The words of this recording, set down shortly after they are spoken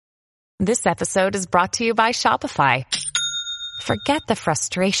This episode is brought to you by Shopify. Forget the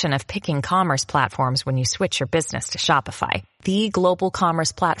frustration of picking commerce platforms when you switch your business to Shopify, the global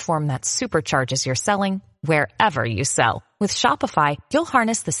commerce platform that supercharges your selling wherever you sell. With Shopify, you'll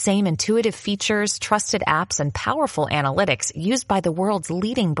harness the same intuitive features, trusted apps, and powerful analytics used by the world's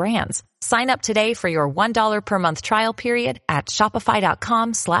leading brands. Sign up today for your $1 per month trial period at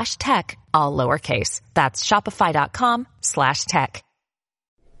shopify.com/tech, all lowercase. That's shopify.com/tech.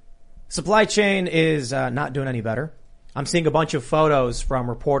 Supply chain is not doing any better. I'm seeing a bunch of photos from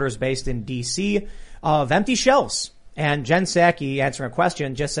reporters based in D.C. of empty shelves. And Jen Psaki, answering a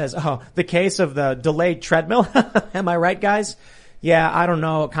question, just says, oh, the case of the delayed treadmill. Am I right, guys? Yeah, I don't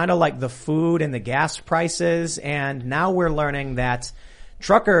know. Kind of like the food and the gas prices. And now we're learning that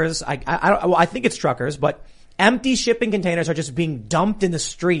truckers, I think it's truckers, but empty shipping containers are just being dumped in the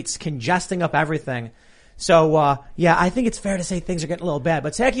streets, congesting up everything. So, yeah, I think it's fair to say things are getting a little bad.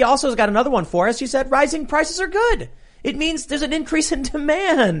 But Psaki also has got another one for us. She said rising prices are good. It means there's an increase in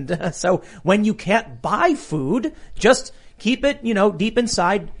demand. So when you can't buy food, just keep it, deep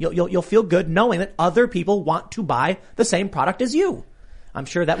inside. You'll feel good knowing that other people want to buy the same product as you. I'm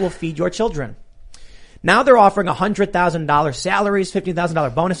sure that will feed your children. Now they're offering $100,000 salaries,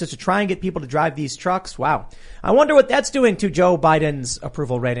 $15,000 bonuses to try and get people to drive these trucks. Wow. I wonder what that's doing to Joe Biden's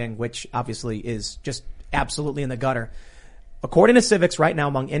approval rating, which obviously is just absolutely in the gutter. According to Civics right now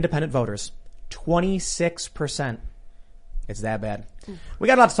among independent voters, 26%. It's that bad. We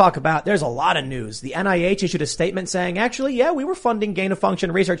got a lot to talk about. There's a lot of news. The NIH issued a statement saying, actually, yeah, we were funding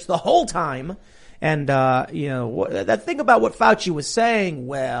gain-of-function research the whole time. And, that thing about what Fauci was saying,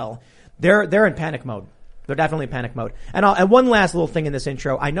 well, they're in panic mode. They're definitely in panic mode. And one last little thing in this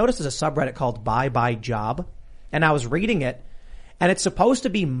intro. I noticed there's a subreddit called Bye Bye Job. And I was reading it. And it's supposed to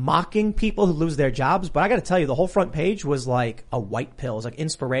be mocking people who lose their jobs. But I got to tell you, the whole front page was like a white pill. It was like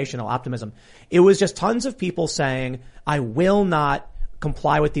inspirational optimism. It was just tons of people saying, I will not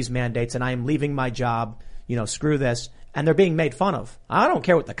comply with these mandates and I am leaving my job. Screw this. And they're being made fun of. I don't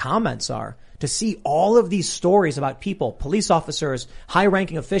care what the comments are. To see all of these stories about people, police officers,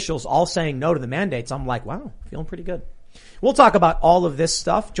 high-ranking officials all saying no to the mandates, I'm like, wow, feeling pretty good. We'll talk about all of this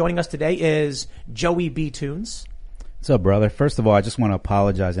stuff. Joining us today is Joey B. Tunes. What's up, brother? First of all, I just want to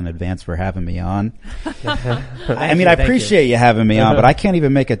apologize in advance for having me on. I appreciate you having me on, but I can't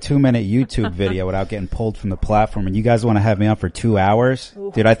even make a 2-minute YouTube video without getting pulled from the platform. And you guys want to have me on for 2 hours?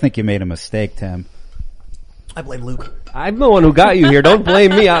 Dude, I think you made a mistake, Tim. I blame Luke. I'm the one who got you here. Don't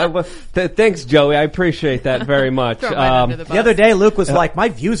blame me. Thanks, Joey. I appreciate that very much. The other day, Luke was like, my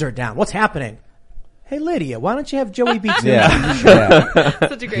views are down. What's happening? Hey, Lydia, why don't you have Joey B. Tunes?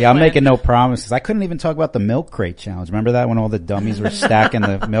 Such a great I'm making no promises. I couldn't even talk about the milk crate challenge. Remember that when all the dummies were stacking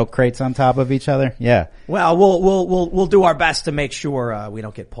the milk crates on top of each other? Yeah. Well, we'll do our best to make sure we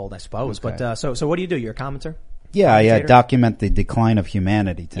don't get pulled, I suppose. Okay. But so what do you do? You're a commenter? Yeah, I document the decline of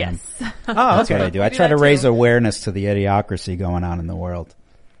humanity, Tim. Yes. That's what I do. I try to raise awareness to the idiocracy going on in the world.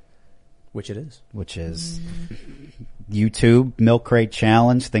 Which it is. Which is YouTube, milk crate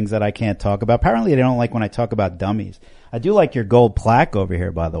challenge, things that I can't talk about. Apparently they don't like when I talk about dummies. I do like your gold plaque over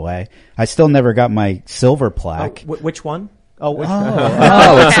here, by the way. I still never got my silver plaque. Oh, which one? It's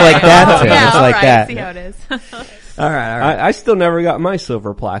like that, Tim. Yeah, it's like right. that. See how it is. All right. I still never got my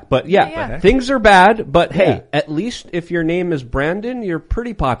silver plaque, but things are bad, but hey, at least if your name is Brandon, you're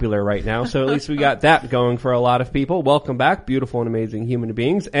pretty popular right now, so at least we got that going for a lot of people. Welcome back, beautiful and amazing human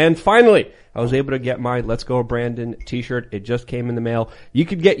beings. And finally, I was able to get my Let's Go Brandon t-shirt. It just came in the mail. You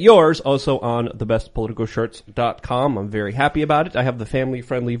could get yours also on thebestpoliticalshirts.com. I'm very happy about it. I have the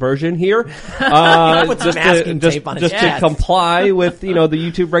family-friendly version here. Just to comply with, the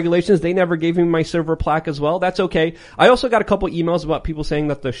YouTube regulations. They never gave me my silver plaque as well. That's okay. I also got a couple emails about people saying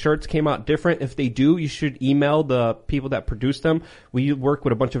that the shirts came out different. If they do, you should email the people that produce them. We work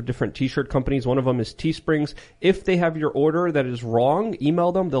with a bunch of different t-shirt companies. One of them is Teesprings. If they have your order that is wrong,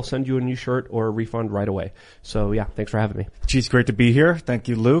 email them. They'll send you a new shirt or a refund right away. So yeah, thanks for having me. Geez, great to be here. Thank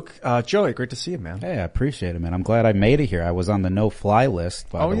you, Luke. Joey, great to see you, man. Hey, I appreciate it, man. I'm glad I made it here. I was on the no-fly list,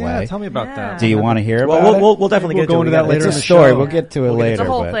 by the way. Tell me about that. Do you want to hear about it? We'll definitely get into that later in the story. show. We'll get to it later. It's a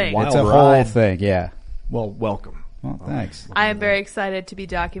whole thing. It's a whole thing, yeah. Well, welcome. Well, thanks. I am very excited to be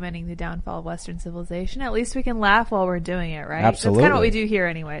documenting the downfall of Western civilization. At least we can laugh while we're doing it, right? Absolutely. That's kind of what we do here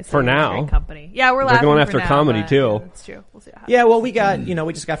anyway. So For now. Great company. Yeah, we're laughing going for after now, comedy, but, too. Yeah, that's true. We'll see what happens. Yeah, well, we got,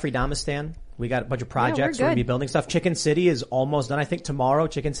 we just got Freedomistan. We got a bunch of projects. we're We're going to be good. building stuff. Chicken City is almost done. I think tomorrow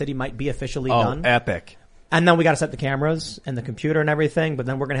Chicken City might be officially done. Epic. And then we got to set the cameras and the computer and everything. But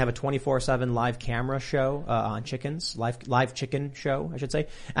then we're going to have a 24/7 live camera show on chickens, live chicken show, I should say.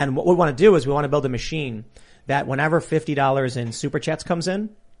 And what we want to do is we want to build a machine that whenever $50 in super chats comes in,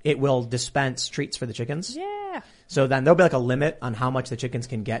 it will dispense treats for the chickens. Yeah. So then there'll be like a limit on how much the chickens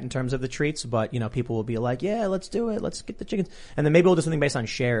can get in terms of the treats, but people will be like, yeah, let's do it. Let's get the chickens. And then maybe we'll do something based on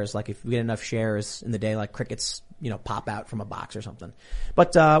shares. Like if we get enough shares in the day, like crickets, pop out from a box or something.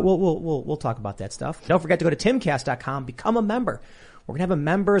 But, we'll talk about that stuff. Don't forget to go to timcast.com, become a member. We're going to have a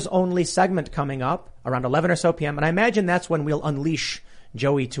members only segment coming up around 11 or so PM. And I imagine that's when we'll unleash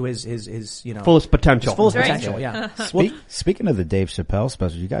Joey to his fullest potential. His fullest potential, yeah. Speaking of the Dave Chappelle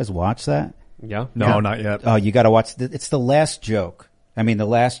special, you guys watch that? Yeah. No, not yet. Oh, you got to watch. It's the last joke. I mean, the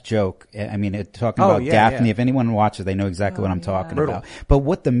last joke. I mean, talking about Daphne. Yeah. If anyone watches, they know exactly what I'm talking about. But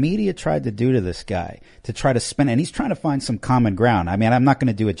what the media tried to do to this guy, to try to spin, and he's trying to find some common ground. I mean, I'm not going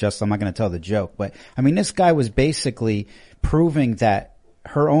to do it justice. I'm not going to tell the joke. But, I mean, this guy was basically proving that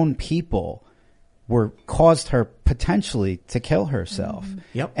her own people caused her potentially to kill herself. Mm-hmm.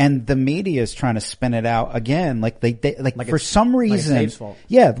 Yep. And the media is trying to spin it out again, like for some reason. Like it's Dave's fault.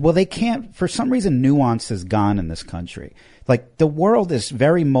 Yeah, well they can't, for some reason nuance is gone in this country. Like the world is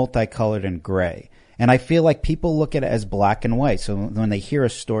very multicolored and gray. And I feel like people look at it as black and white. So when they hear a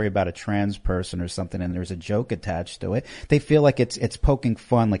story about a trans person or something and there's a joke attached to it, they feel like it's poking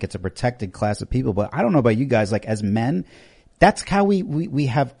fun, like it's a protected class of people. But I don't know about you guys, like as men, that's how we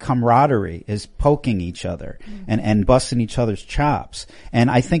have camaraderie, is poking each other and busting each other's chops. And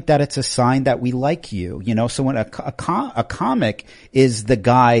I think that it's a sign that we like you, so when a comic is the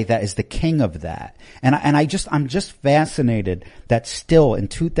guy that is the king of that. And I'm just fascinated that still in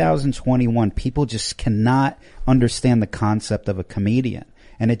 2021, people just cannot understand the concept of a comedian.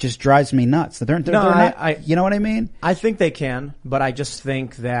 And it just drives me nuts. They're not, you know what I mean? I think they can, but I just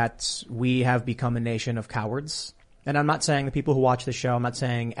think that we have become a nation of cowards. And I'm not saying the people who watch the show, I'm not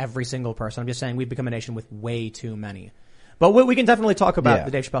saying every single person. I'm just saying we've become a nation with way too many. But we can definitely talk about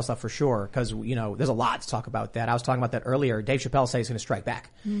the Dave Chappelle stuff for sure, because, there's a lot to talk about that. I was talking about that earlier. Dave Chappelle says he's going to strike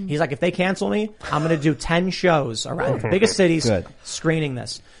back. He's like, if they cancel me, I'm going to do 10 shows around the biggest cities screening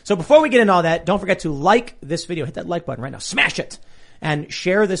this. So before we get into all that, don't forget to like this video. Hit that like button right now. Smash it. And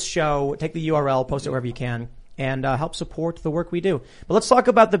share this show. Take the URL, post it wherever you can. And help support the work we do. But let's talk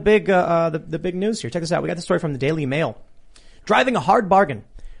about the big news here. Check this out. We got the story from the Daily Mail. Driving a hard bargain.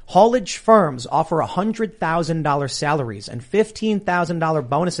 Haulage firms offer $100,000 salaries and $15,000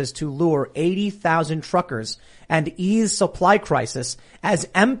 bonuses to lure 80,000 truckers and ease supply crisis as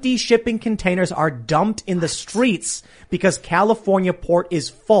empty shipping containers are dumped in the streets because California port is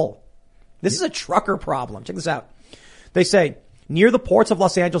full. This is a trucker problem. Check this out. They say, near the ports of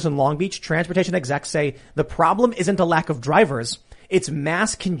Los Angeles and Long Beach, transportation execs say the problem isn't a lack of drivers, it's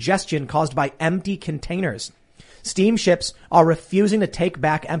mass congestion caused by empty containers. Steamships are refusing to take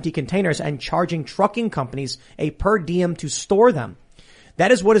back empty containers and charging trucking companies a per diem to store them.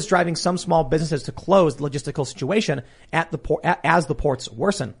 That is what is driving some small businesses to close the logistical situation at the port, as the ports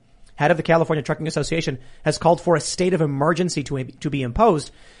worsen. Head of the California Trucking Association has called for a state of emergency to be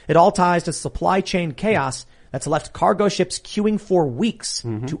imposed. It all ties to supply chain chaos that's left cargo ships queuing for weeks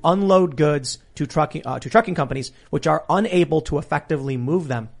to unload goods to trucking companies, which are unable to effectively move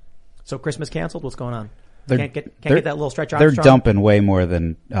them. So Christmas canceled. What's going on? Can't get that little Stretch Armstrong. They're dumping way more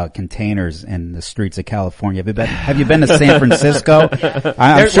than containers in the streets of California. Have you been to San Francisco?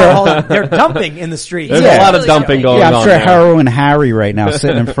 I'm sure they're dumping in the streets. There's a lot of dumping going on. I'm sure Heroin Harry right now,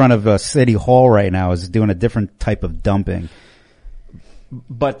 sitting in front of City Hall right now, is doing a different type of dumping.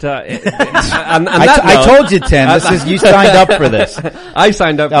 But I told you, Tim. You signed up for this. I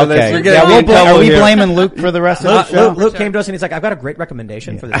signed up for this. Are we blaming Luke for the rest of the show? Luke came to us and he's like, "I've got a great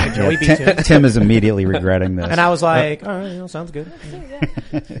recommendation for this." Joey B. Tim is immediately regretting this, and I was like, "All right, sounds good."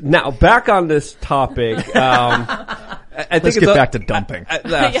 Now back on this topic. Let's get back to dumping.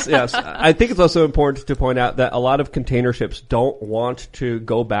 Yes. I think it's also important to point out that a lot of container ships don't want to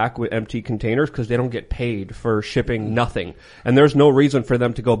go back with empty containers because they don't get paid for shipping nothing. And there's no reason for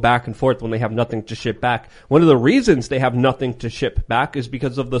them to go back and forth when they have nothing to ship back. One of the reasons they have nothing to ship back is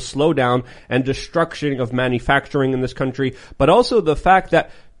because of the slowdown and destruction of manufacturing in this country, but also the fact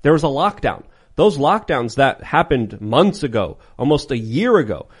that there was a lockdown. Those lockdowns that happened months ago, almost a year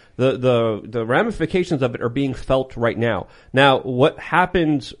ago, the ramifications of it are being felt right now. Now, what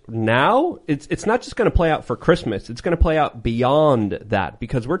happens now, it's not just going to play out for Christmas. It's going to play out beyond that,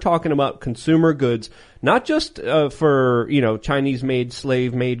 because we're talking about consumer goods, not just for, Chinese-made,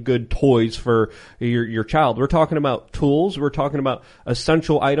 slave-made good toys for your child. We're talking about tools. We're talking about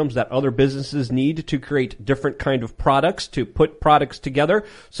essential items that other businesses need to create different kind of products, to put products together.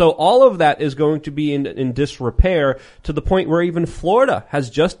 So all of that is going to be in disrepair, to the point where even Florida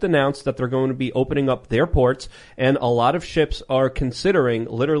has just announced that they're going to be opening up their ports, and a lot of ships are considering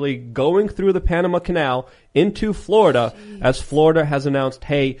literally going through the Panama Canal into Florida, as Florida has announced,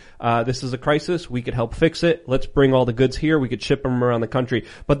 hey, this is a crisis. We could help fix it. Let's bring all the goods here. We could ship them around the country.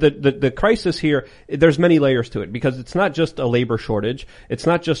 But the crisis here, there's many layers to it, because it's not just a labor shortage. It's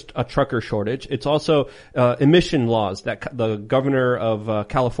not just a trucker shortage. It's also emission laws that the governor of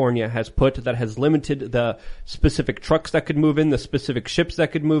California has put that has limited the specific trucks that could move in, the specific ships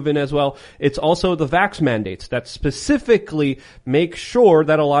that could move in as well. It's also the vax mandates that specifically make sure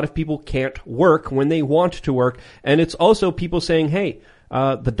that a lot of people can't work when they want to work. And it's also people saying, hey,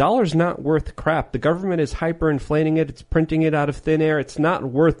 the dollar's not worth crap. The government is hyperinflating it. It's printing it out of thin air. It's not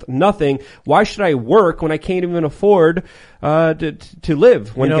worth nothing. Why should I work when I can't even afford to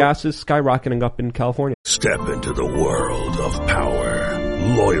live when gas is skyrocketing up in California? Step into the world of power,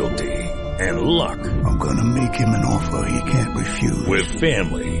 loyalty, and luck. I'm gonna make him an offer he can't refuse. With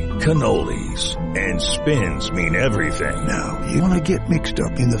family, cannolis, and spins mean everything. Now, you wanna get mixed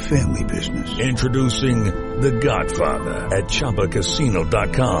up in the family business. Introducing The Godfather at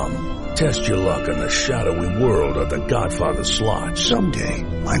ChumbaCasino.com. Test your luck in the shadowy world of The Godfather slot. Someday,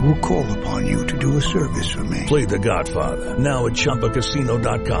 I will call upon you to do a service for me. Play The Godfather now at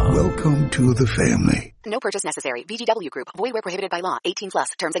ChumbaCasino.com. Welcome to the family. No purchase necessary. VGW Group. Void where prohibited by law. 18+.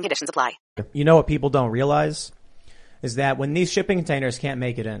 Terms and conditions apply. You know what people don't realize is that when these shipping containers can't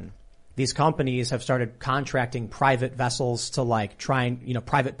make it in, these companies have started contracting private vessels to try and,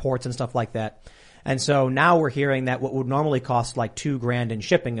 private ports and stuff like that. And so now we're hearing that what would normally cost like $2,000 in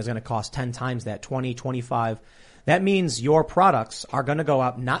shipping is going to cost 10 times that, 20, 25. That means your products are going to go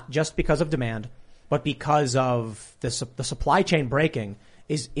up not just because of demand, but because of the supply chain breaking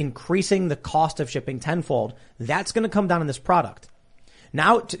is increasing the cost of shipping tenfold. That's going to come down in this product.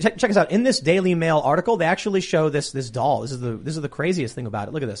 Now, check this out. In this Daily Mail article, they actually show this doll. This is the craziest thing about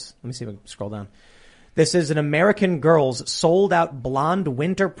it. Look at this. Let me see if I can scroll down. This is an American Girl's sold out blonde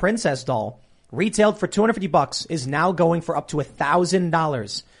winter princess doll. Retailed for $250, is now going for up to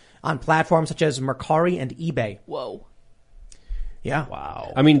 $1,000 on platforms such as Mercari and eBay. Whoa. Yeah.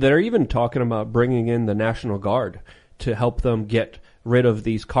 Wow. I mean, they're even talking about bringing in the National Guard to help them get rid of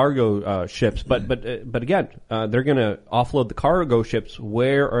these cargo ships. But again, they're going to offload the cargo ships.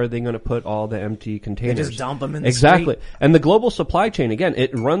 Where are they going to put all the empty containers? They just dump them in the Exactly. street. And the global supply chain, again,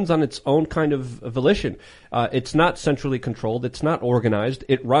 it runs on its own kind of volition. It's not centrally controlled. It's not organized.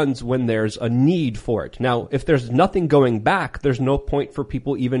 It runs when there's a need for it. Now, if there's nothing going back, there's no point for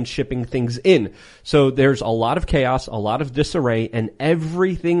people even shipping things in. So there's a lot of chaos, a lot of disarray, and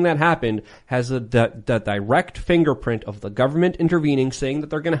everything that happened has the direct fingerprint of the government intervening, saying that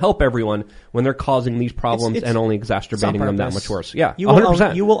they're going to help everyone when they're causing these problems and only exacerbating them that much worse. Yeah, you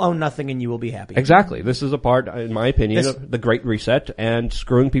 100%. You will own nothing and you will be happy. Exactly. This is a part, in my opinion, of the Great Reset and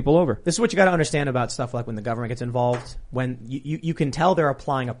screwing people over. This is what you got to understand about stuff like when the government gets involved. When you can tell they're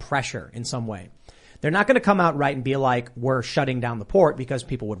applying a pressure in some way. They're not going to come out right and be like, we're shutting down the port because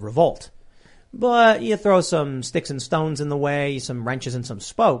people would revolt. But you throw some sticks and stones in the way, some wrenches and some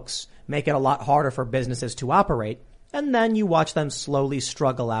spokes, make it a lot harder for businesses to operate. And then you watch them slowly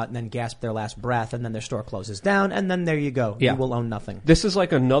struggle out and then gasp their last breath, and then their store closes down, and then there you go. Yeah. You will own nothing. This is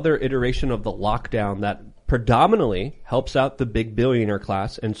like another iteration of the lockdown that predominantly helps out the big billionaire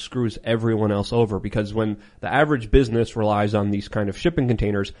class and screws everyone else over, because when the average business relies on these kind of shipping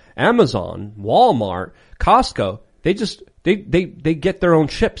containers, Amazon, Walmart, Costco, they get their own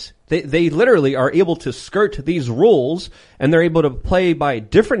ships. They literally are able to skirt these rules, and they're able to play by a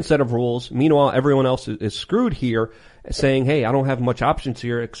different set of rules. Meanwhile, everyone else is screwed here, saying, hey, I don't have much options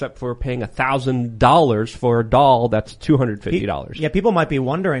here except for paying $1,000 for a doll that's $250. Yeah, people might be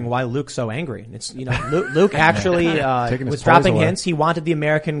wondering why Luke's so angry. It's, Luke actually was dropping hints. He wanted the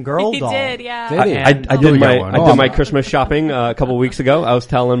American Girl doll. He did, yeah. I did my Christmas shopping a couple weeks ago. I was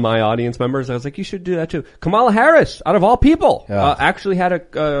telling my audience members, I was like, you should do that too. Kamala Harris, out of all people, actually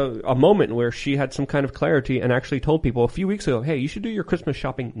had a moment where she had some kind of clarity and actually told people a few weeks ago, hey, you should do your Christmas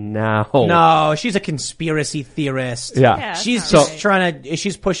shopping now. No, she's a conspiracy theorist. Yeah. She's just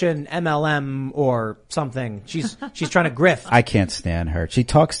she's pushing MLM or something. She's trying to grift. I can't stand her. She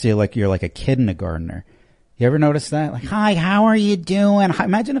talks to you like you're like a kindergartner. You ever notice that? Like, hi, how are you doing?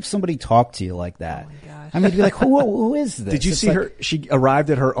 Imagine if somebody talked to you like that. Oh my gosh. I mean, you'd be like, who is this? Did you see her? She arrived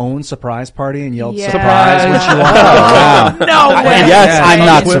at her own surprise party and yelled Yes. surprise when she walked Wow. No way. Yes, I'm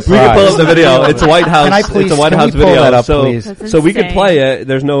not surprised. We can pull up the video. It's a White House. Can I please, it's a White can House we pull video. that up, please? So we could insane. play it.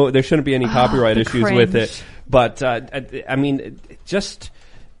 There shouldn't be any copyright the issues with cringe. it. But I mean, just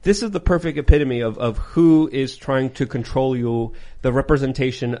this is the perfect epitome of who is trying to control you. The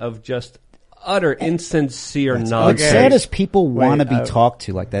representation of just utter insincere nonsense. What's sad is people want to be talked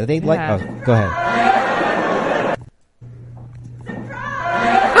to like that. They like. Oh, go ahead.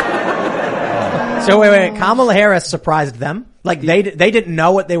 So wait. Kamala Harris surprised them. Like they didn't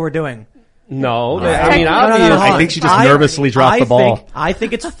know what they were doing. No, No, I think she just nervously dropped the ball. I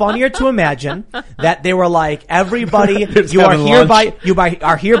think it's funnier to imagine that they were like, everybody, Just you are having hereby,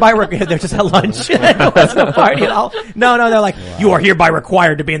 they're just at lunch. It wasn't a party at all. No, they're like, you are hereby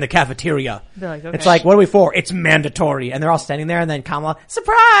required to be in the cafeteria. They're like, okay. It's like, what are we for? It's mandatory. And they're all standing there, and then Kamala,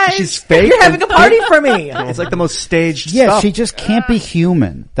 surprise! She's fake. You're having a party for me. It's like the most staged Yeah, stuff. she just can't be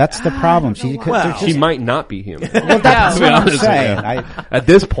human. That's the problem. She could, Well, they're she might not be human. that's what I'm honest with saying. you. At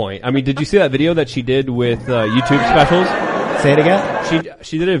this point, I mean, did you see that video that she did with YouTube specials? Say it again.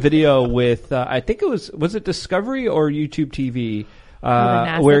 She did a video with I think was it Discovery or YouTube TV?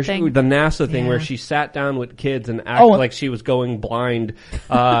 Where the NASA thing where she sat down with kids and acted like she was going blind.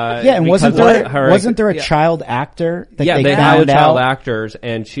 And wasn't there a child actor that they found had child out? actors,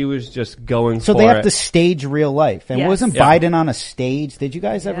 and she was just going So for they have it. to stage real life. And wasn't Biden on a stage? Did you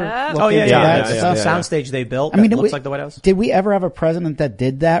guys ever look into that stuff? Soundstage they built. I mean, it looks like the White House. Did we ever have a president that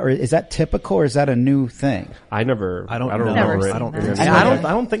did that, or is that typical, or is that a new thing? I don't remember it. I don't think I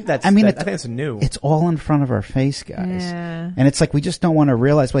don't think that's. I mean, I think it's new. It's all in front of our face, guys, Yeah. and it's like we just don't want to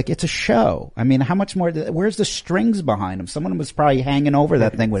realize. Like, it's a show. I mean, how much more? Where's the strings behind them? Someone was probably hanging over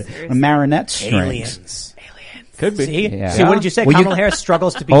that thing with a marionette strings. Aliens. Could be. See? Yeah. See, what did you say? Well, Kamala Harris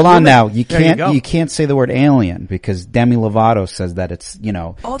struggles to be Hold on human. now. You There can't you can't say the word alien because Demi Lovato says that it's,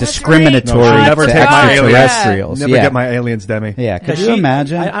 that's discriminatory right. No, never to take my extraterrestrials. Never get my aliens, Demi. Yeah, could Does you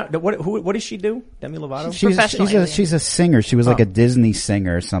imagine? What does she do? Demi Lovato? She's a singer. She was like a Disney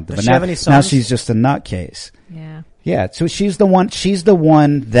singer or something. Does But she have any now songs? she's just a nutcase. Yeah. Yeah, so she's the one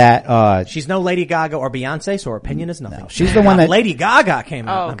that She's no Lady Gaga or Beyonce, so her opinion is nothing. she's the one that Lady Gaga came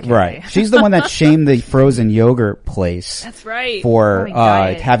out. I'm kidding. right. She's the one that shamed the frozen yogurt place That's right. for Going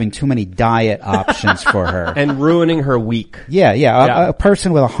diet. having too many diet options for her. and ruining her week. Yeah. Yeah. A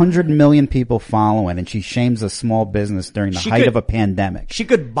person with 100 million people following, and she shames a small business during the height of a pandemic. She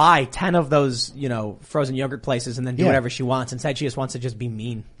could buy 10 of those, frozen yogurt places and then do whatever she wants. Instead, she just wants to just be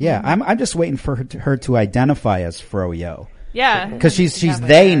mean. Yeah, I'm just waiting for her to identify as Froyo. Yeah. Because she's Definitely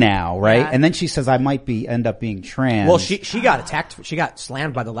they there. now, right? Yeah. And then she says I might end up being trans. Well, she got attacked. She got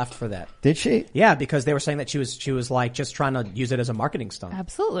slammed by the left for that. Did she? Yeah, because they were saying that she was like just trying to use it as a marketing stunt.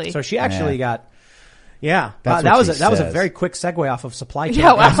 Absolutely. So she actually got. Yeah, That's that what was she a says. very quick segue off of supply chain.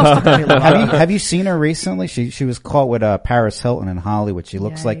 Yeah, wow. Have you seen her recently? She was caught with Paris Hilton in Hollywood. She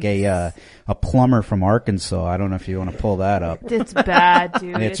looks like a plumber from Arkansas. I don't know if you want to pull that up. It's bad,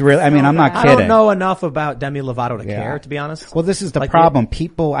 dude. It's really. I mean, I'm not I kidding. don't know enough about Demi Lovato to care, to be honest. Well, this is the Like, problem.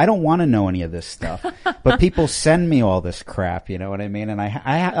 People, I don't want to know any of this stuff, but people send me all this crap. You know what I mean? And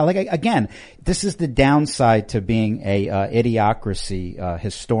I like, again, this is the downside to being a idiocracy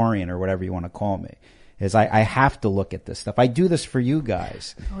historian or whatever you want to call me. Is I have to look at this stuff. I do this for you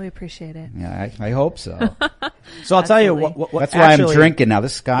guys. Oh, we appreciate it. Yeah, I hope so. So I'll tell you Absolutely. what That's why I'm drinking now.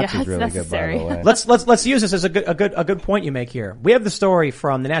 This scotch Yeah, is really it's good, by necessary. the way. Let's use this as a good point you make here. We have the story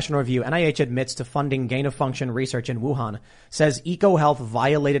from the National Review. NIH admits to funding gain-of-function research in Wuhan. Says EcoHealth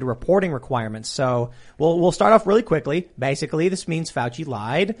violated reporting requirements. So we'll start off really quickly. Basically, this means Fauci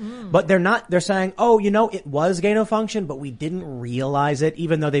lied, but they're saying, it was gain-of-function, but we didn't realize it,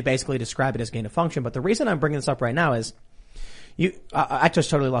 even though they basically describe it as gain-of-function. But the reason I'm bringing this up right now is I just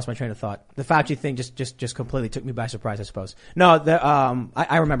totally lost my train of thought. The Fauci thing just completely took me by surprise, I suppose. No,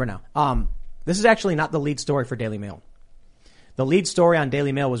 I remember now. This is actually not the lead story for Daily Mail. The lead story on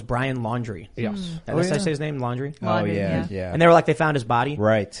Daily Mail was Brian Laundrie. Yes. Did I say his name? Laundrie? Laundrie, yeah. And they were like, they found his body.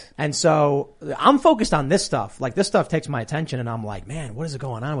 Right. And so I'm focused on this stuff. Like, this stuff takes my attention, and I'm like, man, what is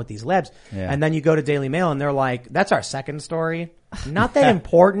going on with these labs? Yeah. And then you go to Daily Mail, and they're like, that's our second story. Not that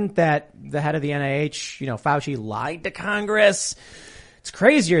important that the head of the NIH, Fauci, lied to Congress. It's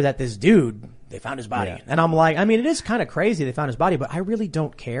crazier that this dude, they found his body. Yeah. And I'm like, I mean, it is kind of crazy they found his body, but I really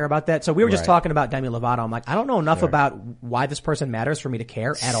don't care about that. So we were just talking about Demi Lovato. I'm like, I don't know enough about why this person matters for me to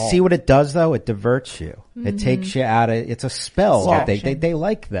care at all. See what it does though? It diverts you. It takes you out of. It's a spell. Well, They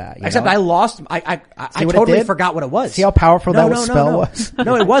like that. you Except know? I lost. I what it totally did? forgot what it was. See how powerful that spell was?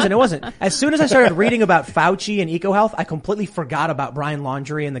 No, it wasn't. It wasn't. As soon as I started reading about Fauci and EcoHealth, I completely forgot about Brian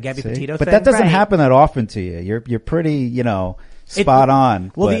Laundrie and the Gabby Petito But thing. that doesn't Right. happen that often to you. You're pretty, spot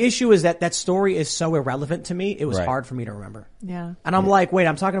on. Well, but- the issue is that story is so irrelevant to me. It was Right. hard for me to remember. Yeah. And I'm like, wait,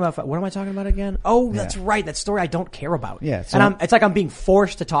 I'm talking about, what am I talking about again? Oh, that's right. That story I don't care about. Yeah, so- and it's like I'm being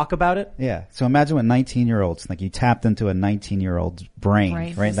forced to talk about it. Yeah. So imagine what 19-year-olds, like you tapped into a 19-year-old's brain,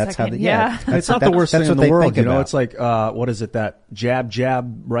 Brain for right? a That's how. second, Yeah. yeah. It's not the worst thing in the world, Think about. It's like, what is it? That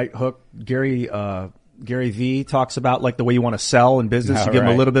jab, right hook. Gary V talks about like the way you want to sell in business. Oh, You give them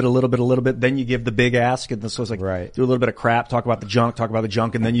right. a little bit, then you give the big ask. And this was like, Right. do a little bit of crap, talk about the junk,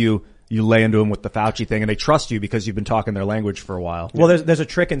 and then you you lay into them with the Fauci thing, and they trust you because you've been talking their language for a while. Well, there's a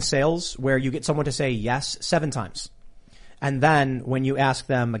trick in sales where you get someone to say yes 7 times. And then when you ask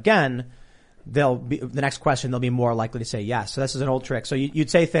them again, the next question, they'll be more likely to say yes. So this is an old trick. So you'd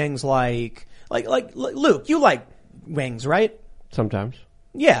say things like Luke, you like wings, right? Sometimes.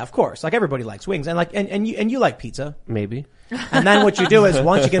 Yeah, of course. Like everybody likes wings, and you like pizza. Maybe. And then what you do is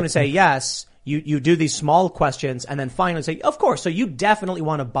once you get them to say yes, you do these small questions and then finally say, of course. So you definitely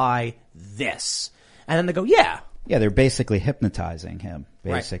want to buy this. And then they go, yeah. Yeah, they're basically hypnotizing him,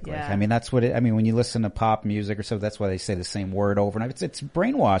 basically. Right. Yeah. I mean, that's what when you listen to pop music or so, that's why they say the same word over and over. It's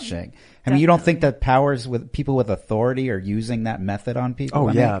brainwashing. I mean, you don't think that people with authority are using that method on people? Oh,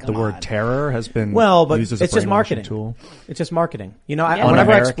 I yeah. mean, The word terror has been but used as a it's just marketing. tool. It's just marketing. You know,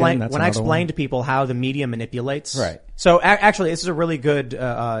 Un-American, when I explain to people how the media manipulates. Right. So actually, this is a really good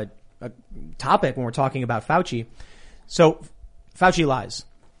topic when we're talking about Fauci. So Fauci lies.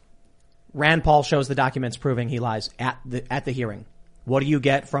 Rand Paul shows the documents proving he lies at the hearing. What do you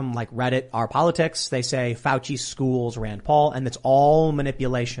get from like Reddit, Our Politics? They say Fauci schools Rand Paul, and it's all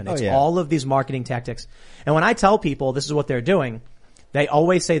manipulation. It's all of these marketing tactics. And when I tell people this is what they're doing, they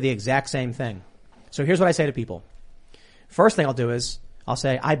always say the exact same thing. So here's what I say to people. First thing I'll do is I'll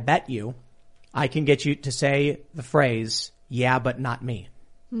say, I bet you I can get you to say the phrase, yeah, but not me.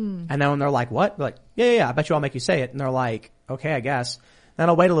 And then when they're like, what? They're like, yeah, I bet you I'll make you say it. And they're like, okay, I guess. Then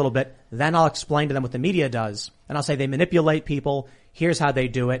I'll wait a little bit. Then I'll explain to them what the media does. And I'll say they manipulate people. Here's how they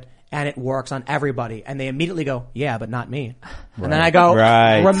do it. And it works on everybody. And they immediately go, yeah, but not me. Right. And then I go,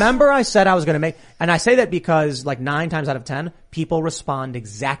 remember I said I was going to make, and I say that because like 9 times out of 10, people respond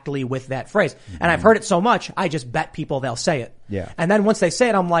exactly with that phrase. And I've heard it so much, I just bet people they'll say it. Yeah. And then once they say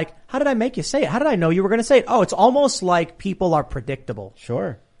it, I'm like, how did I make you say it? How did I know you were going to say it? Oh, it's almost like people are predictable.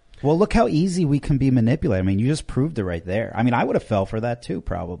 Sure. Well, look how easy we can be manipulated. I mean, you just proved it right there. I mean, I would have fell for that too,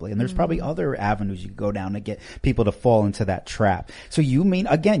 probably. And there's probably other avenues you could go down to get people to fall into that trap. So you mean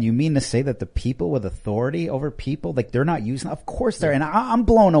to say that the people with authority over people, like they're not using, of course they're, and I'm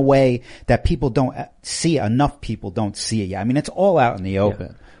blown away that people don't see it. Enough people don't see it yet. I mean, it's all out in the open.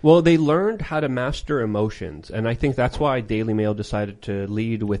 Yeah. Well, they learned how to master emotions, and I think that's why Daily Mail decided to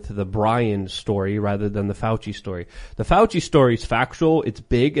lead with the Brian story rather than the Fauci story. The Fauci story is factual, it's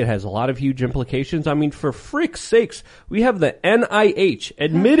big, it has a lot of huge implications. I mean, for freak's sakes, we have the NIH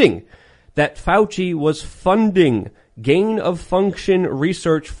admitting that Fauci was funding gain-of-function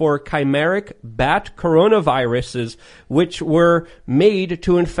research for chimeric bat coronaviruses, which were made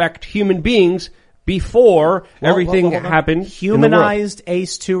to infect human beings before everything happened. Humanized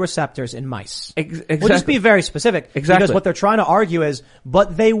ACE2 receptors in mice. Exactly. We'll just be very specific. Exactly. Because what they're trying to argue is,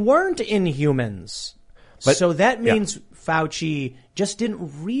 but they weren't in humans. So that means Fauci just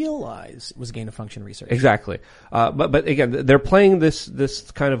didn't realize it was gain-of-function research. Exactly. But again, they're playing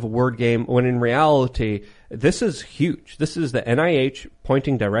this kind of word game when in reality, this is huge. This is the NIH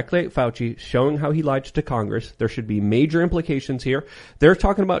pointing directly at Fauci, showing how he lied to Congress. There should be major implications here. They're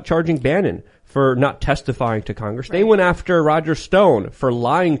talking about charging Bannon for not testifying to Congress. Right. They went after Roger Stone for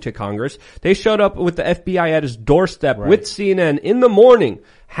lying to Congress. They showed up with the FBI at his doorstep with CNN in the morning,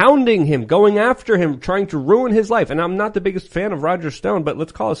 hounding him, going after him, trying to ruin his life. And I'm not the biggest fan of Roger Stone, but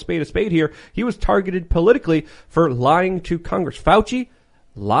let's call a spade here. He was targeted politically for lying to Congress. Fauci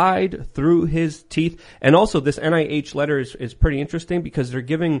lied through his teeth. And also this NIH letter is pretty interesting because they're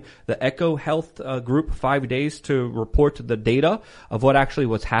giving the Echo Health group 5 days to report the data of what actually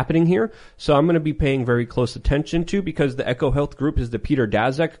was happening here. So I'm going to be paying very close attention to, because the Echo Health group is the Peter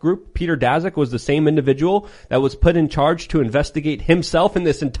Daszak group. Peter Daszak was the same individual that was put in charge to investigate himself in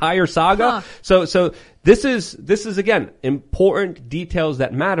this entire saga. So this is again important details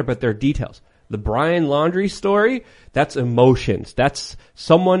that matter, but they're details. The Brian Laundrie story, that's emotions. That's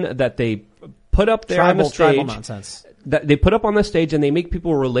someone that they put up there on the stage. Tribal nonsense. That they put up on the stage and they make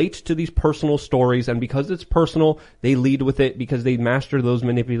people relate to these personal stories, and because it's personal, they lead with it because they master those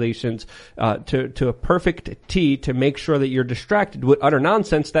manipulations to a perfect T to make sure that you're distracted with utter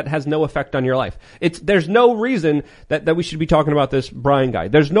nonsense that has no effect on your life. There's no reason that we should be talking about this Brian guy.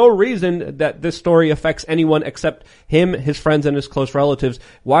 There's no reason that this story affects anyone except him, his friends, and his close relatives.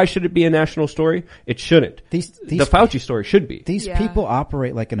 Why should it be a national story? It shouldn't. The Fauci story should be. These people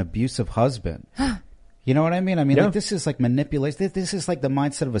operate like an abusive husband. You know what I mean? I mean, like, this is like manipulation. This is like the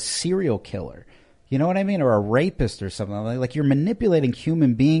mindset of a serial killer. You know what I mean? Or a rapist or something. Like you're manipulating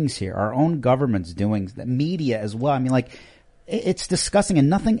human beings here. Our own government's doing, the media as well. I mean, like, it's disgusting, and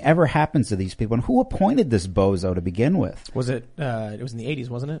nothing ever happens to these people. And who appointed this bozo to begin with? Was it was in the 80s,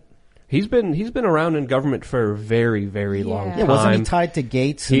 wasn't it? He's been around in government for a very, very long time. Yeah, wasn't he tied to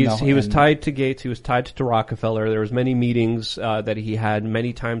Gates? He was tied to Gates. He was tied to Rockefeller. There was many meetings that he had.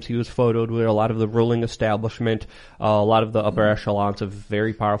 Many times he was photoed with a lot of the ruling establishment, a lot of the upper echelons of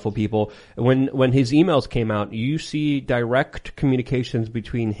very powerful people. When his emails came out, you see direct communications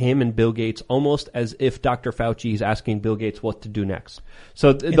between him and Bill Gates, almost as if Dr. Fauci is asking Bill Gates what to do next.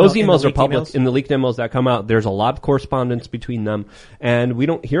 So those emails are public in the leaked emails that come out. There's a lot of correspondence between them, and we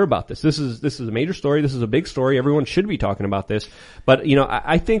don't hear about this. This is a major story. This is a big story. Everyone should be talking about this. But,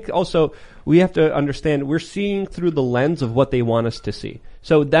 I think also we have to understand we're seeing through the lens of what they want us to see.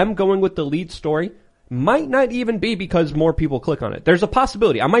 So them going with the lead story might not even be because more people click on it. There's a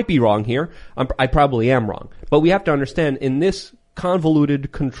possibility. I might be wrong here. I probably am wrong. But we have to understand in this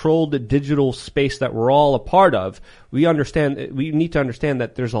convoluted, controlled digital space that we're all a part of, we need to understand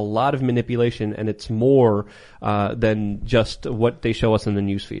that there's a lot of manipulation, and it's more than just what they show us in the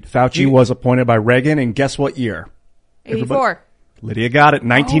newsfeed. Fauci was appointed by Reagan, and guess what year? 84. Lydia got it,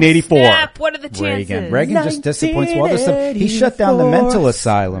 1984. Oh, snap. What are the chances? Reagan just disappoints. Well, he shut down the mental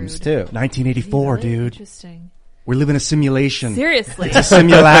asylums, too. 1984, dude. Interesting. We live in a simulation. Seriously. It's a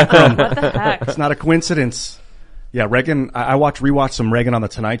simulacrum. What the heck? It's not a coincidence. Yeah, Reagan, I rewatched some Reagan on the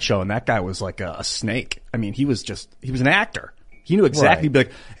Tonight Show, and that guy was like a snake. I mean, he was an actor. He knew exactly, Right.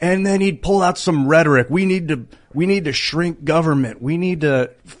 like, and then he'd pull out some rhetoric. We need to shrink government. We need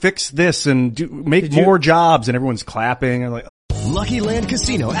to fix this and make more jobs, and everyone's clapping and like. Lucky Land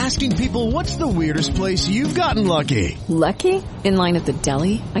Casino, asking people, what's the weirdest place you've gotten lucky? Lucky? In line at the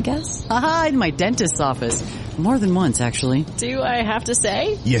deli, I guess? Aha, in my dentist's office. More than once, actually. Do I have to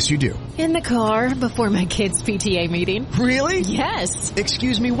say? Yes, you do. In the car before my kids' PTA meeting. Really? Yes.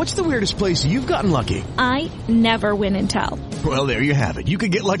 Excuse me, what's the weirdest place you've gotten lucky? I never win and tell. Well, there you have it. You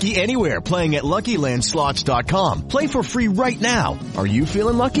can get lucky anywhere, playing at LuckyLandSlots.com. Play for free right now. Are you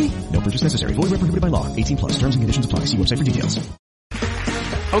feeling lucky? No purchase necessary. Void where prohibited by law. 18+. Terms and conditions apply. See website for details.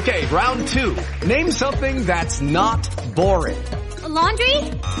 Okay, round two. Name something that's not boring. A laundry?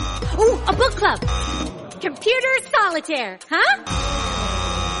 Ooh, a book club. Computer solitaire, huh?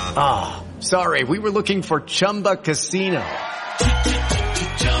 Ah, sorry, we were looking for Chumba Casino.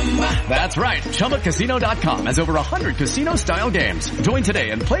 That's right, ChumbaCasino.com has over 100 casino-style games. Join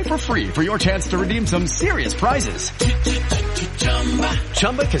today and play for free for your chance to redeem some serious prizes.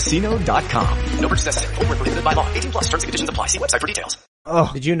 ChumbaCasino.com. No purchase necessary. Void where prohibited by law. 18+. Terms and conditions apply. See website for details.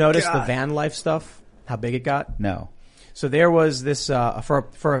 Oh, did you notice the van life stuff? How big it got? No. So there was this, for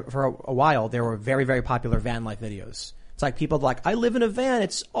a while, there were very, very popular van life videos. It's like people like, I live in a van.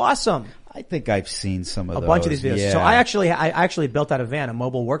 It's awesome. I think I've seen some of those. A bunch of these videos. Yeah. So I actually built out a van, a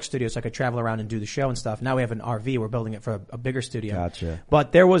mobile work studio, so I could travel around and do the show and stuff. Now we have an RV. We're building it for a bigger studio. Gotcha.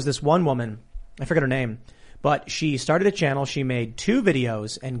 But there was this one woman, I forget her name, but she started a channel. She made 2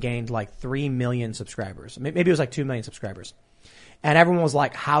 videos and gained like 3 million subscribers. Maybe it was like 2 million subscribers. And everyone was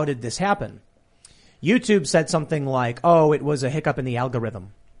like, how did this happen? YouTube said something like, oh, it was a hiccup in the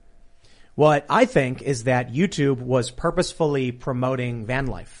algorithm. What I think is that YouTube was purposefully promoting van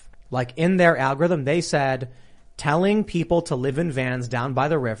life. Like in their algorithm, they said, telling people to live in vans down by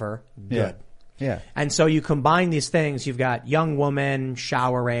the river, good. Yeah. And so you combine these things. You've got young woman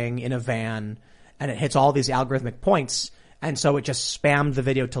showering in a van, and it hits all these algorithmic points. And so it just spammed the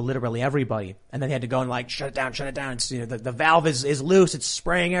video to literally everybody. And then they had to go and like, shut it down. It's, the valve is loose. It's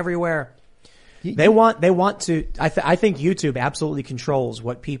spraying everywhere. They want to, I think YouTube absolutely controls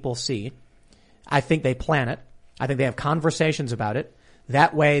what people see. I think they plan it. I think they have conversations about it.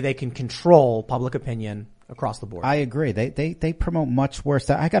 That way they can control public opinion across the board. I agree. They promote much worse.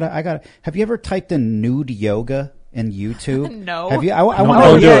 Have you ever typed in nude yoga in YouTube? No. Have you?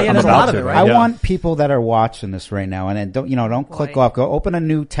 There's a lot of it, right? I want people that are watching this right now, and then don't click off. Go open a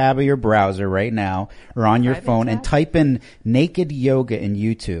new tab of your browser right now or on your phone and type in naked yoga in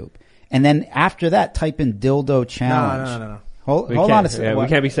YouTube. And then after that, type in dildo challenge. No. Hold on a second. Yeah, we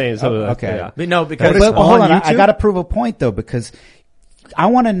can't be saying some of that. Okay. Yeah. But no, because hold on. I got to prove a point though, because I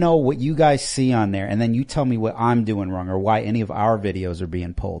want to know what you guys see on there, and then you tell me what I'm doing wrong or why any of our videos are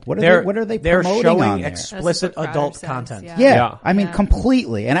being pulled. What are they they're promoting showing on there? explicit adult content. Yeah. I mean,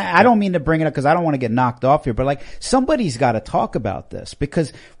 completely. And I don't mean to bring it up because I don't want to get knocked off here, but like somebody's got to talk about this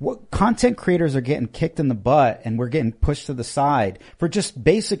because content creators are getting kicked in the butt and we're getting pushed to the side for just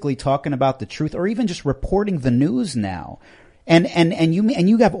basically talking about the truth or even just reporting the news now. And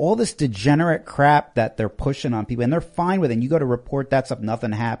you have all this degenerate crap that they're pushing on people and they're fine with it. And you go to report that stuff,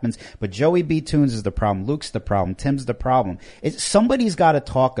 nothing happens. But Joey B. Tunes is the problem. Luke's the problem. Tim's the problem. Somebody's got to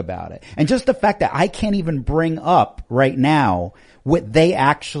talk about it. And just the fact that I can't even bring up right now what they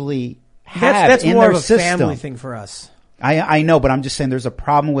actually have that's in more their of a system. family thing for us. I know, but I'm just saying there's a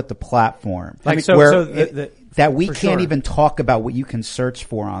problem with the platform. Like, that we for can't sure. even talk about what you can search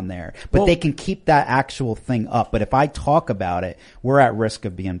for on there, but they can keep that actual thing up. But if I talk about it, we're at risk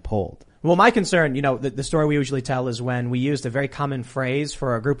of being pulled. Well, my concern, the story we usually tell is when we used a very common phrase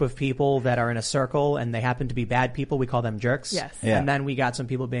for a group of people that are in a circle and they happen to be bad people, we call them jerks. Yes. Yeah. And then we got some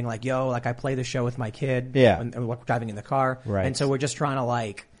people being like, yo, like I play the show with my kid. Yeah. And we're driving in the car. Right. And so we're just trying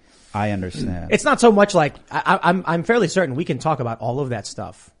to I understand. It's not so much like, I'm fairly certain we can talk about all of that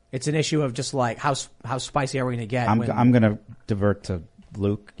stuff. It's an issue of just like, how spicy are we going to get? I'm going to divert to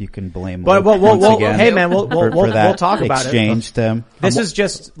Luke. You can blame But Luke once again. hey man, we'll talk about exchange them. This is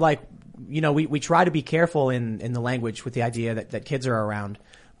just like, we try to be careful in the language with the idea that kids are around.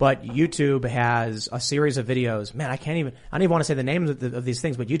 But YouTube has a series of videos. Man, I don't even want to say the names of these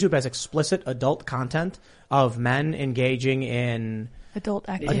things, but YouTube has explicit adult content of men engaging in adult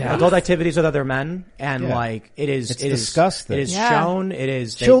activities. Adult activities with other men. And it's disgusting. It is shown. It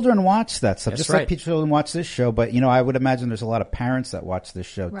is. Children watch that stuff. That's Just right. like children watch this show. But, I would imagine there's a lot of parents that watch this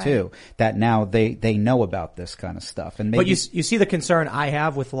show too, that now they know about this kind of stuff. And maybe. But you see the concern I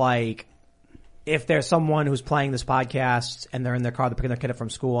have with if there's someone who's playing this podcast and they're in their car, they're picking their kid up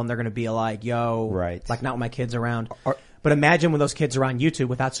from school and they're going to be like, yo, like not when my kid's around. But imagine when those kids are on YouTube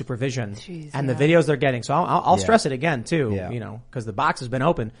without supervision and the videos they're getting. So I'll stress it again too, because the box has been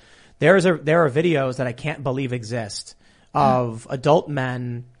open. There are videos that I can't believe exist of adult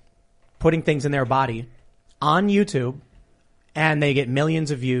men putting things in their body on YouTube and they get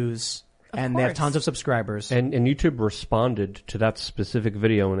millions of views. And they have tons of subscribers. And YouTube responded to that specific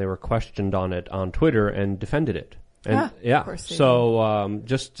video when they were questioned on it on Twitter and defended it. And so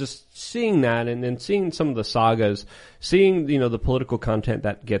just seeing that and seeing some of the sagas, seeing the political content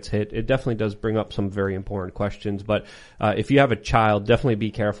that gets hit, it definitely does bring up some very important questions. But if you have a child, definitely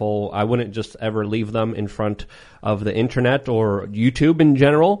be careful. I wouldn't just ever leave them in front of the internet or YouTube in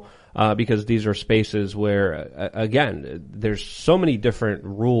general. Because these are spaces where, again, there's so many different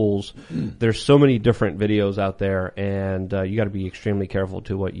rules. There's so many different videos out there, and you got to be extremely careful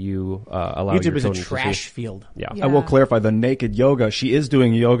to what you allow your children to see. YouTube is a trash field. Yeah. I will clarify the naked yoga. She is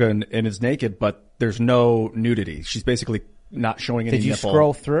doing yoga and is naked, but there's no nudity. She's basically not showing any nipple. Did you nipple.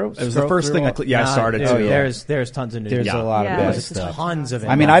 scroll through? It was the first thing I started to. There's tons of nudity. There's a lot of bad stuff. Tons of it.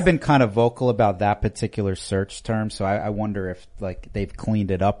 I mean, I've been kind of vocal about that particular search term, so I wonder if they've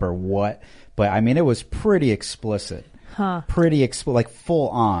cleaned it up or what. But I mean, it was pretty explicit. Pretty full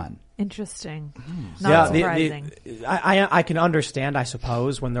on. Interesting. Not surprising. I can understand, I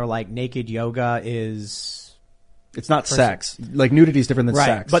suppose, when they're like naked yoga is. It's not sex. Like nudity is different than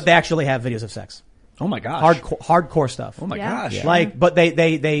sex. But they actually have videos of sex. Oh my gosh. Hardcore stuff. Oh my gosh. Yeah. But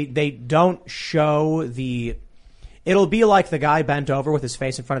they don't show it'll be like the guy bent over with his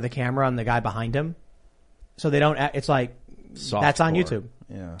face in front of the camera and the guy behind him. So they don't, it's like, that's on YouTube.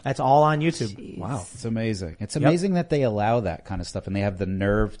 Yeah. That's all on YouTube. Jeez. Wow. It's amazing. It's amazing that they allow that kind of stuff and they have the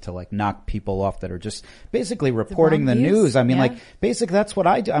nerve to knock people off that are just basically reporting the news. I mean, basically that's what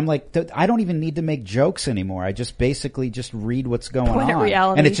I do. I'm like, I don't even need to make jokes anymore. I just basically just read what's going on.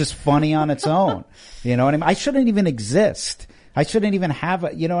 Reality. And it's just funny on its own. You know what I mean? I shouldn't even exist. I shouldn't even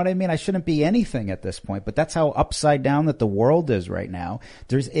have you know what I mean? I shouldn't be anything at this point, but that's how upside down that the world is right now.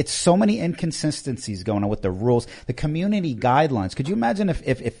 It's so many inconsistencies going on with the rules, the community guidelines. Could you imagine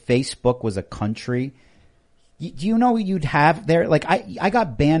if Facebook was a country? Do you know you'd have there? I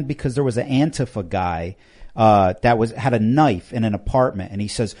got banned because there was an Antifa guy that had a knife in an apartment, and he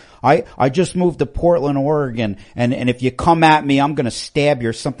says, I just moved to Portland, Oregon, and if you come at me, I'm gonna stab you,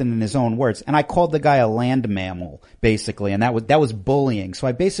 or something in his own words. And I called the guy a land mammal, basically, and that was bullying. So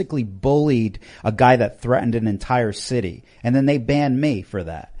I basically bullied a guy that threatened an entire city, and then they banned me for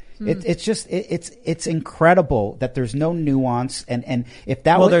that. It's incredible that there's no nuance, and if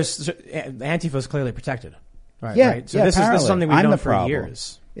that Antifa is clearly protected. Right. Yeah. Right. So this is something we've known for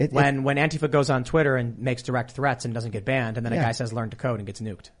years. When Antifa goes on Twitter and makes direct threats and doesn't get banned, and then a guy says learn to code and gets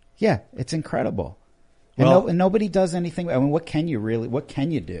nuked. Yeah, it's incredible. And nobody does anything. I mean, what can you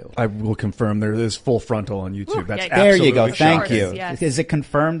do? I will confirm there is full frontal on YouTube. That's there you go. Thank shocking. you. Yes. Is it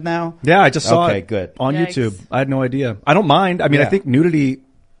confirmed now? Yeah, I just saw it. Okay, good. On YouTube. I had no idea. I don't mind. I mean, I think nudity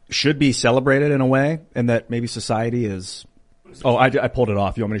should be celebrated in a way, and that maybe society is. Oh, I pulled it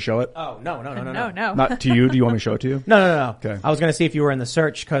off. You want me to show it? Oh, no. Not to you. Do you want me to show it to you? No. Okay. I was going to see if you were in the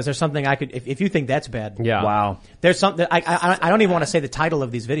search, because there's something I could, if you think that's bad. Yeah. Wow. There's something, I don't even want to say the title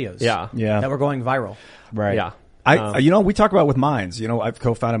of these videos. Yeah. That were going viral. Right. Yeah. We talk about with Minds. I've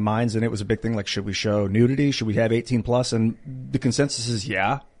co-founded Minds, and it was a big thing. Like, should we show nudity? Should we have 18 plus? And the consensus is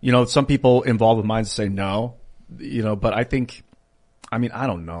yeah. Some people involved with Minds say no. But I think, I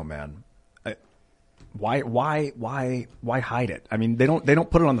don't know, man. Why hide it? I mean, they don't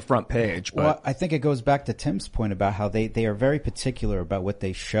put it on the front page. But. Well, I think it goes back to Tim's point about how they are very particular about what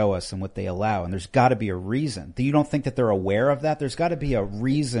they show us and what they allow, and there's got to be a reason. You don't think that they're aware of that? There's got to be a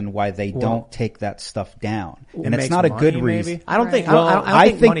reason why they don't take that stuff down, and it's not a good reason. Maybe? I don't think.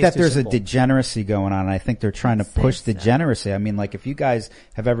 I think that there's a degeneracy going on, and I think they're trying to push degeneracy. I mean, like if you guys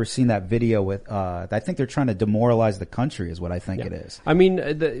have ever seen that video with, I think they're trying to demoralize the country, is what I think it is. I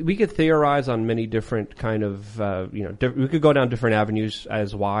mean, we could theorize on many different kind of, we could go down different avenues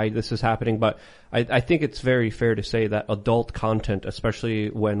as why this is happening, but I think it's very fair to say that adult content, especially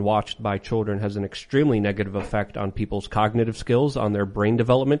when watched by children, has an extremely negative effect on people's cognitive skills, on their brain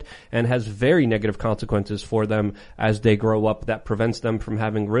development, and has very negative consequences for them as they grow up that prevents them from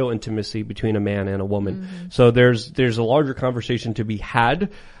having real intimacy between a man and a woman. Mm-hmm. So there's a larger conversation to be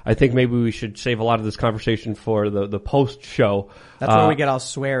had. I think maybe we should save a lot of this conversation for the post show. That's where we get all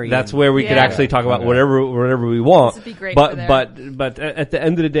sweary. That's where we could actually talk about whatever we want. This would be great but at the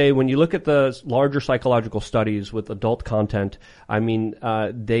end of the day, when you look at the larger psychological studies with adult content, I mean,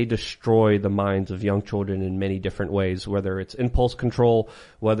 they destroy the minds of young children in many different ways, whether it's impulse control,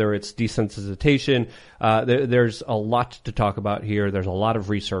 whether it's desensitization. There's a lot to talk about here. There's a lot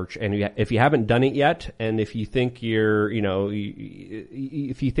of research, and if you haven't done it yet, and if you think if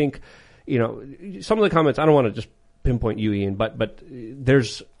you think, some of the comments, I don't want to just pinpoint you, Ian, but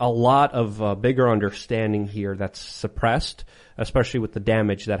there's a lot of bigger understanding here that's suppressed, especially with the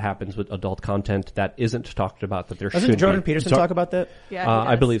damage that happens with adult content that isn't talked about, that there should be. Doesn't Jordan Peterson talk about that? Yeah,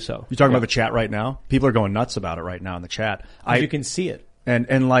 I believe so. You're talking about the chat right now? People are going nuts about it right now in the chat. You can see it.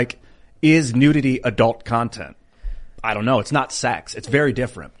 And like, is nudity adult content? I don't know. It's not sex. It's very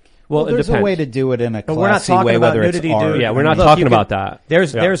different. Well, there's a way to do it in a classy we're not talking way, about whether nudity, it's art. Yeah, we're not talking about that.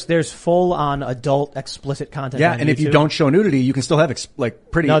 There's full on adult explicit content. Yeah, on and YouTube. if you don't show nudity, you can still have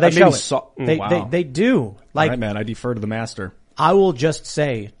pretty. No, they show it. Wow. They do. All right, man. I defer to the master. I will just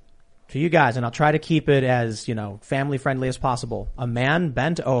say to you guys, and I'll try to keep it as family friendly as possible. A man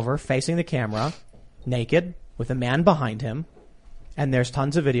bent over, facing the camera, naked, with a man behind him, and there's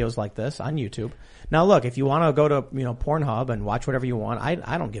tons of videos like this on YouTube. Now look, if you want to go to, Pornhub and watch whatever you want,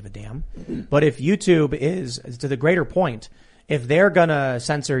 I don't give a damn. But if YouTube is, to the greater point, if they're gonna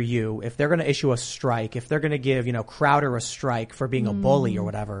censor you, if they're gonna issue a strike, if they're gonna give, Crowder a strike for being a bully or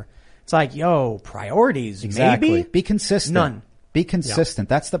whatever, it's like, priorities. Exactly. Maybe? Be consistent. None. Be consistent.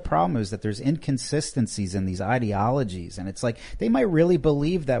 Yeah. That's the problem, is that there's inconsistencies in these ideologies. And it's like, they might really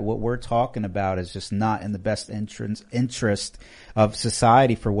believe that what we're talking about is just not in the best interest of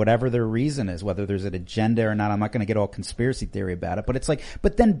society for whatever their reason is, whether there's an agenda or not. I'm not going to get all conspiracy theory about it, but it's like,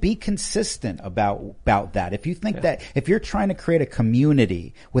 but then be consistent about that. If you think that, if you're trying to create a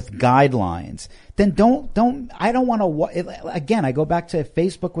community with guidelines, then I don't want to, again, I go back to if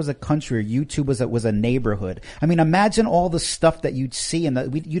Facebook was a country or YouTube was a neighborhood. I mean, imagine all the stuff that you'd see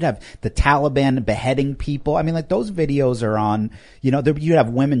you'd have the Taliban beheading people. I mean, like those videos are on, you'd have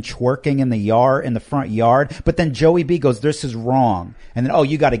women twerking in the front yard, but then Joey B goes, this is wrong. And then,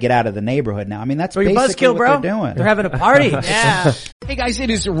 you got to get out of the neighborhood now. I mean, that's basically what they're doing. You're having a party. Yeah. Hey guys, it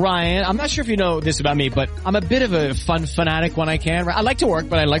is Ryan. I'm not sure if you know this about me, but I'm a bit of a fun fanatic when I can. I like to work,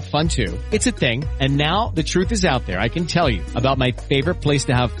 but I like fun too. It's a thing. And now the truth is out there. I can tell you about my favorite place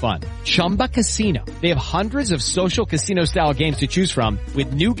to have fun. Chumba Casino. They have hundreds of social casino style games to choose from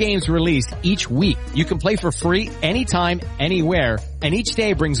with new games released each week. You can play for free anytime, anywhere. And each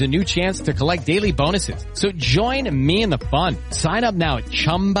day brings a new chance to collect daily bonuses. So join me in the fun. Sign up now at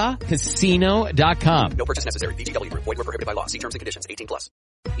ChumbaCasino.com. No purchase necessary. VGW Group. Void where prohibited by law. See terms and conditions. 18+.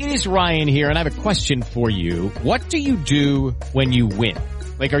 It is Ryan here, and I have a question for you. What do you do when you win?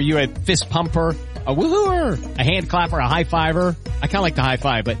 Like, are you a fist pumper, a woohooer, a hand clapper, a high fiver? I kind of like the high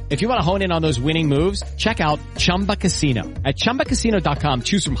five, but if you want to hone in on those winning moves, check out Chumba Casino. At ChumbaCasino.com,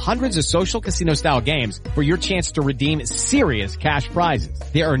 choose from hundreds of social casino style games for your chance to redeem serious cash prizes.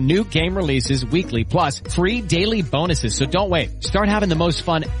 There are new game releases weekly, plus free daily bonuses. So don't wait. Start having the most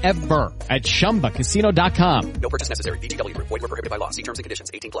fun ever at ChumbaCasino.com. No purchase necessary. VGW Group. Void where prohibited by law. See terms and conditions.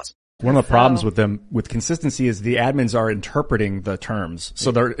 18+. One of the problems with consistency is the admins are interpreting the terms.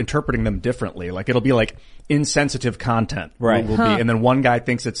 So they're interpreting them differently. Like it'll be like insensitive content. Right. Will be, and then one guy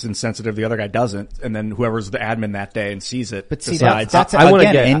thinks it's insensitive, the other guy doesn't. And then whoever's the admin that day and sees it decides. That's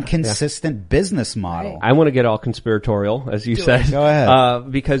again, inconsistent business model. I want to get all conspiratorial, as you said. Go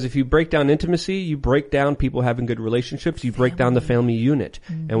ahead. Because if you break down intimacy, you break down people having good relationships, you break down the family unit.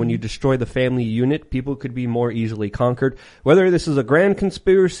 Mm-hmm. And when you destroy the family unit, people could be more easily conquered. Whether this is a grand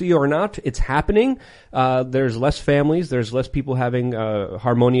conspiracy or not, it's happening. There's less families, there's less people having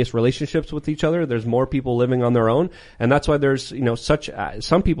harmonious relationships with each other, there's more people people living on their own. And that's why there's,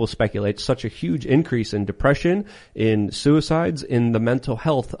 some people speculate such a huge increase in depression, in suicides, in the mental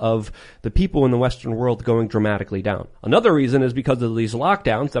health of the people in the Western world going dramatically down. Another reason is because of these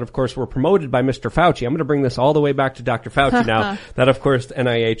lockdowns that, of course, were promoted by Mr. Fauci. I'm going to bring this all the way back to Dr. Fauci now. That, of course,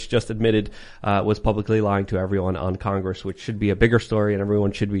 NIH just admitted was publicly lying to everyone on Congress, which should be a bigger story and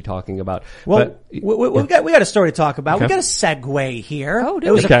everyone should be talking about. Well, we got a story to talk about. Okay. We got a segue here. Oh,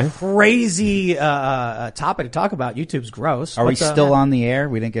 it was a crazy topic to talk about. YouTube's gross. Are we still on the air?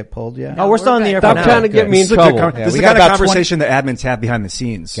 We didn't get pulled yet? No, we're still on the air. Stop trying to get me in trouble. This is the kind of conversation that admins have behind the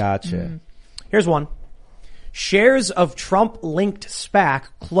scenes. Gotcha. Mm-hmm. Here's one. Shares of Trump-linked SPAC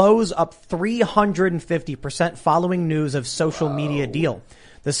close up 350% following news of social media deal.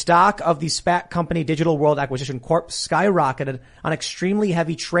 The stock of the SPAC company Digital World Acquisition Corp skyrocketed on extremely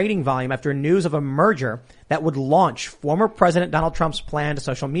heavy trading volume after news of a merger that would launch former President Donald Trump's planned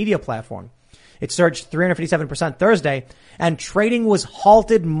social media platform. It surged 357% Thursday, and trading was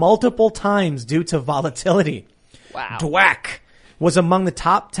halted multiple times due to volatility. Wow. Dwack was among the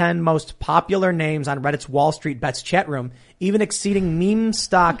top 10 most popular names on Reddit's Wall Street Bets chat room, even exceeding meme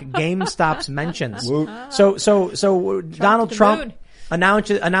stock GameStop's mentions. So Donald Trump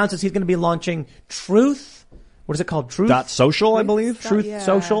announces he's going to be launching Truth. What is it called? Social, I believe. Truth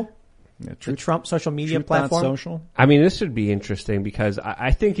Social. Yeah, the Trump social media platform. Social. I mean, this should be interesting because I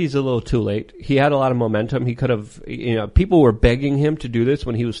think he's a little too late. He had a lot of momentum. He could have, people were begging him to do this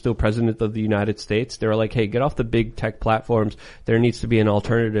when he was still president of the United States. They were like, hey, get off the big tech platforms. There needs to be an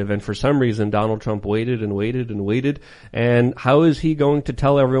alternative. And for some reason, Donald Trump waited and waited and waited. And how is he going to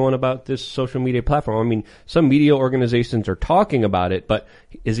tell everyone about this social media platform? I mean, some media organizations are talking about it, but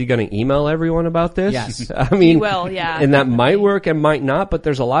is he going to email everyone about this? Yes. I mean, he will, yeah. And that might work and might not, but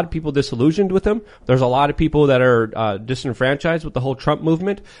there's a lot of people disillusioned with him. There's a lot of people that are disenfranchised with the whole Trump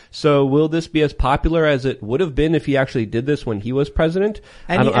movement. So will this be as popular as it would have been if he actually did this when he was president?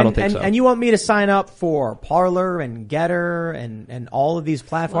 I don't think so. And you want me to sign up for Parler and Getter and all of these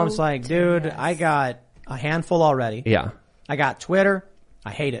platforms? Dude, yes. I got a handful already. Yeah. I got Twitter.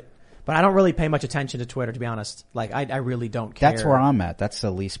 I hate it. But I don't really pay much attention to Twitter, to be honest. I really don't care. That's where I'm at. That's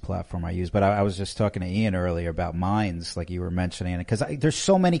the least platform I use. But I was just talking to Ian earlier about Minds, like you were mentioning, because there's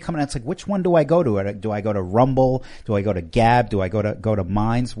so many coming out. It's like, which one do I go to? Do I go to Rumble? Do I go to Gab? Do I go to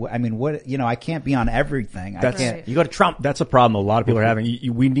Minds? I mean, I can't be on everything. I can't. Right. You go to Trump. That's a problem a lot of people are having.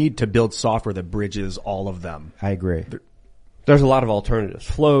 We need to build software that bridges all of them. I agree. There's a lot of alternatives.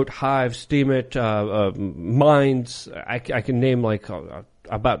 Float, Hive, Steemit, Minds. I can name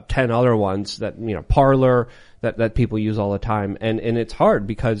about 10 other ones that, Parler, that people use all the time. And it's hard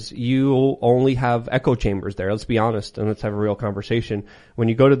because you only have echo chambers there. Let's be honest and let's have a real conversation. When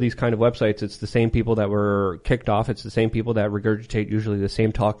you go to these kind of websites, it's the same people that were kicked off. It's the same people that regurgitate usually the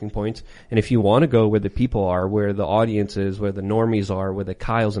same talking points. And if you want to go where the people are, where the audience is, where the normies are, where the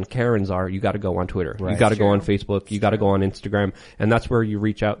Kyles and Karens are, you got to go on Twitter. Right. You got to go on Facebook. You got to go on Instagram. And that's where you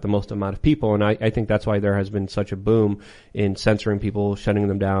reach out the most amount of people. And I think that's why there has been such a boom in censoring people, shutting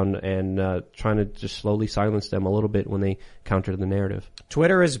them down, and trying to just slowly silence them a little bit when they counter the narrative.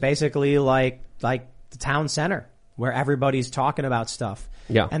 Twitter is basically like the town center where everybody's talking about stuff.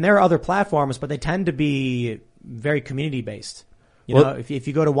 Yeah. And there are other platforms, but they tend to be very community based. If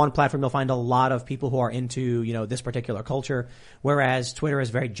you go to one platform, you'll find a lot of people who are into, this particular culture, whereas Twitter is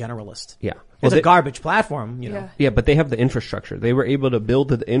very generalist. Yeah. It's a garbage platform, Yeah, but they have the infrastructure. They were able to build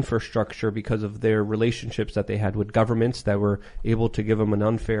the infrastructure because of their relationships that they had with governments that were able to give them an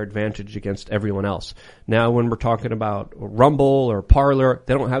unfair advantage against everyone else. Now, when we're talking about Rumble or Parler,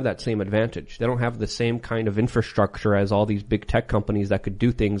 they don't have that same advantage. They don't have the same kind of infrastructure as all these big tech companies that could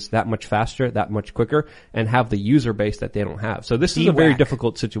do things that much faster, that much quicker, and have the user base that they don't have. So this is a very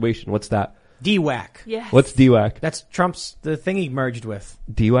difficult situation. What's that? DWAC. Yes. What's DWAC? That's the thing he merged with.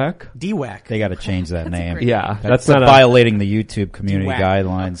 DWAC? DWAC. They got to change that name. Yeah. That's not violating the YouTube community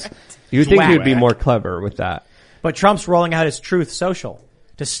guidelines. You'd think he would be more clever with that. But Trump's rolling out his Truth Social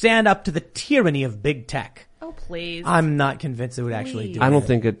to stand up to the tyranny of big tech. Oh, please. I'm not convinced it would actually do I don't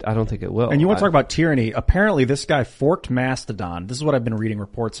think it will. And you want to talk about tyranny? Apparently, this guy forked Mastodon. This is what I've been reading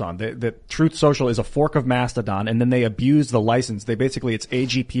reports on. That Truth Social is a fork of Mastodon, and then they abuse the license. It's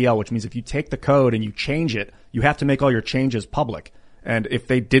AGPL, which means if you take the code and you change it, you have to make all your changes public. And if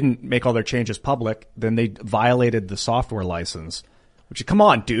they didn't make all their changes public, then they violated the software license. Which, come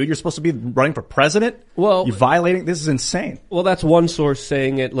on, dude, you're supposed to be running for president? Well, you're violating, this is insane. Well, that's one source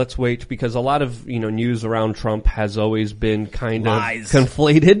saying it. Let's wait, because a lot of, news around Trump has always been kind of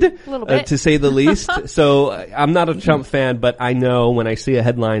conflated, to say the least. So I'm not a Trump fan, but I know when I see a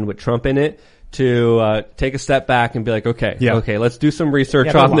headline with Trump in it, to take a step back and be like, okay, let's do some research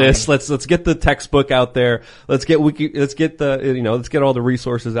Yeah, on this. Let's get the textbook out there. Let's get all the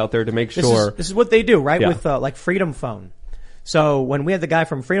resources out there to make sure. This is what they do, right? With like Freedom Phone. So when we had the guy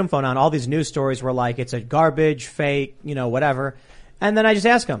from Freedom Phone on, all these news stories were like, it's a garbage, fake, whatever. And then I just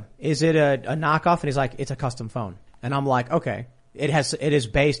ask him, is it a knockoff? And he's like, it's a custom phone. And I'm like, okay. It is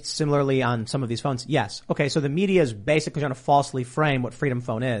based similarly on some of these phones. Yes. Okay. So the media is basically trying to falsely frame what Freedom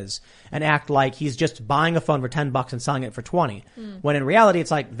Phone is and act like he's just buying a phone for $10 and selling it for $20. When in reality,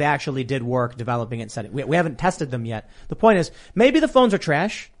 it's like they actually did work developing it and setting. We haven't tested them yet. The point is, maybe the phones are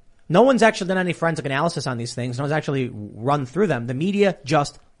trash. No one's actually done any forensic analysis on these things. No one's actually run through them. The media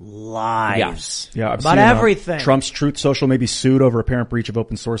just lies. Yeah, about everything. Trump's Truth Social may be sued over apparent breach of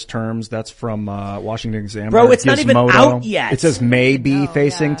open source terms. That's from Washington Examiner. Bro, it's Gizmodo. not even out yet. It says may be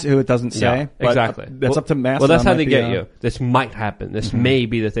facing to. It doesn't say. Yeah, exactly. That's up to Mastodon. Well, that's how they get you. This might happen. This may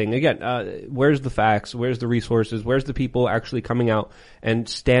be the thing. Again, where's the facts? Where's the resources? Where's the people actually coming out and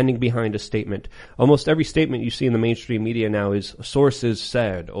standing behind a statement? Almost every statement you see in the mainstream media now is sources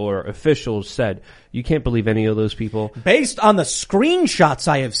said or officials said. You can't believe any of those people. Based on the screenshots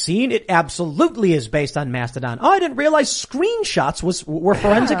I have seen, it absolutely is based on Mastodon. Oh, I didn't realize screenshots were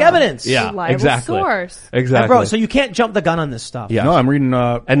forensic evidence. Yeah, exactly. Source. Exactly. And bro, so you can't jump the gun on this stuff. Yeah. No, I'm reading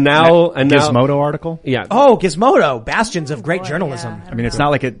and now Gizmodo article. Yeah. Oh, Gizmodo, bastions of great journalism. Yeah, I mean, it's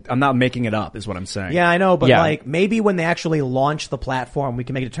not like I'm not making it up, is what I'm saying. Yeah, I know, but like maybe when they actually launch the platform, we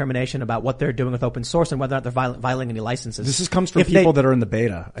can make a determination about what they're doing with open source and whether or not they're violating any licenses. This comes from people that are in the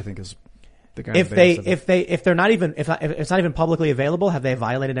beta, I think is. If they're not even if it's not even publicly available, have they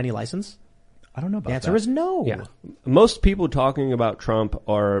violated any license? I don't know about that. The answer is no. Yeah. Most people talking about Trump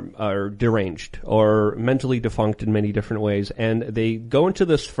are deranged or mentally defunct in many different ways, and they go into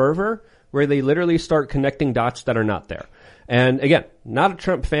this fervor where they literally start connecting dots that are not there. And again, not a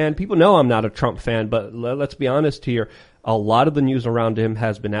Trump fan. People know I'm not a Trump fan, but let's be honest here. A lot of the news around him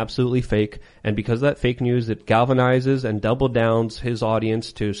has been absolutely fake, and because of that fake news, it galvanizes and double downs his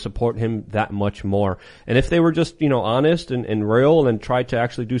audience to support him that much more. And if they were just, honest and real and tried to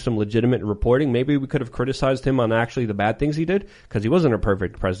actually do some legitimate reporting, maybe we could have criticized him on actually the bad things he did, because he wasn't a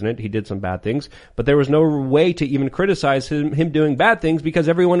perfect president. He did some bad things, but there was no way to even criticize him doing bad things because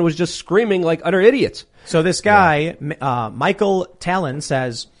everyone was just screaming like utter idiots. So this guy, Michael Talon,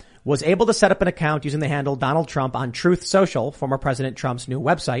 says, was able to set up an account using the handle Donald Trump on Truth Social, former President Trump's new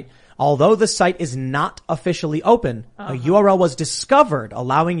website. Although the site is not officially open, a URL was discovered,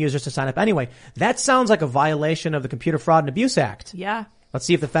 allowing users to sign up anyway. That sounds like a violation of the Computer Fraud and Abuse Act. Yeah. Let's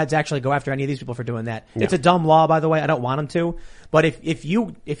see if the feds actually go after any of these people for doing that. Yeah. It's a dumb law, by the way. I don't want them to. But if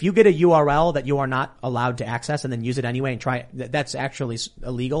you get a URL that you are not allowed to access and then use it anyway and try it, that's actually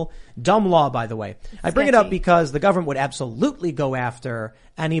illegal. Dumb law, by the way. I bring it up because the government would absolutely go after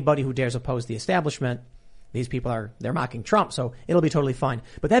anybody who dares oppose the establishment. These people they're mocking Trump, so it'll be totally fine.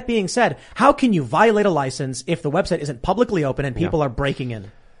 But that being said, how can you violate a license if the website isn't publicly open and people are breaking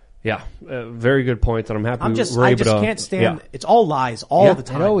in? Yeah, very good point, and I'm happy I just can't stand. Yeah. It's all lies all the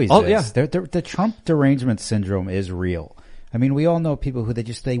time. It always is. Yeah. The Trump derangement syndrome is real. I mean, we all know people who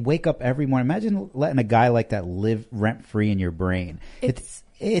they wake up every morning. Imagine letting a guy like that live rent free in your brain.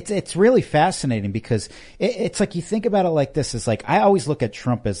 It's really fascinating because it's like you think about it like this. It's like I always look at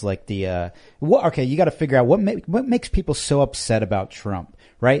Trump as like you got to figure out what makes people so upset about Trump.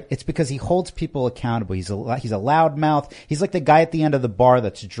 Right? It's because he holds people accountable. He's a loudmouth. He's like the guy at the end of the bar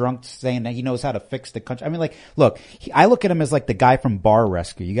that's drunk saying that he knows how to fix the country. I mean, like, look, I look at him as like the guy from Bar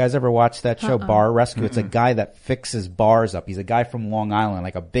Rescue. You guys ever watch that show, Bar Rescue? It's a guy that fixes bars up. He's a guy from Long Island,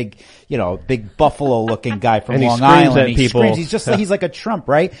 like a big buffalo looking guy from Long Island. He screams. He's like a Trump,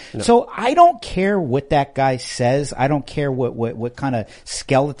 right? No. So I don't care what that guy says. I don't care what kind of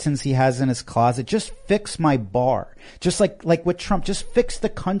skeletons he has in his closet. Just fix my bar. Just like with Trump, just fix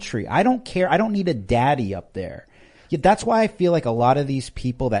the country. I don't care. I don't need a daddy up there. Yeah, that's why I feel like a lot of these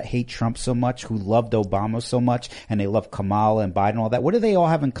people that hate Trump so much, who loved Obama so much, and they love Kamala and Biden and all that, what do they all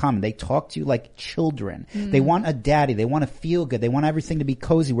have in common? They talk to you like children. Mm. They want a daddy. They want to feel good. They want everything to be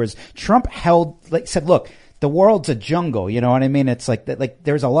cozy. Whereas Trump said, look, the world's a jungle, you know what I mean? It's like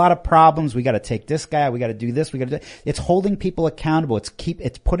there's a lot of problems. We got to take this guy. We got to do this. It's holding people accountable. It's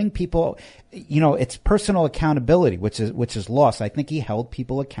putting people, it's personal accountability, which is lost. I think he held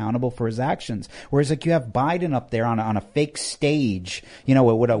people accountable for his actions. Whereas like you have Biden up there on a fake stage,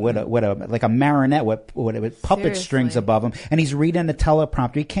 with a marionette with puppet strings above him, and he's reading a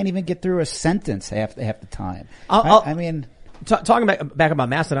teleprompter. He can't even get through a sentence half the time. Talking back about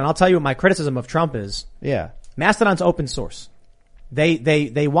Mastodon, I'll tell you what my criticism of Trump is. Yeah. Mastodon's open source.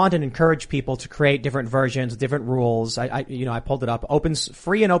 They want to encourage people to create different versions, different rules. I pulled it up.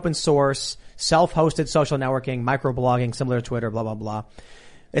 Free and open source, self-hosted social networking, microblogging, similar to Twitter, blah, blah, blah.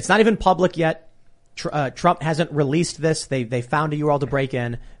 It's not even public yet. Trump hasn't released this. They found a URL to break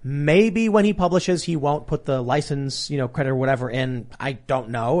in. Maybe when he publishes, he won't put the license, credit or whatever in. I don't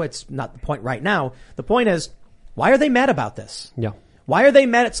know. It's not the point right now. The point is, why are they mad about this? Yeah. Why are they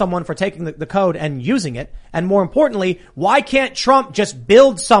mad at someone for taking the code and using it? And more importantly, why can't Trump just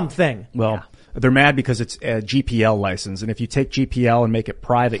build something? Well, they're mad because it's a GPL license. And if you take GPL and make it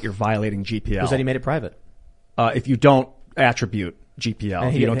private, you're violating GPL. Who said he made it private? If you don't attribute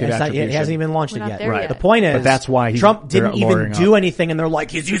GPL, you don't get attribution. He hasn't even launched it yet. Right. The point is, but that's why Trump didn't even do anything, and they're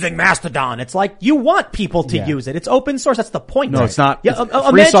like, he's using Mastodon. It's like, you want people to use it. It's open source. That's the point. No, it's not.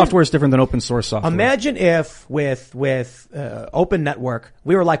 Free software is different than open source software. Imagine if with Open Network,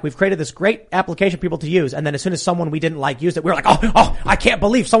 we were like, we've created this great application for people to use, and then as soon as someone we didn't like used it, we were like, oh, I can't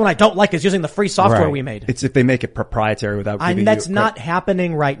believe someone I don't like is using the free software we made. It's if they make it proprietary without giving you that's not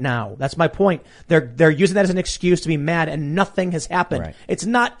happening right now. That's my point. They're using that as an excuse to be mad, and nothing has happened. Right. It's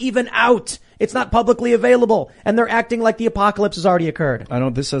not even out. It's not publicly available, and they're acting like the apocalypse has already occurred. I know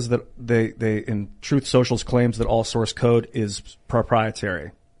this says that they in Truth Social's claims that all source code is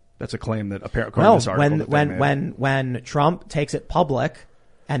proprietary. That's a claim that apparently this article when Trump takes it public,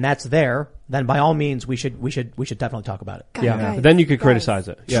 and that's there, then by all means we should definitely talk about it. Guys, then you could criticize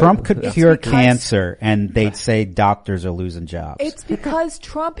it. Trump could cure cancer, and they'd say doctors are losing jobs. It's because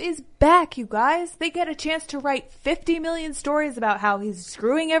Trump is back, you guys. They get a chance to write 50 million stories about how he's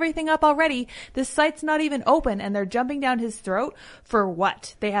screwing everything up already. This site's not even open, and they're jumping down his throat for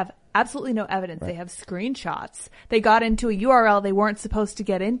what? They have absolutely no evidence. Right. They have screenshots. They got into a URL they weren't supposed to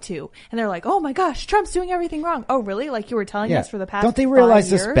get into. And they're like, oh my gosh, Trump's doing everything wrong. Oh, really? Like you were telling us for the past 5 years? Don't they realize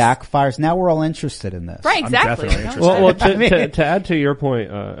this backfires? Now we're all interested in this. Right, exactly. Well, to add to your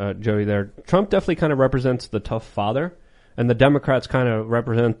point, Joey, there, Trump definitely kind of represents the tough father. And the Democrats kind of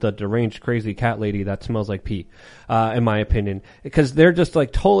represent the deranged, crazy cat lady that smells like pee, in my opinion. Because they're just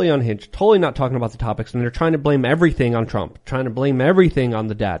like totally unhinged, totally not talking about the topics, and they're trying to blame everything on Trump, trying to blame everything on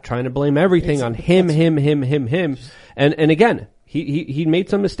the dad, trying to blame everything on him. And again, he made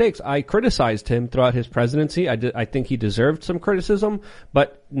some mistakes. I criticized him throughout his presidency. I think he deserved some criticism,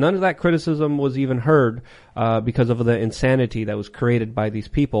 but none of that criticism was even heard, because of the insanity that was created by these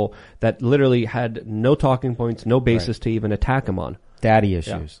people that literally had no talking points, no basis to even attack him on. Daddy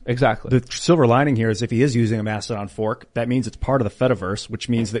issues. Yeah, exactly. The silver lining here is if he is using a Mastodon fork, that means it's part of the Fediverse, which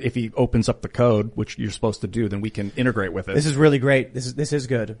means that if he opens up the code, which you're supposed to do, then we can integrate with it. This is really great. This is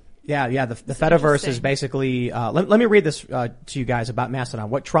good. Yeah. The Fediverse is basically, let me read this, to you guys about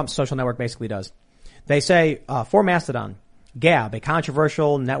Mastodon, what Trump's social network basically does. They say, for Mastodon, Gab, a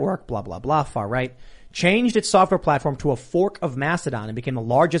controversial network, blah, blah, blah, far right, changed its software platform to a fork of Mastodon and became the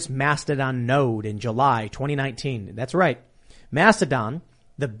largest Mastodon node in July 2019. That's right. Mastodon,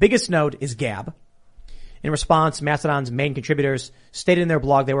 the biggest node is Gab. In response, Mastodon's main contributors stated in their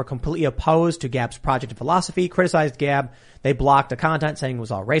blog they were completely opposed to Gab's project and philosophy, criticized Gab. They blocked the content saying it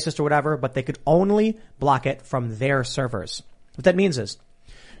was all racist or whatever, but they could only block it from their servers. What that means is,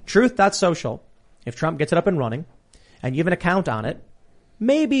 Truth.social, if Trump gets it up and running, and you have an account on it,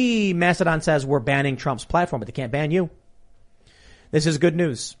 maybe Mastodon says we're banning Trump's platform, but they can't ban you. This is good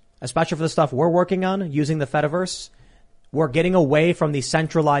news, especially for the stuff we're working on using the Fediverse. We're getting away from the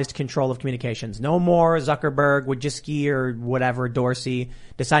centralized control of communications. No more Zuckerberg, Wojcicki, or whatever, Dorsey,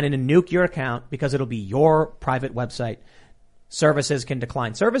 deciding to nuke your account because it'll be your private website. Services can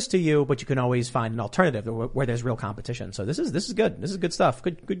decline service to you, but you can always find an alternative where there's real competition. So this is good. This is good stuff.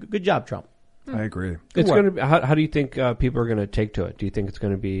 Good job, Trump. I agree. It's going to be, how do you think people are going to take to it? Do you think it's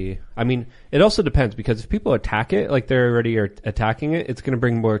going to be, I mean, it also depends because if people attack it, like they're already attacking it, it's going to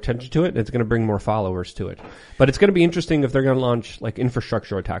bring more attention to it and it's going to bring more followers to it. But it's going to be interesting if they're going to launch like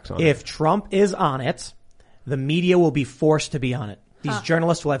infrastructure attacks on it. If Trump is on it, the media will be forced to be on it. These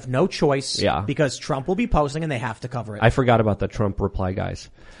journalists will have no choice because Trump will be posting and they have to cover it. I forgot about the Trump reply guys.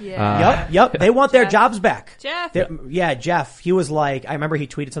 Yeah. Yep. They want their jobs back. Jeff. Jeff. He was like, I remember he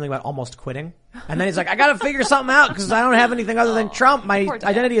tweeted something about almost quitting. And then he's like, I got to figure something out because I don't have anything other than Trump. My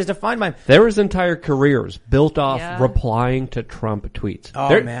identity is defined by. There was entire careers built off replying to Trump tweets.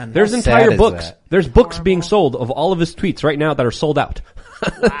 Oh, man. There's entire books. There's books being sold of all of his tweets right now that are sold out.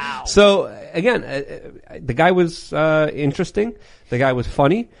 Wow. So again, the guy was interesting. The guy was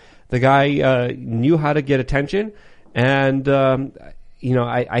funny. The guy knew how to get attention, and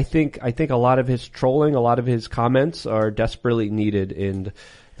I think a lot of his trolling, a lot of his comments are desperately needed in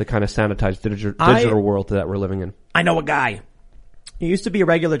the kind of sanitized digital world that we're living in. I know a guy. He used to be a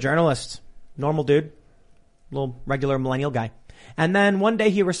regular journalist, normal dude, little regular millennial guy. And then one day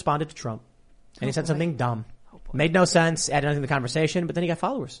he responded to Trump and he said something dumb. Made no sense, added nothing to the conversation, but then he got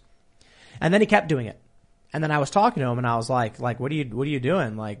followers. And then he kept doing it. And then I was talking to him and I was like, what are you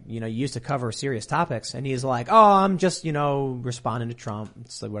doing? Like, you used to cover serious topics. And he's like, oh, I'm just, responding to Trump.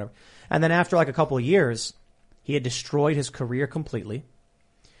 It's like whatever. And then after like a couple of years, he had destroyed his career completely.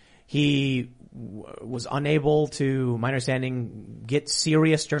 He was unable to, my understanding, get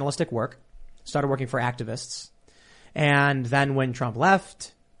serious journalistic work. Started working for activists. And then when Trump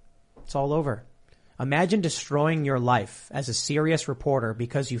left, it's all over. Imagine destroying your life as a serious reporter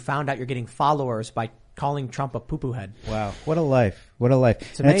because you found out you're getting followers by calling Trump a poo-poo head. Wow. What a life. What a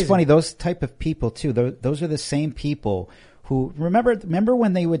life. And it's funny, those type of people too, those are the same people who, remember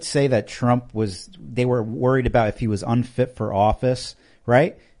when they would say that they were worried about if he was unfit for office,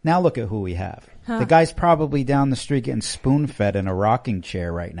 right? Now look at who we have. The guy's probably down the street getting spoon-fed in a rocking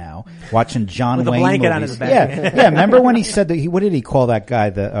chair right now, watching John Wayne with a blanket movies. On his back. Yeah. Remember when he said that? What did he call that guy?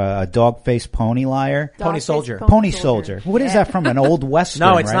 The dog-faced pony liar? Pony soldier. Pony soldier. What is that from? An old western?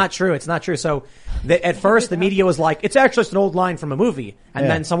 No, it's right? not true. It's not true. So at first the media was like, it's actually just an old line from a movie, and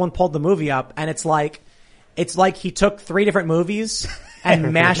then someone pulled the movie up, and it's like he took 3 different movies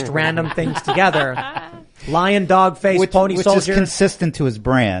and mashed random things together. Lion, dog face, pony soldier. Which is consistent to his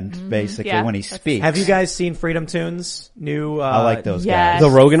brand, basically, when he speaks. Have you guys seen Freedom Tunes? New, I like those guys. The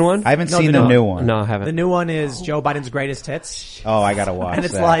Rogan one? I haven't seen the new one. No, I haven't. The new one is Joe Biden's greatest hits. Oh, I gotta watch And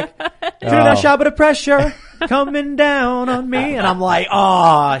it's that. like, through the shower of pressure coming down on me. And I'm like,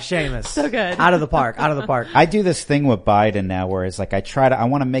 oh, Seamus. So good. Out of the park. I do this thing with Biden now where it's like I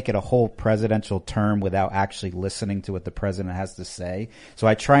want to make it a whole presidential term without actually listening to what the president has to say. So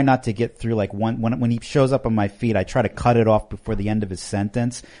I try not to get through like when he shows up on my feed, I try to cut it off before the end of his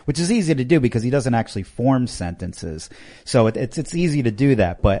sentence, which is easy to do because he doesn't actually form sentences. So it's easy to do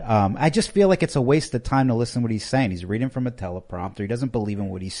that. But I just feel like it's a waste of time to listen to what he's saying. He's reading from a teleprompter. He doesn't believe in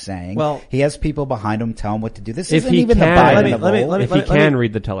what he's saying. Well, he has people behind him tell him what to do. This if isn't he even can, the Biden of old. If he can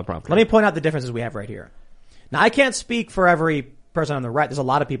read the teleprompter. Let me point out the differences we have right here. Now, I can't speak for every person on the right. There's a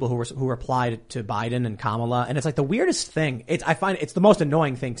lot of people who replied to Biden and Kamala, and it's like the weirdest thing. I find it's the most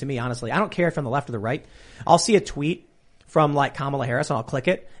annoying thing to me, honestly. I don't care if from the left or the right. I'll see a tweet from like Kamala Harris and I'll click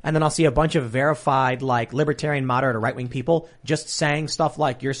it, and then I'll see a bunch of verified like libertarian, moderate, or right-wing people just saying stuff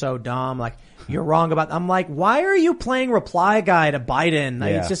like, you're so dumb, like, you're wrong about, I'm like, why are you playing reply guy to Biden?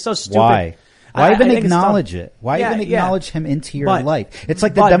 Like, it's just so stupid. Why even acknowledge it? Why even acknowledge him into your life? It's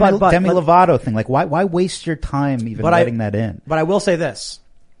like the Demi Lovato thing. Like, why waste your time even letting that in? But I will say this.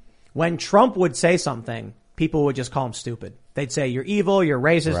 When Trump would say something, people would just call him stupid. They'd say, you're evil, you're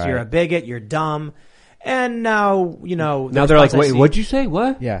racist, you're a bigot, you're dumb. And now, now they're like, wait, what'd you say?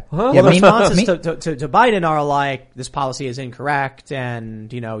 What? Yeah. Huh? Well, the responses to Biden are like, this policy is incorrect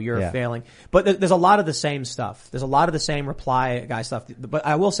and, you're failing. But there's a lot of the same stuff. There's a lot of the same reply guy stuff. But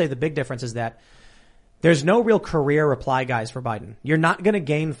I will say the big difference is that there's no real career reply guys for Biden. You're not going to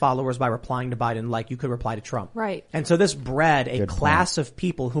gain followers by replying to Biden like you could reply to Trump. Right. And so this bred a class of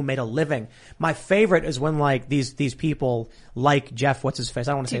people who made a living. My favorite is when like these people like Jeff, what's his face?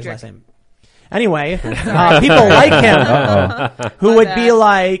 I don't want to say his last name. Anyway, people like him who would be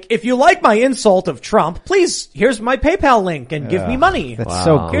like, if you like my insult of Trump, please, here's my PayPal link and give me money. That's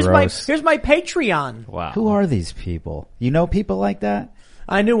so gross. Here's my Patreon. Wow. Who are these people? You know people like that?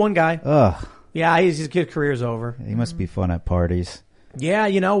 I knew one guy. Ugh. Yeah, his career's over. He must be fun at parties. Yeah,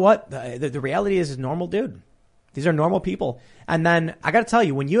 you know what? The reality is he's a normal dude. These are normal people. And then I gotta tell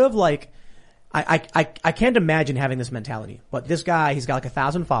you, when you have like, I can't imagine having this mentality, but this guy, he's got like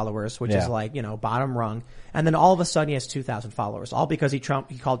 1,000 followers, which is like, bottom rung. And then all of a sudden he has 2,000 followers, all because he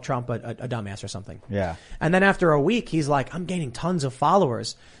called Trump a dumbass or something. Yeah. And then after a week, he's like, I'm gaining tons of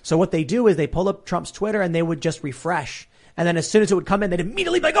followers. So what they do is they pull up Trump's Twitter and they would just refresh. And then as soon as it would come in, they'd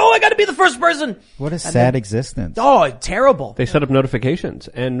immediately be like, oh, I gotta be the first person. What a sad existence. Oh, terrible. They set up notifications,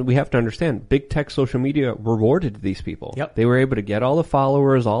 and we have to understand, big tech social media rewarded these people. Yep. They were able to get all the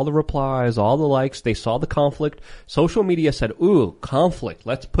followers, all the replies, all the likes. They saw the conflict. Social media said, ooh, conflict.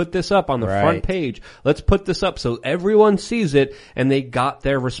 Let's put this up on the front page. Let's put this up so everyone sees it, and they got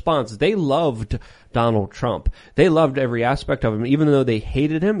their response. They loved Donald Trump. They loved every aspect of him, even though they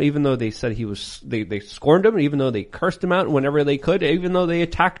hated him, even though they said they scorned him, even though they cursed him out whenever they could, even though they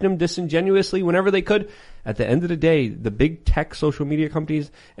attacked him disingenuously whenever they could. At the end of the day, the big tech social media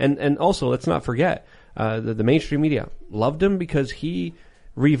companies, and also let's not forget, the mainstream media loved him because he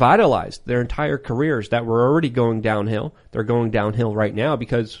revitalized their entire careers that were already going downhill. They're going downhill right now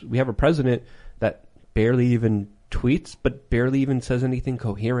because we have a president that barely even tweets, but barely even says anything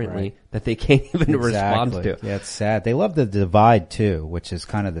coherently that they can't even respond to. Yeah, it's sad. They love the divide too, which is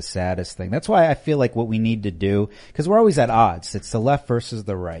kind of the saddest thing. That's why I feel like what we need to do, because we're always at odds. It's the left versus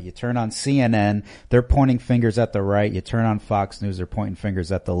the right. You turn on CNN, they're pointing fingers at the right. You turn on Fox News, they're pointing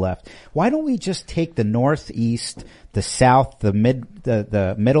fingers at the left. Why don't we just take the Northeast, the South, the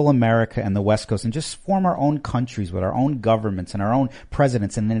Middle America, and the West Coast, and just form our own countries with our own governments and our own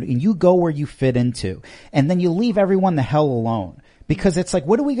presidents, and then you go where you fit into, and then you leave everyone the hell alone. Because it's like,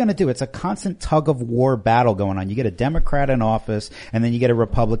 what are we going to do? It's a constant tug of war battle going on. You get a Democrat in office, and then you get a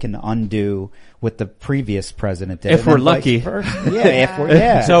Republican to undo what the previous president did. If we're lucky.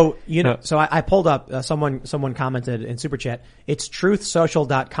 So, so I pulled up, someone commented in Super Chat, it's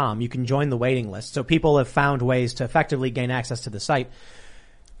truthsocial.com. You can join the waiting list. So people have found ways to effectively gain access to the site.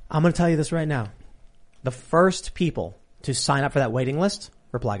 I'm going to tell you this right now. The first people to sign up for that waiting list,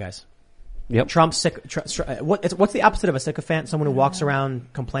 reply guys. Yep. Trump's what's the opposite of a sycophant? Someone who walks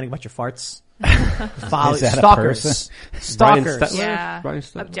around complaining about your farts. Stalkers.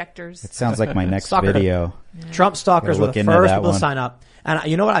 Objectors. It sounds like my next video. Yeah. Trump stalkers were the first people to sign up. And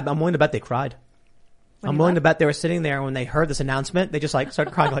you know what? I'm willing to bet they cried. I'm willing to bet they were sitting there when they heard this announcement. They just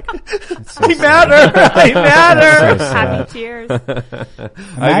started crying like, I matter. Happy tears.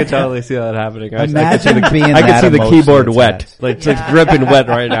 I could totally see that happening. I could see the keyboard wet, like dripping wet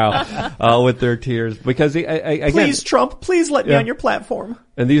right now, with their tears. Because again, please Trump, please let me on your platform.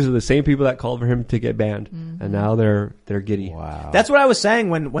 And these are the same people that called for him to get banned. Mm-hmm. And now they're giddy. Wow. That's what I was saying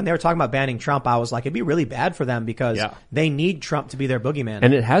when they were talking about banning Trump. I was like, it'd be really bad for them because they need Trump to be their boogeyman.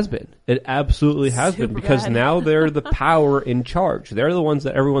 And it has been. It absolutely has been. Because now they're the power in charge. They're the ones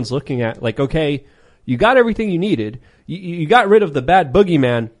that everyone's looking at. Like, okay, you got everything you needed. You got rid of the bad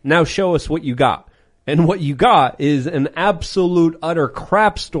boogeyman. Now show us what you got. And what you got is an absolute utter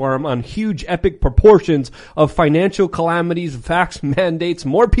crap storm on huge epic proportions of financial calamities, vax mandates,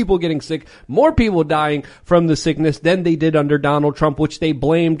 more people getting sick, more people dying from the sickness than they did under Donald Trump, which they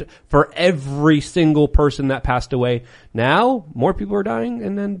blamed for every single person that passed away. Now, more people are dying,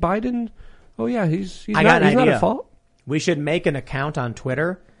 and then Biden, oh yeah, he's not at fault. We should make an account on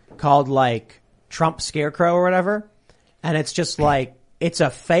Twitter called like Trump Scarecrow or whatever, and it's just like, it's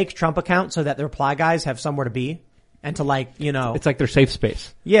a fake Trump account so that the reply guys have somewhere to be and to it's like their safe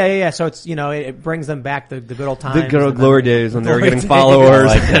space. Yeah. So it's, it brings them back the good old times. The good old glory days when they were getting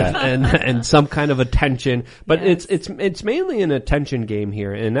followers and some kind of attention. But it's mainly an attention game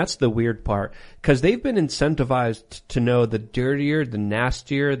here. And that's the weird part because they've been incentivized to know the dirtier, the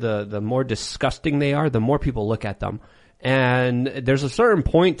nastier, the more disgusting they are, the more people look at them. And there's a certain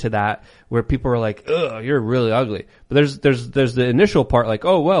point to that where people are like, ugh, you're really ugly. But there's the initial part like,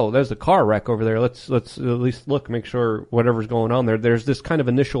 oh, well, there's a car wreck over there. Let's at least look, make sure whatever's going on there. There's this kind of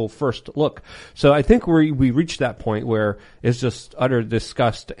initial first look. So I think we reached that point where it's just utter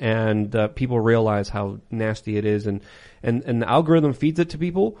disgust and people realize how nasty it is and the algorithm feeds it to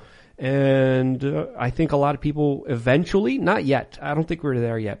people. And I think a lot of people eventually, not yet, I don't think we're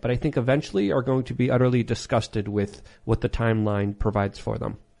there yet, but I think eventually are going to be utterly disgusted with what the timeline provides for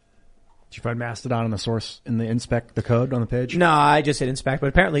them. Did you find Mastodon in the source, in the inspect, the code on the page? No, I just hit inspect, but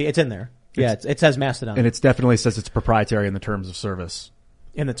apparently it's in there. It says Mastodon. And it definitely says it's proprietary in the terms of service.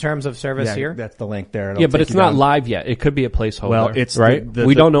 In the terms of service here? That's the link there. Yeah, but it's not live yet. It could be a placeholder. Well, it's right.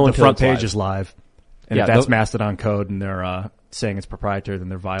 We don't know until the front page live. Is live. And if that's Mastodon code and they're saying it's proprietary, then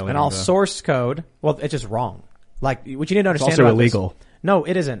they're violating. And all source code, well, it's just wrong. Like, what you need to understand it's also about illegal. This, no,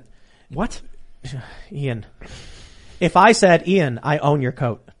 it isn't. What? Ian. If I said, Ian, I own your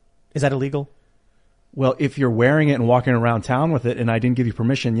coat, is that illegal? Well, if you're wearing it and walking around town with it and I didn't give you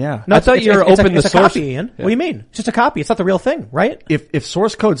permission, yeah. No, I thought you were open the source. It's a copy, Ian. Yeah. What do you mean? It's just a copy. It's not the real thing, right? If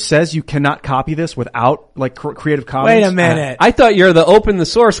source code says you cannot copy this without like Creative Commons. Wait a minute. I thought you're the open the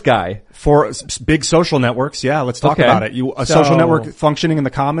source guy. For big social networks, yeah, let's talk about it. A social network functioning in the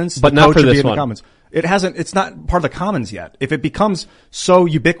commons, but not for this one. Commons. It's not part of the commons yet. If it becomes so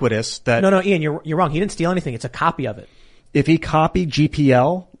ubiquitous that. No, Ian, you're wrong. He didn't steal anything. It's a copy of it. If he copied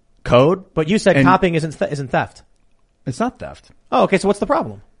GPL code. But you said copying isn't theft. It's not theft. Oh, okay. So what's the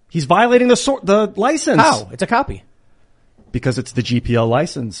problem? He's violating the license. How? It's a copy. Because it's the GPL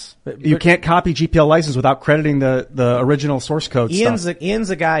license. You can't copy GPL license without crediting the original source code stuff. Ian's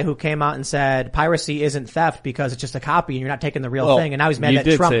the guy who came out and said piracy isn't theft because it's just a copy and you're not taking the real thing. And now he's mad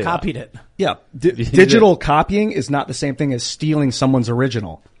that Trump copied it. Yeah. Digital copying is not the same thing as stealing someone's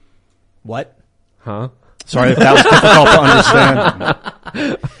original. What? Huh? Sorry if that was difficult to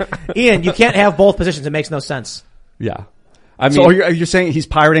understand. Ian, you can't have both positions. It makes no sense. Yeah. I mean, so are you saying he's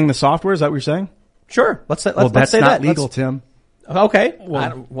pirating the software? Is that what you're saying? Sure. Let's say that's that. Not legal, Tim. Okay.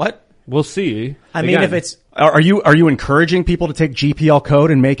 Well, what? We'll see. I mean, if it's... Are you encouraging people to take GPL code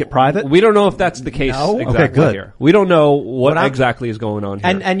and make it private? We don't know if that's the case exactly okay, good. here. We don't know what exactly is going on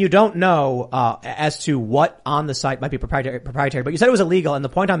here. And you don't know as to what on the site might be proprietary, but you said it was illegal, and the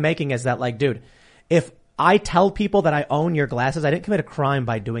point I'm making is that, like, dude, if I tell people that I own your glasses, I didn't commit a crime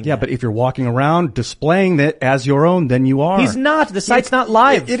by doing that. Yeah, but if you're walking around displaying it as your own, then you are. He's not. The site's not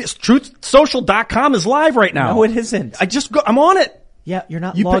live. It is. TruthSocial.com is live right now. No, it isn't. I'm on it. Yeah, you're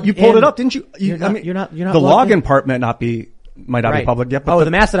not you logged You pulled in. it up, didn't you? You're not the login part might not be public yet. But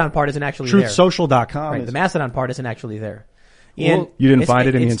the Mastodon part isn't actually there. TruthSocial.com. Right, the Mastodon part isn't actually there. Well, you didn't find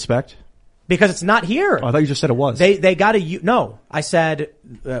it in the inspect? Because it's not here. Oh, I thought you just said it was. They got no, I said,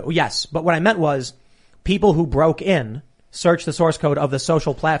 yes. But what I meant was people who broke in searched the source code of the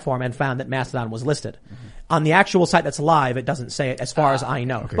social platform and found that Mastodon was listed. Mm-hmm. On the actual site that's live, it doesn't say it as far as I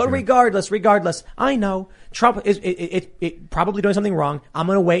know. Okay, but regardless, I know Trump is probably doing something wrong. I'm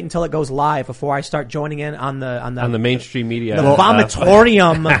going to wait until it goes live before I start joining in on the mainstream media. The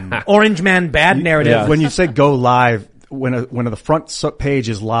vomitorium Orange Man bad narrative. Yeah. When you say go live, when the front page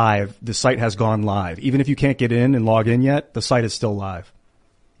is live, the site has gone live. Even if you can't get in and log in yet, the site is still live.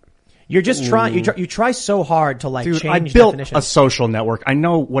 You're just trying. You try so hard to Dude, change I built definitions. a social network. I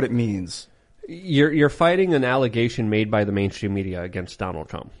know what it means. You're fighting an allegation made by the mainstream media against Donald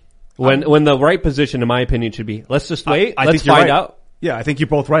Trump. When the right position, in my opinion, should be let's just wait. Let's find out. Yeah, I think you're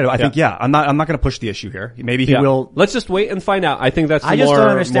both right. I think I'm not going to push the issue here. Maybe he will. Let's just wait and find out. I think that's. I just don't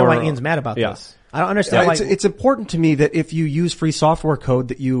understand why Ian's mad about this. I don't understand why. It's important to me that if you use free software code,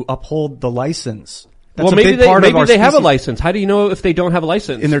 that you uphold the license. That's maybe they have a license. How do you know if they don't have a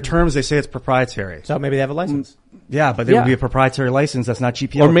license? In their terms, they say it's proprietary. So maybe they have a license. Yeah, but there would be a proprietary license that's not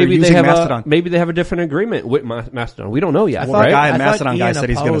GPL. Or maybe they have a different agreement with Mastodon. We don't know yet. The Mastodon guy said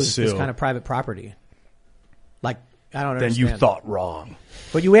he's going to sue. This kind of private property. Like, I don't understand. Then you thought wrong.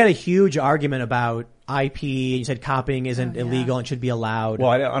 But you had a huge argument about IP, and you said copying isn't illegal and should be allowed. Well,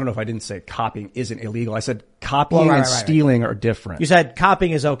 I don't know if I didn't say copying isn't illegal. I said copying and stealing are different. You said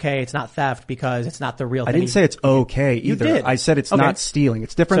copying is okay, it's not theft because it's not the real thing. I didn't say it's okay either. You did. I said it's not stealing.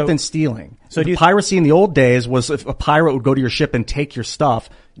 It's different than stealing. So piracy in the old days was if a pirate would go to your ship and take your stuff,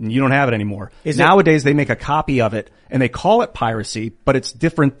 and you don't have it anymore. Nowadays, they make a copy of it, and they call it piracy, but it's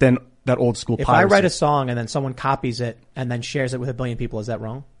different than that old school piracy. If I write a song and then someone copies it and then shares it with 1 billion people, is that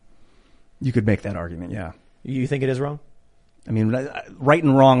wrong? You could make that argument, yeah. You think it is wrong? I mean, right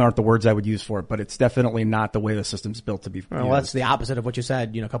and wrong aren't the words I would use for it, but it's definitely not the way the system's built to be. Well, that's the opposite of what you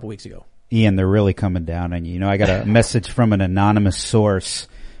said, a couple weeks ago. Ian, they're really coming down on you. I got a message from an anonymous source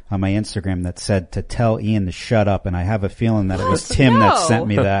on my Instagram that said to tell Ian to shut up, and I have a feeling that it was Tim that sent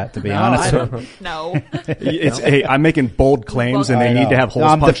me that, to be honest. No. Hey, I'm making bold claims, and they need to have holes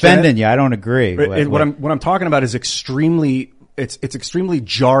punched in it. I'm defending you. I don't agree. What I'm talking about is extremely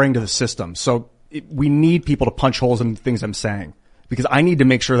jarring to the system. So we need people to punch holes in the things I'm saying, because I need to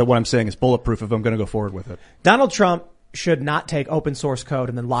make sure that what I'm saying is bulletproof if I'm going to go forward with it. Donald Trump should not take open source code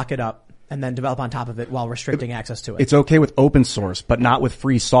and then lock it up and then develop on top of it while restricting access to it. It's okay with open source, but not with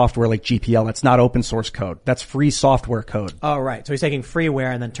free software like GPL. That's not open source code. That's free software code. Oh, right. So he's taking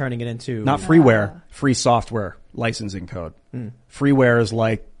freeware and then turning it into... Not freeware, free software licensing code. Freeware is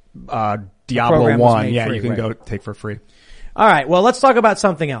like Diablo 1. Yeah, you can go take for free. All right. Well, let's talk about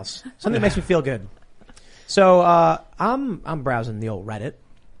something else. Something that makes me feel good. So, I'm browsing the old Reddit,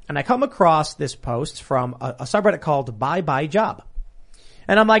 and I come across this post from a subreddit called Bye Bye Job.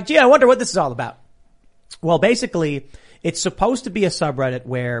 And I'm like, gee, I wonder what this is all about. Well, basically, it's supposed to be a subreddit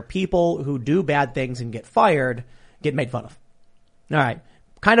where people who do bad things and get fired get made fun of. All right.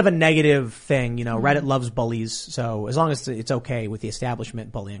 Kind of a negative thing, Reddit loves bullies, so as long as it's okay with the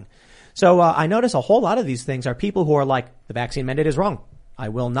establishment bullying. So I notice a whole lot of these things are people who are like, the vaccine mandate is wrong. I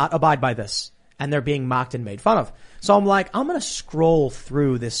will not abide by this. And they're being mocked and made fun of. So I'm like, I'm going to scroll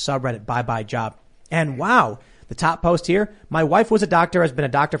through this subreddit Bye Bye Job. And wow, the top post here, my wife was a doctor, has been a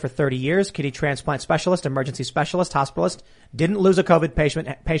doctor for 30 years, kidney transplant specialist, emergency specialist, hospitalist, didn't lose a COVID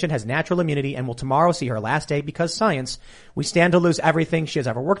patient, has natural immunity, and will tomorrow see her last day because science. We stand to lose everything she has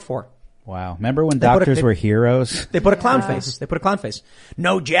ever worked for. Wow. Remember when doctors were heroes? They put a clown face. They put a clown face.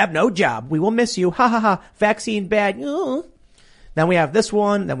 No jab, no job. We will miss you. Ha ha ha. Vaccine bad. Then we have this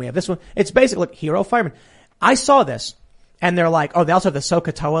one. Then we have this one. It's basically like hero fireman. I saw this and they're like, oh, they also have the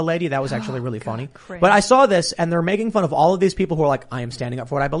SoCatoa lady. That was actually really funny. Cringe. But I saw this and they're making fun of all of these people who are like, I am standing up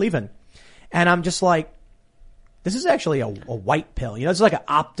for what I believe in. And I'm just like, this is actually a white pill. It's like an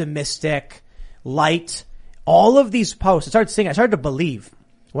optimistic, light, all of these posts. I started to believe.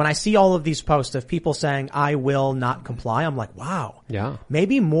 when I see all of these posts of people saying, I will not comply, I'm like, wow. Yeah.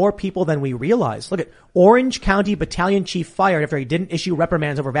 Maybe more people than we realize. Look at Orange County Battalion Chief fired after he didn't issue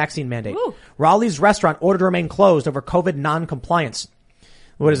reprimands over vaccine mandate. Ooh. Raleigh's restaurant ordered to remain closed over COVID non-compliance.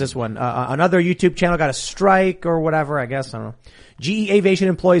 What is this one? Another YouTube channel got a strike or whatever, I guess. I don't know. GE Aviation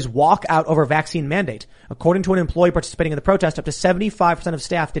employees walk out over vaccine mandate. According to an employee participating in the protest, up to 75% of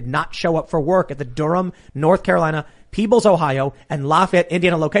staff did not show up for work at the Durham, North Carolina, Peebles, Ohio, and Lafayette,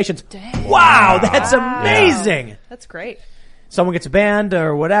 Indiana locations. Dang. Wow, that's amazing. Yeah. That's great. Someone gets banned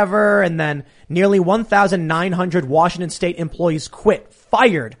or whatever, and then nearly 1,900 Washington state employees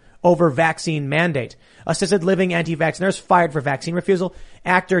fired over vaccine mandate. Assisted living anti-vax nurse fired for vaccine refusal.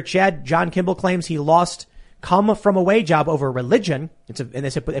 Actor Chad John Kimball claims he lost come from away job over religion. And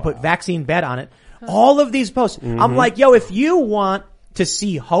they put vaccine bed on it. All of these posts. I'm like, yo, if you want to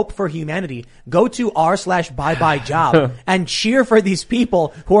see hope for humanity, go to r/bye-bye-job and cheer for these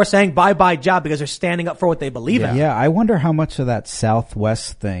people who are saying bye-bye job because they're standing up for what they believe in. Yeah, I wonder how much of that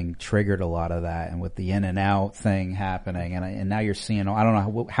Southwest thing triggered a lot of that, and with the In-N-Out thing happening, and now you're seeing, I don't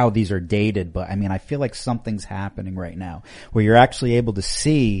know how these are dated, but I mean, I feel like something's happening right now where you're actually able to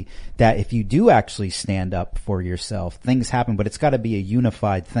see that if you do actually stand up for yourself, things happen, but it's got to be a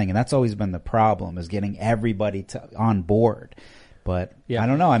unified thing, and that's always been the problem, is getting everybody on board. But I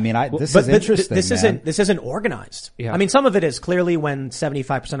don't know. I mean, this is interesting. This isn't organized. Yeah. I mean, some of it is clearly when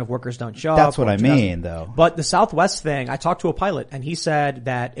 75% of workers don't show up. That's what I mean, though. But the Southwest thing, I talked to a pilot, and he said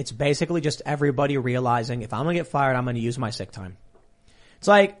that it's basically just everybody realizing if I'm going to get fired, I'm going to use my sick time. It's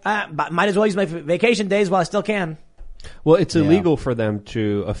like, might as well use my vacation days while I still can. Well, it's illegal for them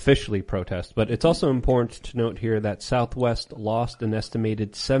to officially protest, but it's also important to note here that Southwest lost an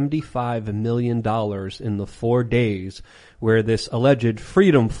estimated $75 million in the 4 days where this alleged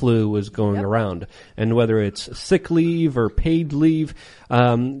freedom flu was going around. And whether it's sick leave or paid leave,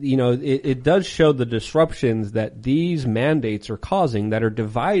 it does show the disruptions that these mandates are causing that are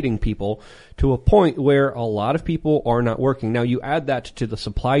dividing people to a point where a lot of people are not working. Now, you add that to the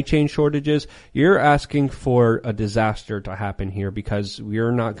supply chain shortages, you're asking for a disaster to happen here because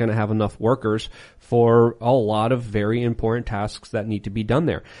we're not going to have enough workers for a lot of very important tasks that need to be done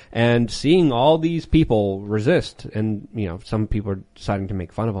there. And seeing all these people resist, and, some people are deciding to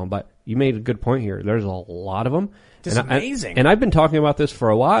make fun of them, but you made a good point here. There's a lot of them. It's amazing. And I've been talking about this for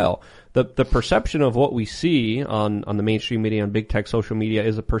a while. The perception of what we see on the mainstream media, on big tech social media,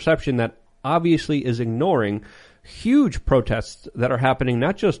 is a perception that obviously is ignoring huge protests that are happening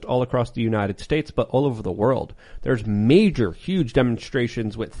not just all across the United States, but all over the world. There's major, huge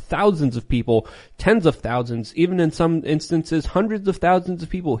demonstrations with thousands of people, tens of thousands, even in some instances, hundreds of thousands of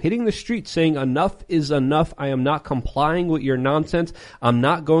people hitting the streets saying enough is enough. I am not complying with your nonsense. I'm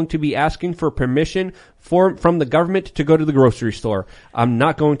not going to be asking for permission from the government to go to the grocery store. I'm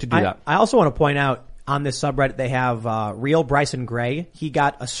not going to do that. I also want to point out, on this subreddit, they have Real Bryson Gray. He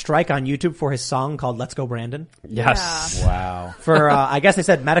got a strike on YouTube for his song called Let's Go Brandon. Yes. Yeah. Wow. For, I guess they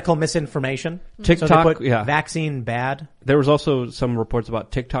said medical misinformation. TikTok, so they put vaccine bad. There was also some reports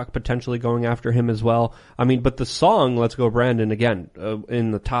about TikTok potentially going after him as well. I mean, but the song Let's Go Brandon, again, in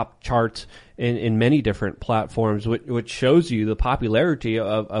the top charts in many different platforms, which shows you the popularity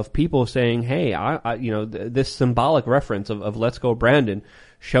of people saying, hey, this symbolic reference of Let's Go Brandon,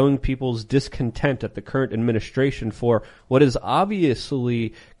 showing people's discontent at the current administration for what is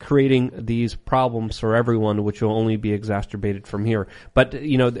obviously creating these problems for everyone, which will only be exacerbated from here. But,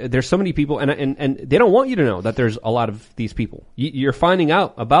 there's so many people, and they don't want you to know that there's a lot of these people. You're finding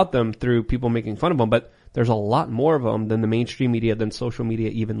out about them through people making fun of them, but there's a lot more of them than the mainstream media, than social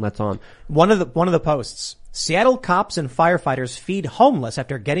media even lets on. One of the posts, Seattle cops and firefighters feed homeless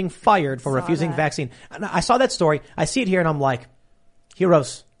after getting fired for refusing vaccine. And I saw that story. I see it here and I'm like,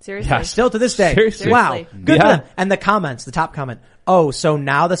 heroes. Seriously? Yeah, still to this day. Seriously. Wow. Good for them. And the top comment. Oh, so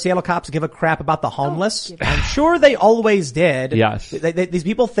now the Seattle cops give a crap about the homeless? I'm sure they always did. Yes. These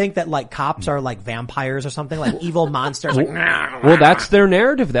people think that cops are like vampires or something, like evil monsters. Well, that's their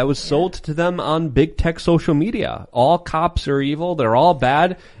narrative that was sold to them on big tech social media. All cops are evil. They're all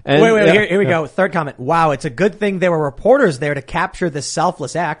bad. And wait, here we go. Third comment. Wow, it's a good thing there were reporters there to capture this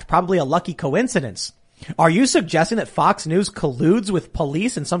selfless act. Probably a lucky coincidence. Are you suggesting that Fox News colludes with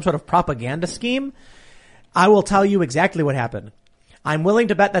police in some sort of propaganda scheme? I will tell you exactly what happened. I'm willing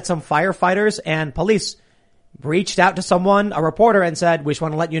to bet that some firefighters and police reached out to someone, a reporter, and said, we just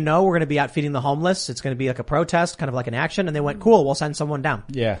want to let you know we're going to be out feeding the homeless. It's going to be like a protest, kind of like an action. And they went, cool, we'll send someone down.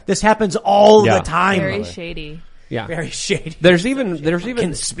 Yeah. This happens all the time. Very shady. Yeah. Very shady. There's even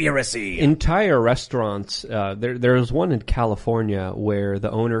conspiracy. Entire restaurants. There's one in California where the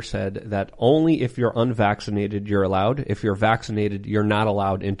owner said that only if you're unvaccinated you're allowed. If you're vaccinated, you're not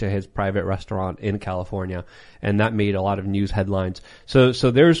allowed into his private restaurant in California. And that made a lot of news headlines. So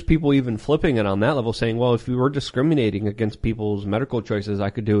there's people even flipping it on that level, saying, well, if we were discriminating against people's medical choices, I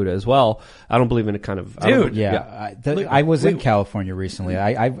could do it as well. I don't believe in a kind of... I was in California recently.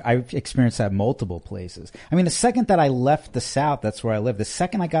 I've experienced that multiple places. I mean, the second that I left the South, that's where I live, the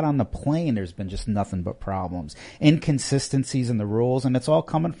second I got on the plane, there's been just nothing but problems. Inconsistencies in the rules, and it's all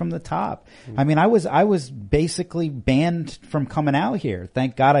coming from the top. I mean, I was basically banned from coming out here.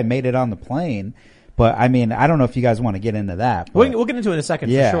 Thank God I made it on the plane. But I mean, I don't know if you guys want to get into that. We'll get into it in a second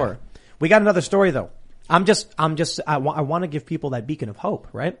for sure. We got another story though. I want to give people that beacon of hope,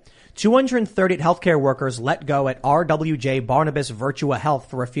 right? 230 healthcare workers let go at RWJ Barnabas Virtua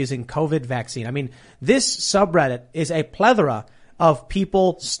Health for refusing COVID vaccine. I mean, this subreddit is a plethora of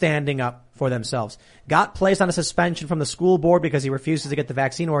people standing up for themselves. Got placed on a suspension from the school board because he refuses to get the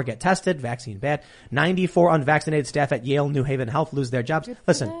vaccine or get tested. Vaccine bad. 94 unvaccinated staff at Yale New Haven Health lose their jobs.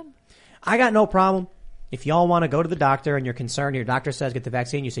 Listen. I got no problem. If y'all want to go to the doctor and you're concerned, your doctor says get the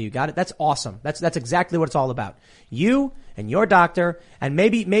vaccine, you say you got it. That's awesome. That's exactly what it's all about. You and your doctor, and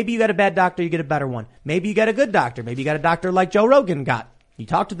maybe you got a bad doctor, you get a better one. Maybe you got a good doctor. Maybe you got a doctor like Joe Rogan got. You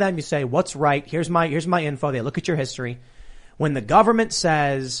talk to them, you say, what's right? Here's my info. They look at your history. When the government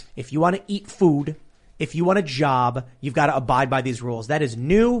says, if you want to eat food, if you want a job, you've got to abide by these rules. That is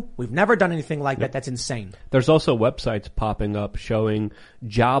new. We've never done anything like that. That's insane. There's also websites popping up showing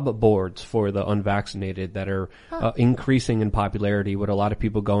job boards for the unvaccinated that are increasing in popularity, with a lot of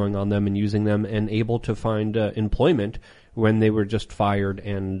people going on them and using them and able to find employment when they were just fired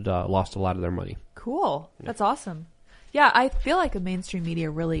and lost a lot of their money. Cool. That's awesome. Yeah, I feel like the mainstream media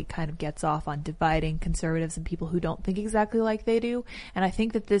really kind of gets off on dividing conservatives and people who don't think exactly like they do. And I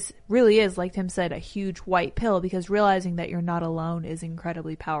think that this really is, like Tim said, a huge white pill, because realizing that you're not alone is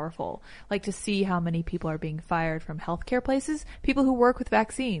incredibly powerful. Like, to see how many people are being fired from healthcare places, people who work with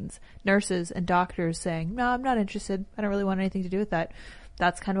vaccines, nurses and doctors saying, no, I'm not interested. I don't really want anything to do with that.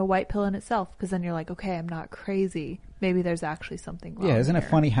 That's kind of a white pill in itself, because then you're like, okay, I'm not crazy. Maybe there's actually something wrong. Yeah, isn't it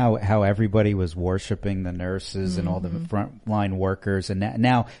funny how everybody was worshiping the nurses and all the frontline workers, and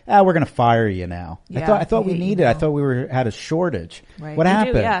now we're going to fire you now. Yeah, I thought we needed. I thought we had a shortage. Right. What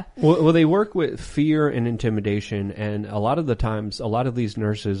happened? Yeah. Well, they work with fear and intimidation, and a lot of the times, a lot of these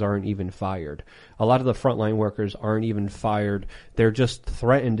nurses aren't even fired. A lot of the frontline workers aren't even fired. They're just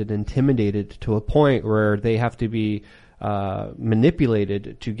threatened and intimidated to a point where they have to be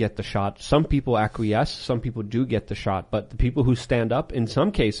manipulated to get the shot. Some people acquiesce, some people do get the shot, but the people who stand up, in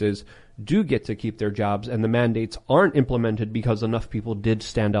some cases, do get to keep their jobs, and the mandates aren't implemented because enough people did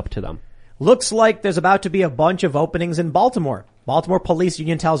stand up to them. Looks like there's about to be a bunch of openings in Baltimore. Baltimore Police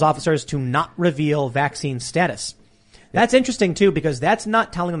Union tells officers to not reveal vaccine status. That's interesting too, because that's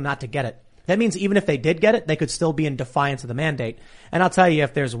not telling them not to get it. That means even if they did get it, they could still be in defiance of the mandate. And I'll tell you,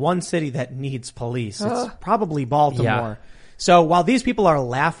 if there's one city that needs police, it's probably Baltimore. Yeah. So while these people are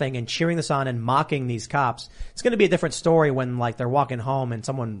laughing and cheering this on and mocking these cops, it's going to be a different story when, like, they're walking home and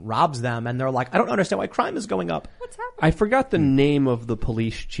someone robs them and they're like, I don't understand why crime is going up. What's happening? I forgot the name of the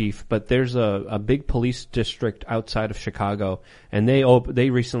police chief, but there's a big police district outside of Chicago, and they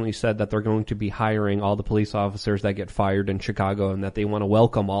recently said that they're going to be hiring all the police officers that get fired in Chicago, and that they want to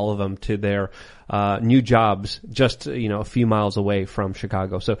welcome all of them to their new jobs just, a few miles away from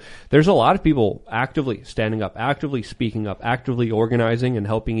Chicago. So there's a lot of people actively standing up, actively speaking up, actively organizing and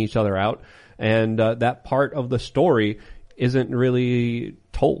helping each other out. And that part of the story isn't really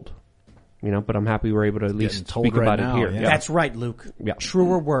told. But I'm happy we're able to at least speak about it here. Yeah. That's right, Luke. Yeah.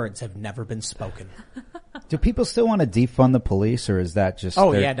 Truer words have never been spoken. Do people still want to defund the police, or is that just...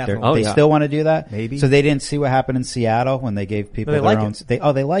 definitely. They still want to do that? Maybe. So they didn't see what happened in Seattle when they gave people their own...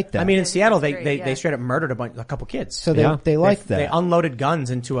 They like that. I mean, in Seattle, they straight up murdered a couple kids. So they like that. They unloaded guns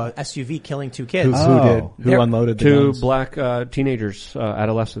into a SUV, killing 2 kids. Who did? Who unloaded the guns? 2 black teenagers,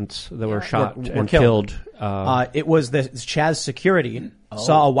 adolescents, that were shot and killed. It was the Chaz security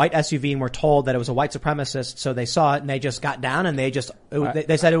saw a white SUV and were told that it was a white supremacist, so they saw it and they just got down and they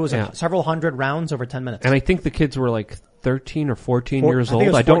said it was several hundred rounds over 10 minutes. And I think the kids were like 13 or 14 years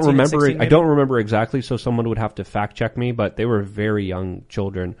old. I don't remember it. I don't remember exactly, so someone would have to fact check me, but they were very young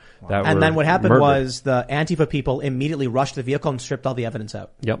children that were And then what happened murdered. was the Antifa people immediately rushed the vehicle and stripped all the evidence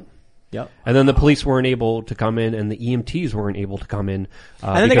out. Yep. Yep. And then the police weren't able to come in, and the EMTs weren't able to come in.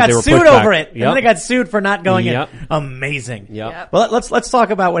 And then they got sued over it. Yep. And then they got sued for not going in. Amazing. Yep. Well, let's talk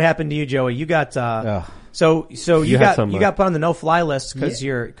about what happened to you, Joey. You got So you got some, put on the no-fly list because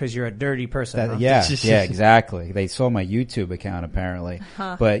you're a dirty person. Huh? Yeah, exactly. They saw my YouTube account apparently.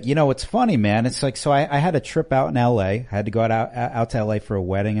 But you know, it's funny, man. It's like, so I had a trip out in LA. I had to go out to LA for a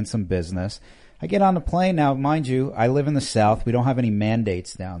wedding and some business. I get on the plane. Now, mind you, I live in the South. We don't have any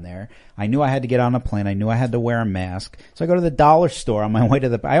mandates down there. I knew I had to get on a plane. I knew I had to wear a mask. So I go to the dollar store on my way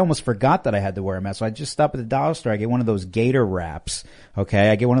to I almost forgot that I had to wear a mask. So I just stop at the dollar store. I get one of those Gator wraps.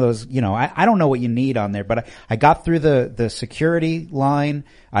 Okay. I get one of those, you know, I don't know what you need on there, but I got through the security line.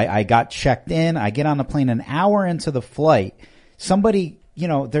 I got checked in. I get on the plane an hour into the flight. Somebody, you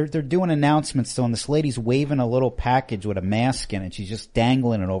know, they're doing announcements still, and this lady's waving a little package with a mask in it. She's just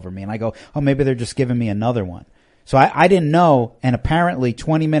dangling it over me. And I go, oh, maybe they're just giving me another one. So I didn't know. And apparently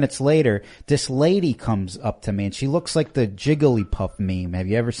 20 minutes later, this lady comes up to me, and she looks like the Jigglypuff meme. Have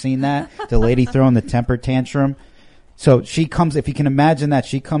you ever seen that? The lady throwing the temper tantrum. So she comes, if you can imagine that,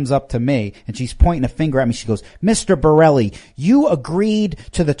 she comes up to me and she's pointing a finger at me. She goes, Mr. Borelli, you agreed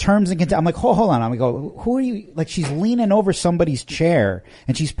to the terms and conditions. I'm like, hold on. I go, who are you? Like, she's leaning over somebody's chair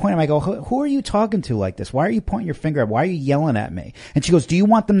and she's pointing. I go, who are you talking to like this? Why are you pointing your finger at? Why are you yelling at me? And she goes, do you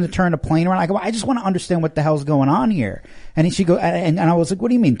want them to turn the plane around? I go, I just want to understand what the hell's going on here. And she goes, and I was like, what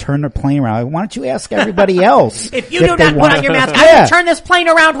do you mean turn the plane around? Why don't you ask everybody else? If you do not put on your mask, I will turn this plane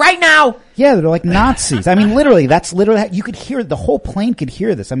around right now. Yeah, they're like Nazis. I mean, literally, you could hear, the whole plane could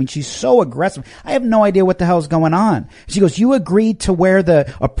hear this. I mean, she's so aggressive. I have no idea what the hell's going on. She goes, you agreed to wear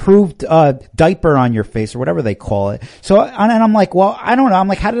the approved, diaper on your face or whatever they call it. So, and I'm like, well, I don't know. I'm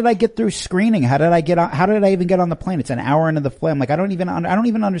like, how did I get through screening? How did I even get on the plane? It's an hour into the flight. I'm like, I don't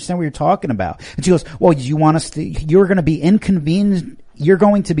even understand what you're talking about. And she goes, well, you're going to be inconvenienced. You're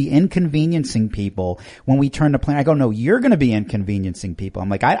going to be inconveniencing people when we turn the plane. I go, no, you're going to be inconveniencing people. I'm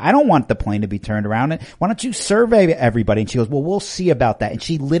like, I don't want the plane to be turned around. Why don't you survey everybody? And she goes, well, we'll see about that. And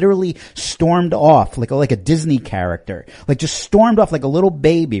she literally stormed off like a Disney character, like just stormed off like a little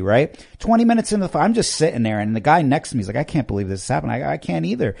baby, right? 20 minutes into the flight, I'm just sitting there, and the guy next to me is like, I can't believe this is happening. I can't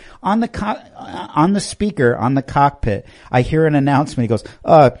either. On the speaker, on the cockpit, I hear an announcement. He goes,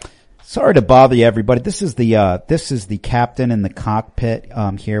 sorry to bother you, everybody. This is the captain in the cockpit,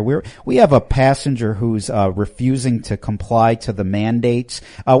 here. We have a passenger who's, refusing to comply to the mandates.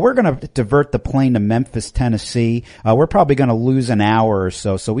 We're gonna divert the plane to Memphis, Tennessee. We're probably gonna lose an hour or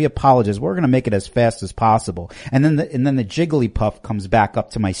so we apologize. We're gonna make it as fast as possible. And then the Jigglypuff comes back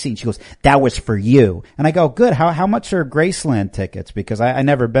up to my seat, and she goes, that was for you. And I go, good. How much are Graceland tickets? Because I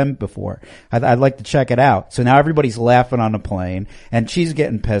never been before. I'd like to check it out. So now everybody's laughing on the plane, and she's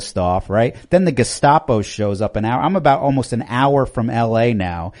getting pissed off. Right? Then the Gestapo shows up an hour. I'm about almost an hour from LA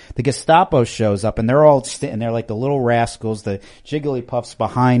now. The Gestapo shows up, and they're all sitting there like the little rascals, the Jigglypuffs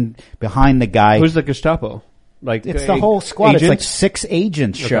behind the guy. Who's the Gestapo? Like, it's the whole squad. Agents? It's like 6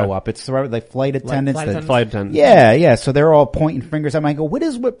 agents show up. It's the flight attendants. Flight attendants. Yeah. So they're all pointing fingers at me. I go, what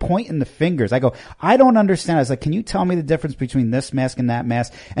is with pointing the fingers? I go, I don't understand. I was like, can you tell me the difference between this mask and that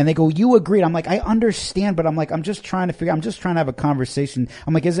mask? And they go, you agreed. I'm like, I understand, but I'm like, I'm just trying to have a conversation.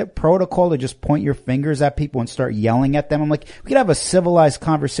 I'm like, is it protocol to just point your fingers at people and start yelling at them? I'm like, we could have a civilized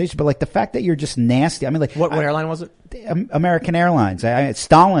conversation, but like the fact that you're just nasty. I mean, like, what airline was it? American Airlines.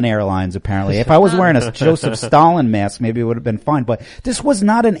 Stalin Airlines, apparently. If I was wearing a Joseph Stalin mask, maybe it would have been fine. But this was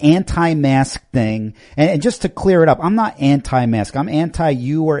not an anti-mask thing. And just to clear it up, I'm not anti-mask. I'm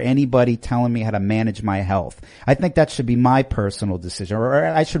anti-you or anybody telling me how to manage my health. I think that should be my personal decision. Or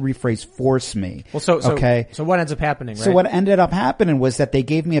I should rephrase, force me. Well, so what ends up happening, right? So what ended up happening was that they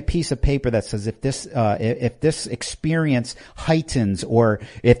gave me a piece of paper that says if this experience heightens, or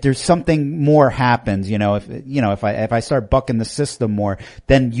if there's something more happens, if I start bucking the system more,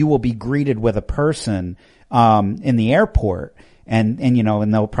 then you will be greeted with a person in the airport, and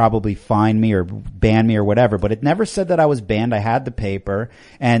they'll probably fine me or ban me or whatever. But it never said that I was banned. I had the paper,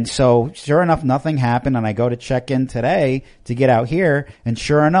 and so sure enough, nothing happened. And I go to check in today to get out here, and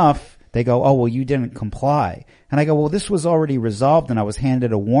sure enough, they go, oh, well, you didn't comply. And I go, well, this was already resolved and I was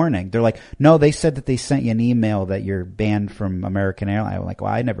handed a warning. They're like, no, they said that they sent you an email that you're banned from American Airlines. I'm like,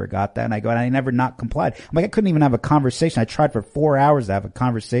 well, I never got that. And I go, and I never not complied. I'm like, I couldn't even have a conversation. I tried for 4 hours to have a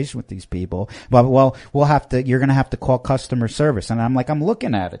conversation with these people. But, well, you're going to have to call customer service. And I'm like, I'm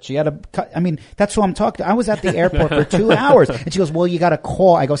looking at it. That's who I'm talking to. I was at the airport for 2 hours. And she goes, well, you got to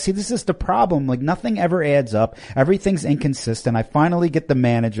call. I go, see, this is the problem. Like, nothing ever adds up. Everything's inconsistent. I finally get the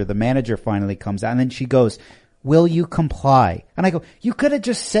manager. The manager finally comes out, and then she goes, will you comply? And I go, you could have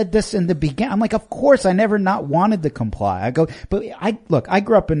just said this in the beginning. I'm like, of course, I never not wanted to comply. I go, but I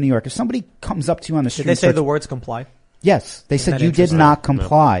grew up in New York. If somebody comes up to you on the street, did they say the words comply? Yes, they said you did not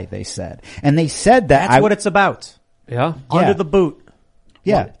comply. No. They said, and they said that that's what it's about. Yeah, under the boot.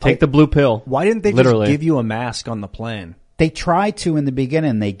 Yeah. Take the blue pill. Why didn't they Literally. just give you a mask on the plane? They tried to in the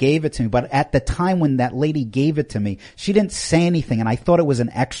beginning. They gave it to me. But at the time when that lady gave it to me, she didn't say anything. And I thought it was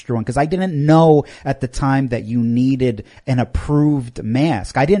an extra one because I didn't know at the time that you needed an approved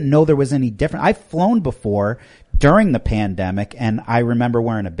mask. I didn't know there was any different. I've flown before during the pandemic, and I remember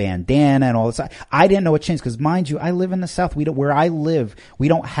wearing a bandana and all this. I didn't know it changed because, mind you, I live in the South. Where I live, we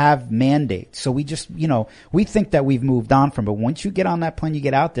don't have mandates. So we just, we think that we've moved on from, but once you get on that plane, you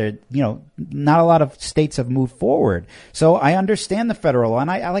get out there, not a lot of states have moved forward. So I understand the federal law. And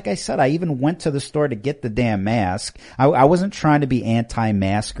like I said, I even went to the store to get the damn mask. I wasn't trying to be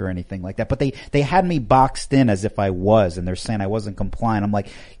anti-mask or anything like that, but they had me boxed in as if I was, and they're saying I wasn't compliant. I'm like,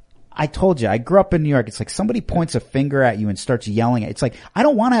 I told you, I grew up in New York. It's like somebody points a finger at you and starts yelling. It's like, I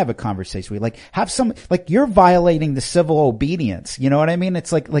don't want to have a conversation with you. You're violating the civil obedience. You know what I mean?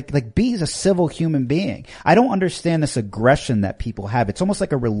 It's like be a civil human being. I don't understand this aggression that people have. It's almost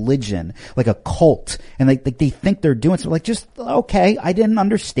like a religion, like a cult. And they think they're doing something. Okay, I didn't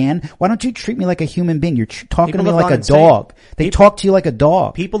understand. Why don't you treat me like a human being? You're talking to me like a dog. They talk to you like a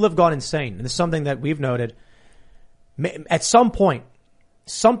dog. People have gone insane. And it's something that we've noted. At some point,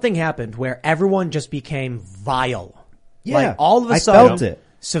 something happened where everyone just became vile. Yeah. All of a sudden, felt it.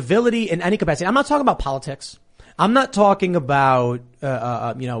 Civility in any capacity. I'm not talking about politics. I'm not talking about,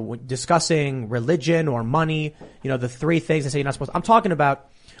 discussing religion or money, the three things they say you're not supposed to. I'm talking about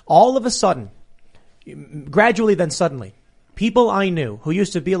all of a sudden, gradually then suddenly, people I knew who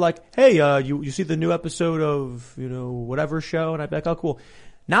used to be like, hey, you see the new episode of, whatever show? And I'd be like, oh, cool.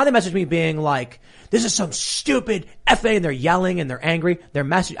 Now they message me being like, this is some stupid FA, and they're yelling and they're angry. I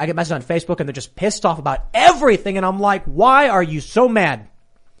get messages on Facebook and they're just pissed off about everything. And I'm like, why are you so mad?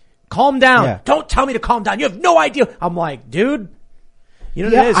 Calm down. Yeah. Don't tell me to calm down. You have no idea. I'm like, dude, you know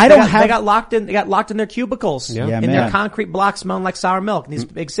what it is? They got locked in their cubicles in their concrete blocks smelling like sour milk in these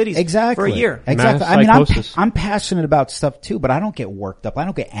big cities for a year. Exactly. I mean, I'm passionate about stuff too, but I don't get worked up. I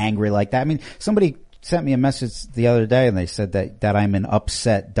don't get angry like that. I mean, somebody sent me a message the other day and they said that I'm an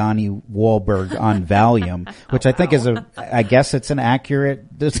upset Donnie Wahlberg on Valium, which I think I guess it's an accurate,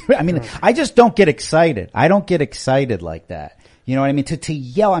 I mean, I just don't get excited. I don't get excited like that. You know what I mean? To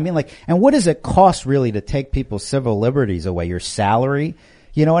yell, I mean, and what does it cost really to take people's civil liberties away? Your salary?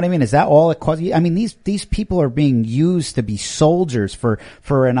 You know what I mean? Is that all it costs? I mean, these people are being used to be soldiers for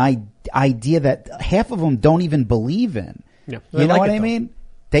an idea that half of them don't even believe in. Yeah. You know what I mean?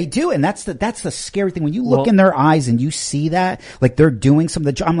 They do, and that's the scary thing. When you look in their eyes and you see that, like they're doing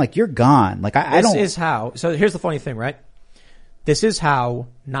something, I'm like, you're gone. Like I don't. This is how. So here's the funny thing, right? This is how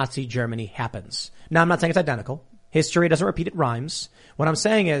Nazi Germany happens. Now I'm not saying it's identical. History doesn't repeat, it rhymes. What I'm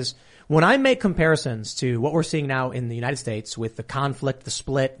saying is, when I make comparisons to what we're seeing now in the United States with the conflict, the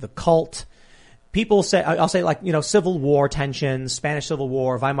split, the cult, people say, I'll say Civil War tensions, Spanish Civil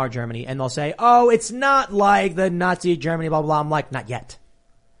War, Weimar Germany, and they'll say, oh, it's not like the Nazi Germany, blah, blah, blah. I'm like, not yet.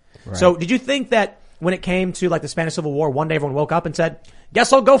 Right. So did you think that when it came to the Spanish Civil War, one day everyone woke up and said,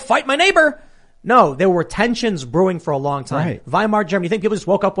 guess I'll go fight my neighbor? No, there were tensions brewing for a long time. Right. Weimar Germany, you think people just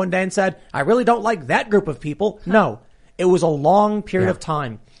woke up one day and said, I really don't like that group of people? No, it was a long period of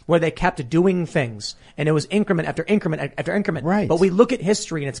time where they kept doing things, and it was increment after increment after increment. Right. But we look at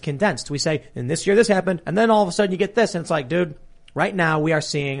history and it's condensed. We say, in this year this happened, and then all of a sudden you get this, and it's like, dude, right now we are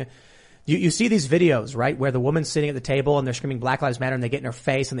seeing, you see these videos, right, where the woman's sitting at the table and they're screaming Black Lives Matter and they get in her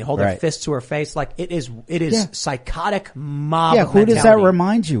face and they hold their fists to her face. Like, it is psychotic mob mentality. Who does that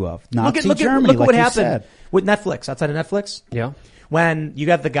remind you of? Nazi Germany, look at what happened with Netflix, outside of Netflix. Yeah. When you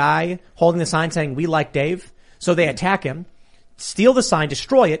got the guy holding the sign saying, we like Dave, so they attack him, steal the sign,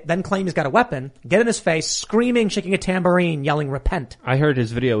 destroy it, then claim he's got a weapon, get in his face, screaming, shaking a tambourine, yelling, repent. I heard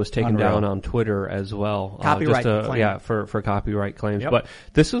his video was taken down on Twitter as well. Copyright claim. Yeah, for copyright claims. Yep. But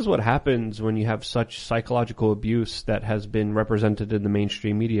this is what happens when you have such psychological abuse that has been represented in the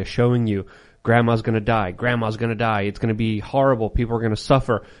mainstream media, showing you grandma's gonna die, it's gonna be horrible, people are gonna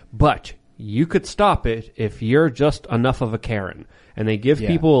suffer, but you could stop it if you're just enough of a Karen. And they give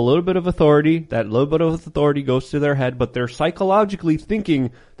people a little bit of authority. That little bit of authority goes to their head, but they're psychologically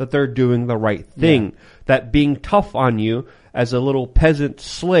thinking that they're doing the right thing. Yeah. That being tough on you as a little peasant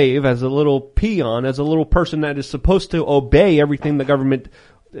slave, as a little peon, as a little person that is supposed to obey everything the government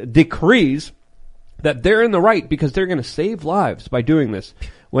decrees, that they're in the right because they're going to save lives by doing this.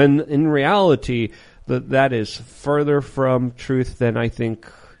 When in reality, that is further from truth than I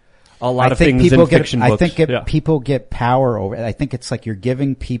think a lot of things in fiction books. I think people get power over. I think it's like you're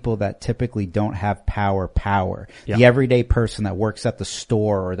giving people that typically don't have power. Yeah. The everyday person that works at the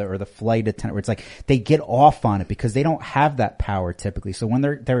store or the flight attendant, where it's like they get off on it because they don't have that power typically. So when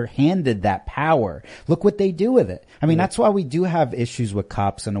they're handed that power, look what they do with it. I mean, that's why we do have issues with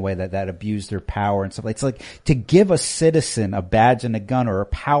cops in a way that abuse their power and stuff. It's like to give a citizen a badge and a gun or a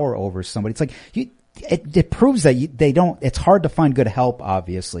power over somebody. It's like it proves that they don't. It's hard to find good help,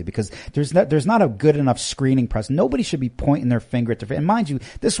 obviously, because there's not a good enough screening process. Nobody should be pointing their finger at their. And mind you,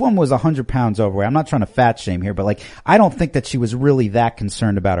 this one was 100 pounds overweight. I'm not trying to fat shame here, but like I don't think that she was really that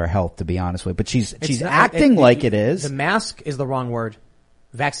concerned about her health, to be honest with you. But she's acting like it is. The mask is the wrong word.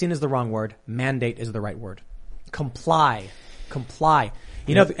 Vaccine is the wrong word. Mandate is the right word. Comply.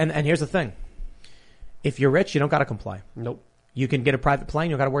 You know, and here's the thing. If you're rich, you don't got to comply. Nope. You can get a private plane.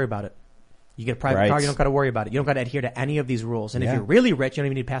 You don't got to worry about it. You get a private car. You don't got to worry about it. You don't got to adhere to any of these rules. And if you're really rich, you don't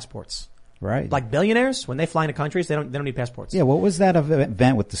even need passports. Right. Like billionaires, when they fly into countries, they don't need passports. Yeah. What was that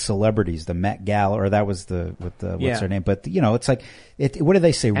event with the celebrities, the Met Gala, or that was what's her name? But you know, it's like, what do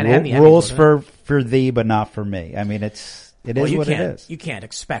they say? Rules for thee, but not for me. I mean, it is what it is. You can't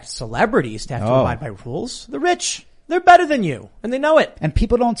expect celebrities to have to abide by rules. The rich. They're better than you, and they know it. And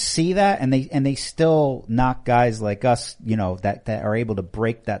people don't see that, and they still knock guys like us, you know, that are able to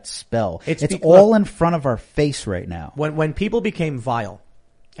break that spell. It's all in front of our face right now. When people became vile,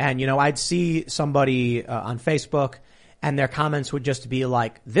 and you know, I'd see somebody on Facebook, and their comments would just be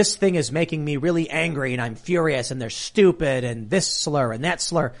like, "This thing is making me really angry, and I'm furious, and they're stupid, and this slur and that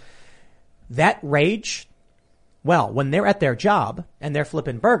slur." That rage, well, when they're at their job and they're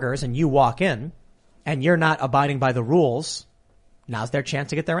flipping burgers, and you walk in. And you're not abiding by the rules, now's their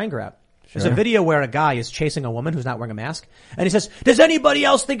chance to get their anger out. Sure. There's a video where a guy is chasing a woman who's not wearing a mask, and he says, "Does anybody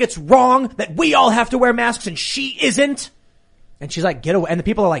else think it's wrong that we all have to wear masks and she isn't?" And she's like, "Get away!" And the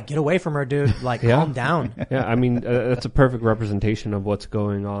people are like, "Get away from her, dude! Like, calm down." Yeah, I mean, that's a perfect representation of what's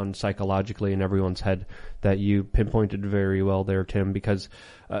going on psychologically in everyone's head that you pinpointed very well there, Tim. Because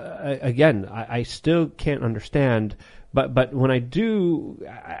again, I still can't understand. But when I do,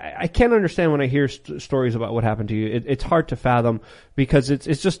 I can't understand when I hear stories about what happened to you. It's hard to fathom because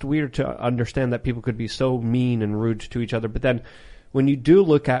it's just weird to understand that people could be so mean and rude to each other. But then when you do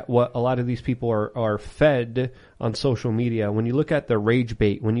look at what a lot of these people are fed on social media, when you look at the rage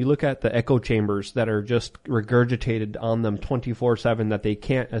bait, when you look at the echo chambers that are just regurgitated on them 24/7 that they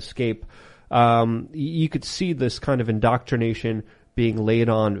can't escape, you could see this kind of indoctrination being laid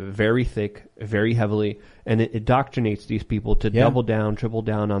on very thick, very heavily, and it indoctrinates these people to double down, triple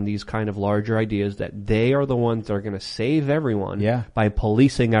down on these kind of larger ideas that they are the ones that are going to save everyone by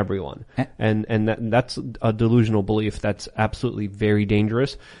policing everyone. And that's a delusional belief that's absolutely very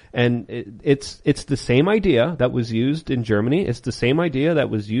dangerous. And it's the same idea that was used in Germany. It's the same idea that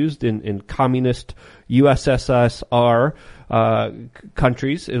was used in communist USSR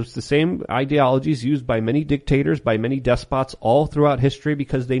countries. It was the same ideologies used by many dictators, by many despots all throughout history,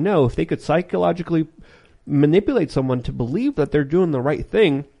 because they know if they could psychologically manipulate someone to believe that they're doing the right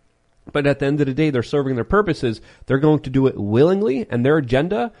thing, but at the end of the day, they're serving their purposes, they're going to do it willingly, and their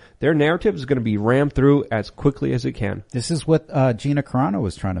agenda, their narrative is going to be rammed through as quickly as it can. This is what Gina Carano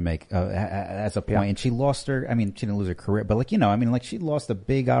was trying to make as a point, and she lost her, I mean, she didn't lose her career, but like, you know, I mean, like she lost a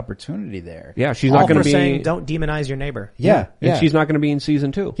big opportunity there. Yeah, she's not going to be saying don't demonize your neighbor. Yeah. And she's not going to be in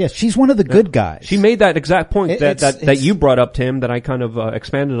season 2. Yeah, she's one of the good guys. She made that exact point that you brought up, Tim, that I kind of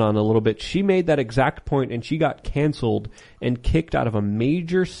expanded on a little bit. She made that exact point, and she got canceled and kicked out of a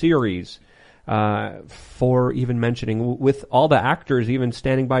major series for even mentioning, with all the actors even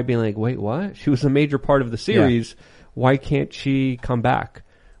standing by being like, wait, what? She was a major part of the series. Yeah. Why can't she come back?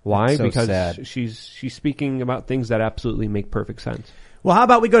 Why? So because sad. she's speaking about things that absolutely make perfect sense. Well, how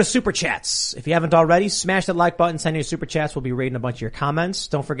about we go to Super Chats? If you haven't already, smash that like button, send your Super Chats. We'll be reading a bunch of your comments.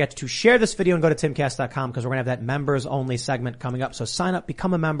 Don't forget to share this video and go to timcast.com because we're going to have that members only segment coming up. So sign up,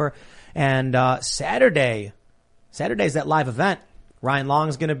 become a member. And Saturday's that live event. Ryan Long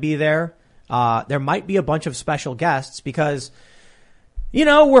is going to be there. There might be a bunch of special guests because, you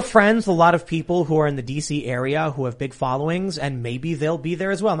know, we're friends with a lot of people who are in the DC area who have big followings, and maybe they'll be there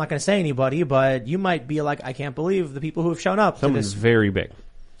as well. I'm not going to say anybody, but you might be like, I can't believe the people who have shown up. Someone's very big.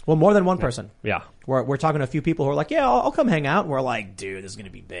 Well, more than one person. Yeah. We're talking to a few people who are like, yeah, I'll come hang out. And we're like, dude, this is going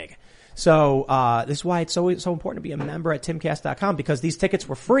to be big. So, this is why it's so important to be a member at timcast.com, because these tickets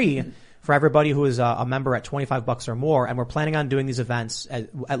were free for everybody who is a member at $25 or more. And we're planning on doing these events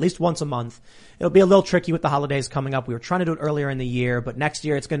at least once a month. It'll be a little tricky with the holidays coming up. We were trying to do it earlier in the year, but next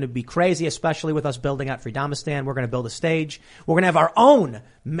year it's going to be crazy, especially with us building out Freedomistan. We're going to build a stage. We're going to have our own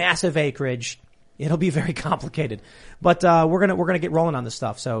massive acreage It'll be very complicated. But we're gonna get rolling on this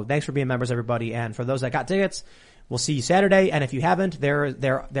stuff. So thanks for being members, everybody. And for those that got tickets, we'll see you Saturday. And if you haven't,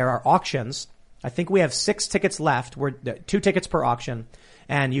 there are auctions. I think we have 6 tickets left. We're 2 tickets per auction,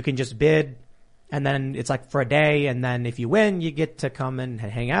 and you can just bid. And then it's like for a day, and then if you win, you get to come and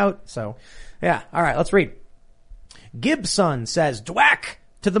hang out. So, yeah. All right, let's read. Gibson says, Dwack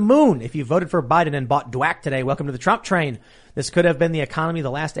to the moon. If you voted for Biden and bought Dwack today, welcome to the Trump train. This could have been the economy the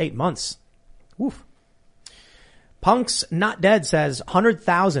last 8 months. Woof. Punks Not Dead says,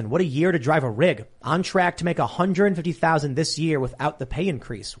 100,000. What a year to drive a rig. On track to make 150,000 this year without the pay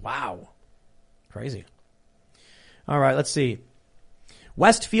increase. Wow. Crazy. All right, let's see.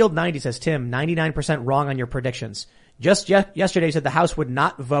 Westfield 90 says, Tim, 99% wrong on your predictions. Just yesterday you said the House would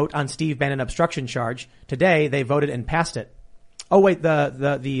not vote on Steve Bannon obstruction charge. Today they voted and passed it. Oh wait,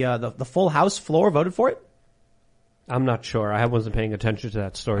 the full House floor voted for it? I'm not sure. I wasn't paying attention to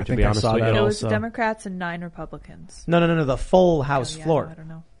that story, to be honest with you. It was Democrats and 9 Republicans. No, the full House floor. I don't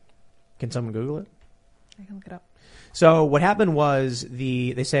know. Can someone Google it? I can look it up. So what happened was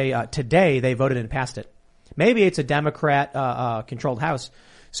they say today they voted and passed it. Maybe it's a Democrat controlled House.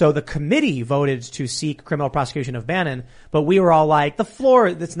 So the committee voted to seek criminal prosecution of Bannon, but we were all like, the floor,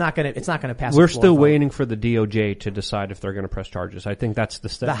 it's not going to pass. We're still waiting for the DOJ to decide if they're going to press charges. I think that's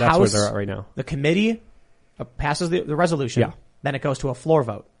that's House, where they're at right now. The committee passes the resolution. Yeah. Then it goes to a floor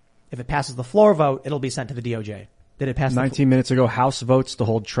vote. If it passes the floor vote, it'll be sent to the DOJ. Did it pass? 19 minutes ago, House votes to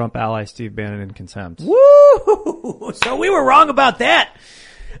hold Trump ally Steve Bannon in contempt. Woo! So we were wrong about that.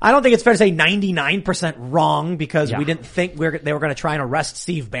 I don't think it's fair to say 99% wrong because we didn't think they were going to try and arrest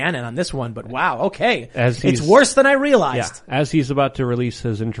Steve Bannon on this one. But wow, okay. It's worse than I realized. Yeah, as he's about to release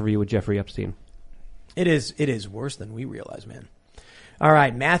his interview with Jeffrey Epstein. It is worse than we realize, man. All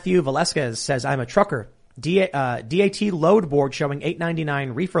right. Matthew Velasquez says, I'm a trucker. DAT load board showing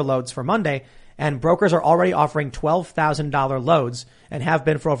 $8.99 reefer loads for Monday, and brokers are already offering $12,000 loads and have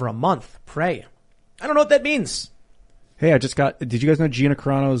been for over a month. Pray. I don't know what that means. Hey, did you guys know Gina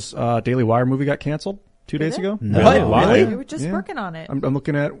Carano's Daily Wire movie got canceled 2 days ago? No. What? Really? We were just working on it. I'm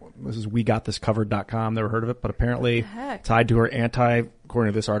looking at, this is WeGotThisCovered.com. Never heard of it, but apparently tied to her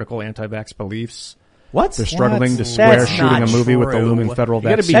according to this article, anti-vax beliefs. What? They're struggling to swear shooting a movie with the looming federal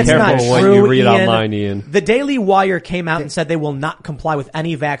vaccine. You gotta be careful what you read online, Ian. The Daily Wire came out and said they will not comply with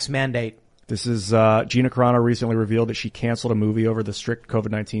any vax mandate. This is, Gina Carano recently revealed that she canceled a movie over the strict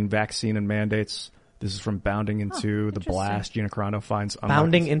COVID-19 vaccine and mandates. This is from Bounding into the Blast. Gina Carano finds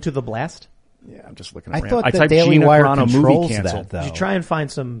Bounding into the Blast? Yeah, I'm just looking at I thought the typed Daily Gina Wire Carano controls movie canceled. that, though. You try and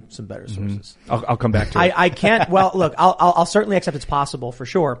find some better sources. I'll come back to it. I can't, well, look, I'll certainly accept it's possible for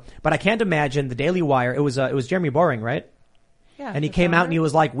sure, but I can't imagine the Daily Wire, it was Jeremy Boring, right? Yeah. And he came out and he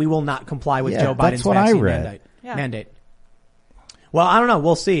was like, we will not comply with Joe Biden's that's what vaccine I read. mandate. Well, I don't know.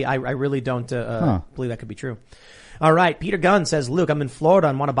 We'll see. I really don't believe that could be true. All right. Peter Gunn says, Luke, I'm in Florida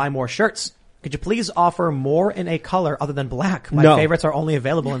and want to buy more shirts. Could you please offer more in a color other than black? My favorites are only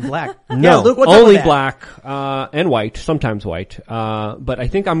available in black. No, yeah, Luke, what's only up with that? black and white, sometimes white. But I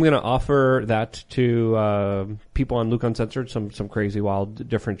think I'm going to offer that to people on Luke Uncensored, some crazy wild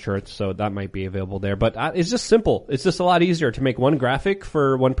different shirts, so that might be available there. But it's just simple. It's just a lot easier to make one graphic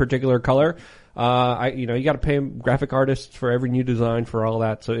for one particular color. You got to pay graphic artists for every new design for all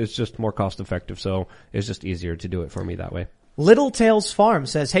that, so it's just more cost effective. So it's just easier to do it for me that way. Little Tails Farm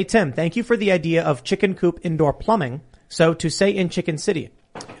says, hey Tim, thank you for the idea of chicken coop indoor plumbing. So to say in Chicken City,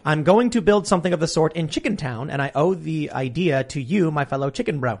 I'm going to build something of the sort in Chicken Town, and I owe the idea to you, my fellow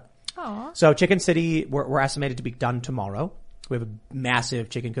chicken bro. Aww. So Chicken City, we're estimated to be done tomorrow. We have a massive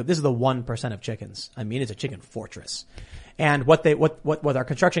chicken coop. This is the 1% of chickens. I mean, it's a chicken fortress. And what our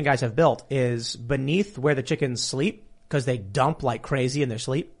construction guys have built is beneath where the chickens sleep, because they dump like crazy in their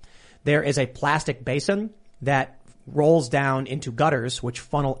sleep, there is a plastic basin that rolls down into gutters which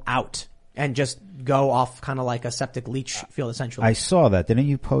funnel out and just go off kind of like a septic leach field essentially. I saw that. Didn't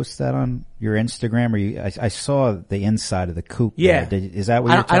you post that on your Instagram? Or I saw the inside of the coop. Yeah. Is that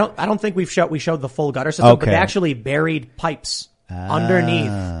what you're talking? I don't think we showed the full gutter system, but they actually buried pipes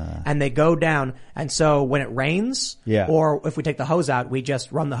underneath and they go down. And so when it rains or if we take the hose out, we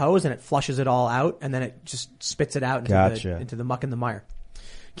just run the hose and it flushes it all out and then it just spits it out into the muck and the mire.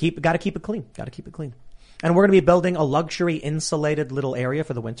 Gotta keep it clean. And we're going to be building a luxury insulated little area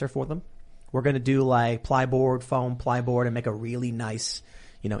for the winter for them. We're going to do like foam plyboard and make a really nice,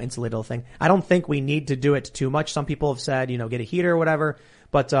 insulated little thing. I don't think we need to do it too much. Some people have said, get a heater or whatever.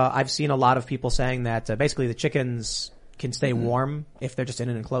 But, I've seen a lot of people saying that, basically the chickens can stay warm if they're just in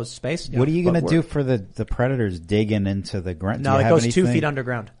an enclosed space. What are you going to do for the predators digging into the ground? No, it goes 2 feet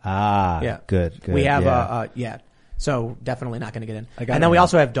underground. Yeah. Good. We have, So definitely not going to get in. And then we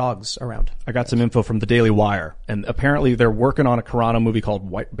also have dogs around. I got some info from the Daily Wire, and apparently they're working on a Carano movie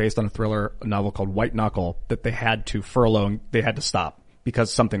based on a novel called White Knuckle that they had to furlough and they had to stop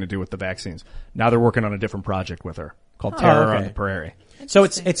because something to do with the vaccines. Now they're working on a different project with her called Terror on the Prairie. So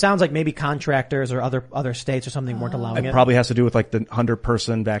it sounds like maybe contractors or other states or something weren't allowing it. It probably has to do with like the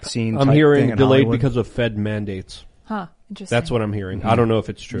 100-person vaccine. I'm hearing delayed because of Fed mandates. Huh. Interesting. That's what I'm hearing. I don't know if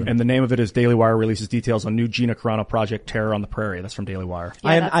it's true. And the name of it is Daily Wire releases details on new Gina Carano project Terror on the Prairie. That's from Daily Wire.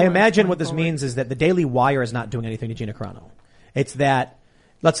 Yeah, I imagine what this means is that the Daily Wire is not doing anything to Gina Carano. It's that,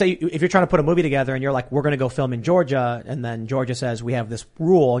 let's say if you're trying to put a movie together and you're like, we're going to go film in Georgia, and then Georgia says we have this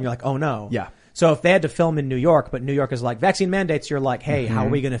rule, and you're like, oh no. Yeah. So if they had to film in New York, but New York is like vaccine mandates, you're like, hey, how are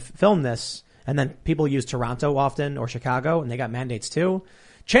we going to film this? And then people use Toronto often or Chicago, and they got mandates too.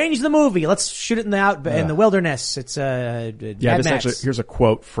 Change the movie. Let's shoot it in the wilderness. It's here's a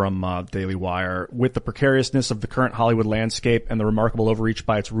quote from Daily Wire. With the precariousness of the current Hollywood landscape and the remarkable overreach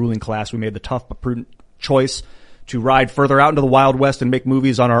by its ruling class, we made the tough but prudent choice to ride further out into the Wild West and make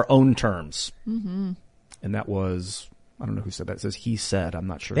movies on our own terms. Mm-hmm. And that was, I don't know who said that. It says he said. I'm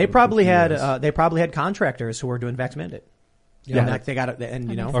not sure. They probably had contractors who were doing vax mandate. Yeah, like they got it,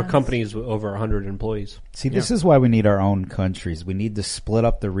 and or companies with over 100 employees. See, this is why we need our own countries. We need to split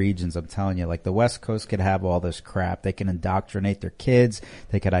up the regions. I'm telling you, like the West Coast could have all this crap. They can indoctrinate their kids.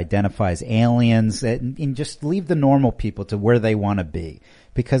 They could identify as aliens and just leave the normal people to where they want to be.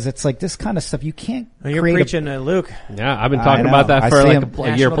 Because it's like this kind of stuff you can't. You're preaching, Luke. Yeah, I've been talking about that for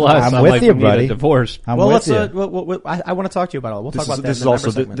like a year plus. I'm with you, buddy. Divorce. I want to talk to you about it. We'll talk about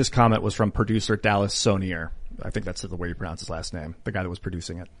that. This comment was from producer Dallas Sonier. I think that's the way you pronounce his last name. The guy that was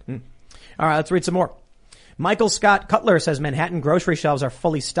producing it. All right, let's read some more. Michael Scott Cutler says Manhattan grocery shelves are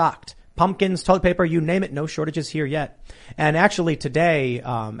fully stocked. Pumpkins, toilet paper, you name it, no shortages here yet. And actually today,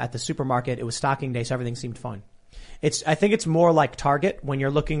 at the supermarket, it was stocking day, so everything seemed fine. I think it's more like Target when you're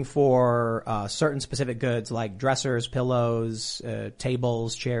looking for certain specific goods like dressers, pillows,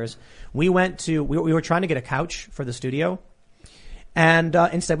 tables, chairs. We were trying to get a couch for the studio, and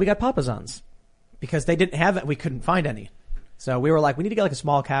instead we got Papazons because they didn't have it. We couldn't find any. So we were like, we need to get like a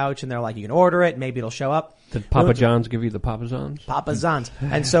small couch, and they're like, you can order it, maybe it'll show up. Did Papa John's give you the Papazons? Papazons.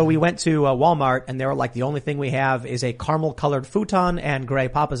 And so we went to Walmart, and they were like, the only thing we have is a caramel-colored futon and gray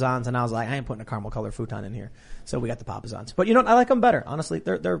Papazons. And I was like, I ain't putting a caramel-colored futon in here. So we got the Papazons. But I like them better. Honestly,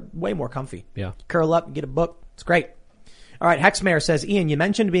 they're way more comfy. Yeah. Curl up and get a book. It's great. All right. Hexmare says, Ian, you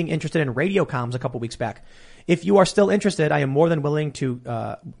mentioned being interested in radio comms a couple weeks back. If you are still interested, I am more than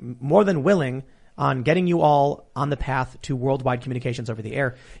willing on getting you all on the path to worldwide communications over the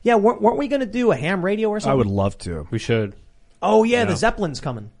air. Yeah, weren't we going to do a ham radio or something? I would love to. We should. Oh, yeah, the Zeppelin's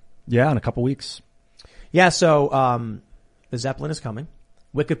coming. Yeah, in a couple weeks. Yeah, so the Zeppelin is coming.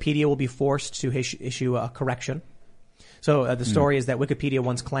 Wikipedia will be forced to issue a correction. So the story is that Wikipedia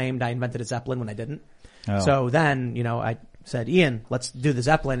once claimed I invented a Zeppelin when I didn't. Oh. So then, I said, Ian, let's do the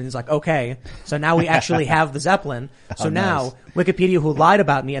Zeppelin. And he's like, okay. So now we actually have the Zeppelin. So now Wikipedia, who lied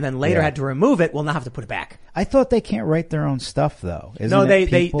about me and then later had to remove it, will now have to put it back. I thought they can't write their own stuff though.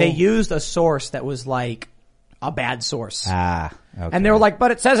 They used a source that was like a bad source. Okay. And they were like,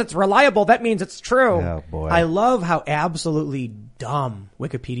 but it says it's reliable. That means it's true. Oh boy. I love how absolutely dumb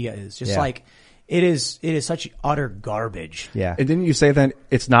Wikipedia is. Just like, it is such utter garbage. Yeah. And didn't you say then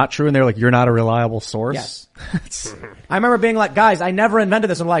it's not true and they're like, you're not a reliable source? Yes. I remember being like, guys, I never invented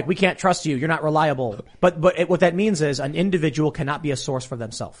this. I'm like, we can't trust you. You're not reliable. But what that means is an individual cannot be a source for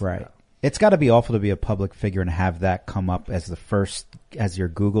themselves. Right. It's got to be awful to be a public figure and have that come up as as your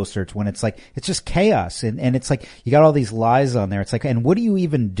Google search when it's like, it's just chaos. And it's like, you got all these lies on there. It's like, and what do you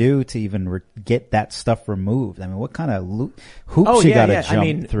even do to even get that stuff removed? I mean, what kind of hoops you got to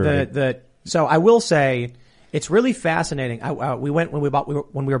jump through? So I will say, it's really fascinating. We went when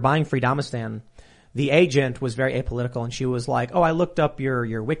we were buying Freedomistan. The agent was very apolitical, and she was like, "Oh, I looked up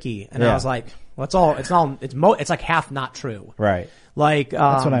your wiki," and I was like, "Well, it's like half not true." Right. Like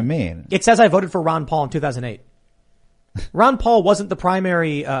that's what I mean. It says I voted for Ron Paul in 2008. Ron Paul wasn't the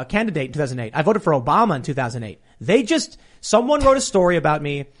primary candidate in 2008. I voted for Obama in 2008. Someone wrote a story about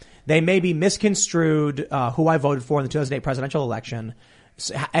me. They maybe misconstrued who I voted for in the 2008 presidential election.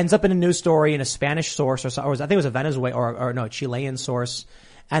 Ends up in a news story in a Spanish source or I think it was a Venezuelan or no, Chilean source.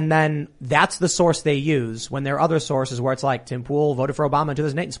 And then that's the source they use when there are other sources where it's like Tim Pool voted for Obama in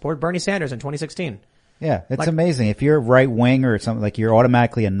 2008 and supported Bernie Sanders in 2016. Yeah, it's amazing. If you're right wing or something, like you're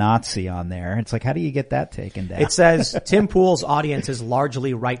automatically a Nazi on there. It's like, how do you get that taken down? It says Tim Pool's audience is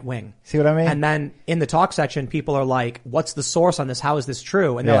largely right wing. See what I mean? And then in the talk section, people are like, what's the source on this? How is this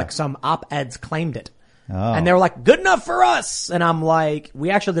true? And they're like, some op-eds claimed it. Oh. And they were like, good enough for us. And I'm like,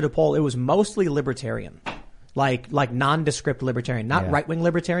 we actually did a poll. It was mostly libertarian. Like nondescript libertarian, not right-wing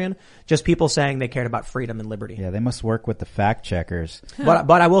libertarian, just people saying they cared about freedom and liberty. Yeah, they must work with the fact checkers. But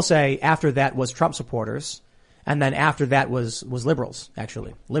I will say after that was Trump supporters. And then after that was liberals,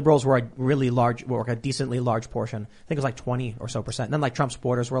 actually. Liberals were a decently large portion. I think it was like 20 or so percent. And then like Trump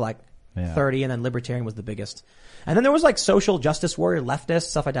supporters were like 30, and then libertarian was the biggest. And then there was like social justice warrior, leftists,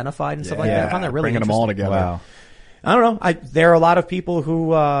 self-identified and stuff like that. I found that really bringing interesting. them all together. Wow. I don't know. There are a lot of people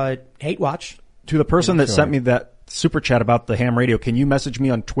who hate watch. To the person that sent me that super chat about the ham radio, can you message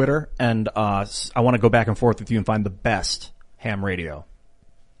me on Twitter? And I want to go back and forth with you and find the best ham radio.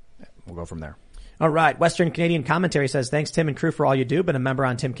 We'll go from there. All right. Western Canadian Commentary says, thanks, Tim and crew, for all you do. Been a member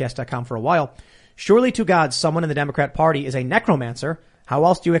on timcast.com for a while. Surely to God, someone in the Democrat Party is a necromancer. How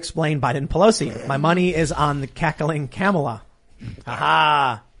else do you explain Biden Pelosi? My money is on the cackling Kamala.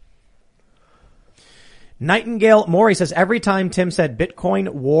 Aha. Nightingale Maury says, every time Tim said Bitcoin,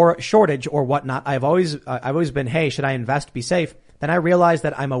 war, shortage, or whatnot, I've always been, hey, should I invest, be safe? Then I realized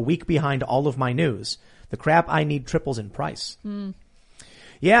that I'm a week behind all of my news. The crap I need triples in price.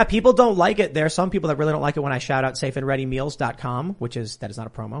 Yeah, people don't like it. There are some people that really don't like it when I shout out safeandreadymeals.com, that is not a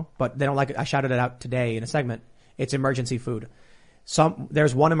promo, but they don't like it. I shouted it out today in a segment. It's emergency food.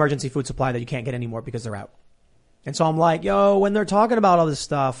 There's one emergency food supply that you can't get anymore because they're out. And so I'm like, yo, when they're talking about all this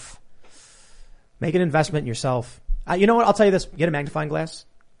stuff, make an investment in yourself. You know what? I'll tell you this. Get a magnifying glass.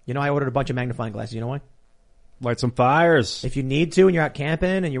 You know, I ordered a bunch of magnifying glasses. You know why? Light some fires. If you need to and you're out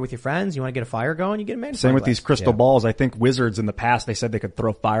camping and you're with your friends, you want to get a fire going, you get a magnifying glass. Same with these crystal balls. I think Wizards in the past, they said they could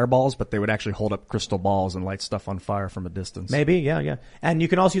throw fireballs, but they would actually hold up crystal balls and light stuff on fire from a distance. Maybe, yeah. And you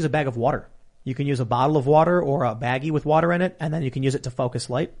can also use a bag of water. You can use a bottle of water or a baggie with water in it, and then you can use it to focus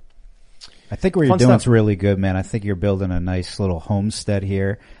light. I think what you're doing is really good, man. I think you're building a nice little homestead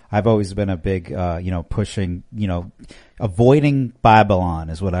here. I've always been a big, pushing, avoiding Babylon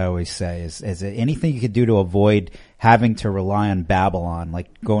is what I always say. Is anything you could do to avoid having to rely on Babylon,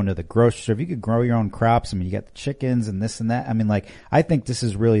 like going to the grocery store. If you could grow your own crops, I mean, you got the chickens and this and that. I mean, I think this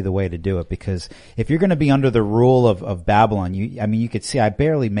is really the way to do it, because if you're going to be under the rule of Babylon, you could see I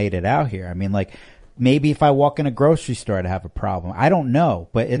barely made it out here. I mean, maybe if I walk in a grocery store, I'd have a problem. I don't know,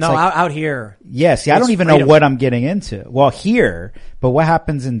 but it's out here. Yeah, see, I don't even know what I'm getting into. Well, here, but what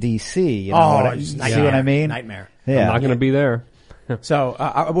happens in DC? You know see what I mean? Nightmare. Yeah. I'm not going to be there. So,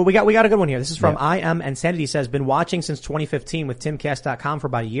 we got a good one here. This is from I Am Insanity. Says, been watching since 2015 with timcast.com for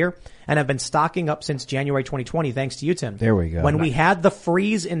about a year, and have been stocking up since January 2020. Thanks to you, Tim. There we go. When we had the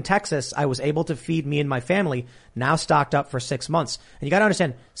freeze in Texas, I was able to feed me and my family. Now stocked up for 6 months. And you got to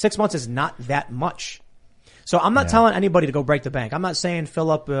understand, 6 months is not that much. So I'm not telling anybody to go break the bank. I'm not saying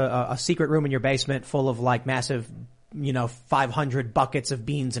fill up a secret room in your basement full of massive, 500 buckets of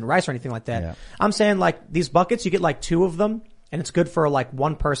beans and rice or anything like that. Yeah. I'm saying these buckets, you get 2 of them. And it's good for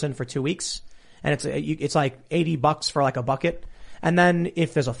one person for 2 weeks. And it's $80 for a bucket. And then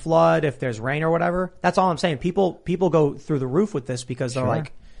if there's a flood, if there's rain or whatever, that's all I'm saying. People go through the roof with this because they're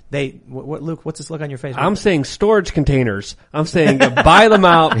Luke, what's this look on your face? I'm saying storage containers. I'm saying buy them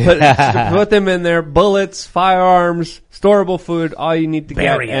out, put them in there, bullets, firearms, storable food, all you need to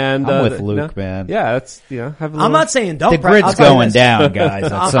get. And, I'm with Luke, man. Yeah, that's, I'm not saying don't prep. The grid's going down,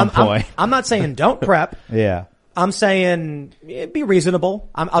 guys, at some point. I'm not saying don't prep. Yeah. I'm saying be reasonable.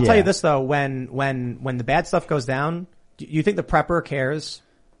 I'll tell you this though, when the bad stuff goes down, do you think the prepper cares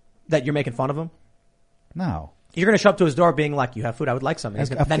that you're making fun of him? No. You're going to show up to his door being like, you have food, I would like something.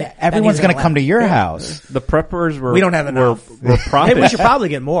 Everyone's going to come to your house. The preppers we don't have enough. We're Hey, we should probably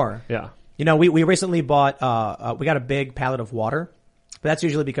get more. Yeah. We recently bought, we got a big pallet of water, but that's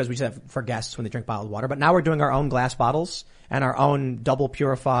usually because we just have for guests when they drink bottled water. But now we're doing our own glass bottles and our own double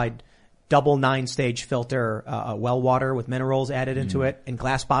purified, double 9-stage filter, well water with minerals added into it in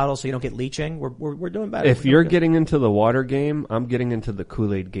glass bottles so you don't get leaching. We're doing better. If you're getting into the water game, I'm getting into the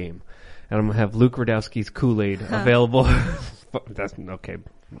Kool-Aid game. And I'm going to have Luke Radowski's Kool-Aid available. That's okay.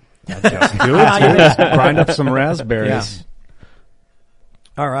 Just do it. Grind up some raspberries.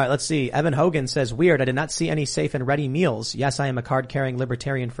 Yeah. All right, let's see. Evan Hogan says, weird, I did not see any safe and ready meals. Yes, I am a card-carrying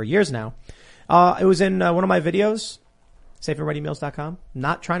libertarian for years now. It was in one of my videos, safeandreadymeals.com.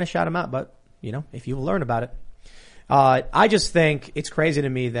 Not trying to shout him out, but, if you learn about it. I just think it's crazy to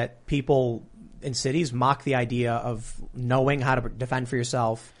me that people in cities mock the idea of knowing how to defend for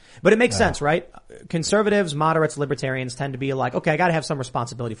yourself. But it makes sense, right? Conservatives, moderates, libertarians tend to be like, okay, I got to have some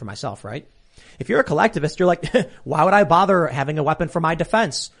responsibility for myself, right? If you're a collectivist, you're like, why would I bother having a weapon for my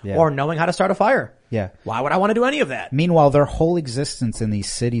defense or knowing how to start a fire? Yeah. Why would I want to do any of that? Meanwhile, their whole existence in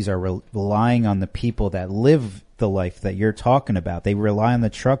these cities are relying on the people that live the life that you're talking about. They rely on the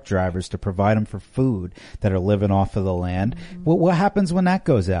truck drivers to provide them for food that are living off of the land. Well, what happens when that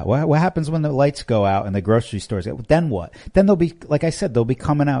goes out? What happens when the lights go out and the grocery stores go? Then what? Then they'll be, like I said, they'll be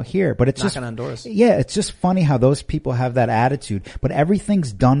coming out here. But it's knocking on doors. Yeah, it's just funny how those people have that attitude, but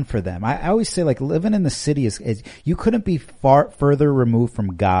everything's done for them. I always say, like, living in the city is you couldn't be further removed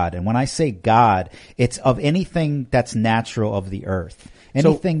from God. And when I say God, it's of anything that's natural of the earth.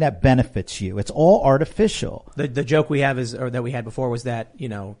 Anything that benefits you. It's all artificial. The joke we have is, or that we had before, was that, you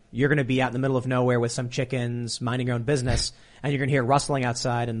know, you're going to be out in the middle of nowhere with some chickens minding your own business, and you're going to hear rustling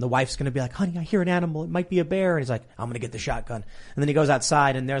outside, and the wife's going to be like, honey, I hear an animal. It might be a bear. And he's like, I'm going to get the shotgun. And then he goes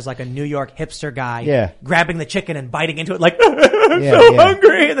outside, and there's like a New York hipster guy grabbing the chicken and biting into it like, I'm so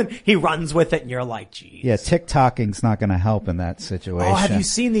hungry. And then he runs with it, and you're like, geez. Yeah, TikToking's not going to help in that situation. Oh, have you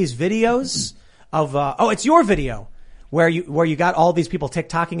seen these videos of, it's your video. Where you got all these people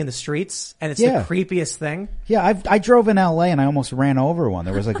TikToking in the streets, and it's the creepiest thing. Yeah, I drove in LA and I almost ran over one.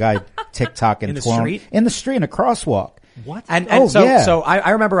 There was a guy TikToking in the street? In the street, in a crosswalk. What? So I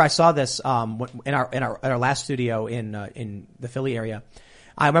remember I saw this in our last studio in the Philly area.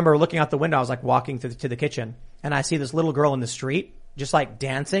 I remember looking out the window. I was like walking to the kitchen, and I see this little girl in the street just like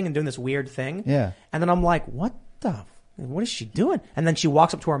dancing and doing this weird thing. Yeah. And then I'm like, what is she doing? And then she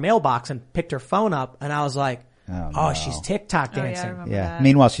walks up to her mailbox and picked her phone up, and I was like, Oh, she's TikTok dancing. Yeah.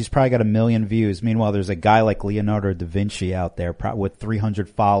 Meanwhile, she's probably got 1 million views. Meanwhile, there's a guy like Leonardo da Vinci out there with 300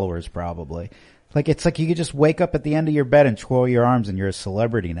 followers probably. Like, it's like you could just wake up at the end of your bed and twirl your arms and you're a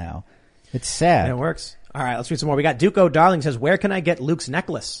celebrity now. It's sad. And it works. All right, let's read some more. We got Duco Darling says, where can I get Luke's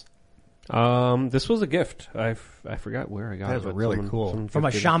necklace? This was a gift. I forgot where I got it. That was really cool. From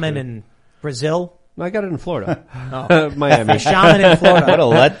a shaman in Brazil? I got it in Florida. Miami. Shaman in Florida. What a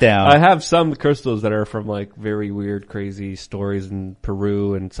letdown. I have some crystals that are from like very weird, crazy stories in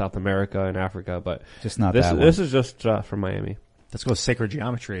Peru and South America and Africa, but just not this. That one. This is just from Miami. Let's go sacred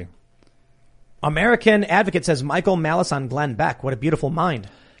geometry. American Advocate says Michael Malice on Glenn Beck. What a beautiful mind.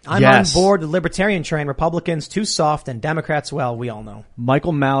 I'm on board the libertarian train. Republicans too soft, and Democrats, well, we all know.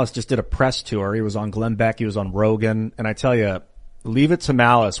 Michael Malice just did a press tour. He was on Glenn Beck. He was on Rogan, and I tell you, leave it to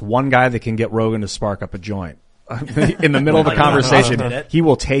Malice, one guy that can get Rogan to spark up a joint. In the middle of a conversation, he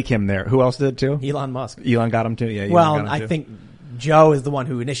will take him there. Who else did too? Elon Musk. Elon got him too? Yeah. Well, I think Joe is the one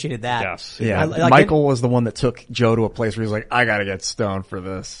who initiated that. Yes. Yeah. Michael was the one that took Joe to a place where he's like, I gotta get stoned for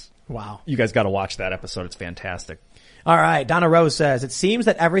this. Wow. You guys gotta watch that episode. It's fantastic. All right. Donna Rose says, it seems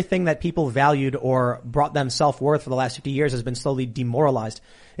that everything that people valued or brought them self-worth for the last 50 years has been slowly demoralized.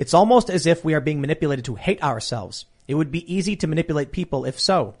 It's almost as if we are being manipulated to hate ourselves. It would be easy to manipulate people if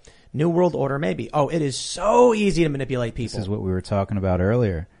so. New World Order, maybe. Oh, it is so easy to manipulate people. This is what we were talking about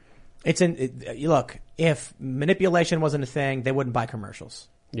earlier. Look, if manipulation wasn't a thing, they wouldn't buy commercials.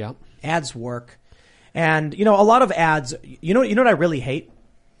 Yeah. Ads work. And, a lot of ads, you know what I really hate?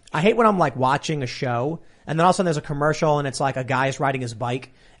 I hate when I'm like watching a show and then all of a sudden there's a commercial and it's like a guy's riding his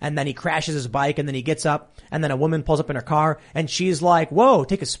bike and then he crashes his bike and then he gets up and then a woman pulls up in her car and she's like, whoa,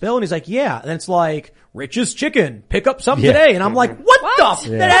 take a spill. And he's like, yeah. And it's like, Rich's Chicken, pick up something today. And I'm like, what?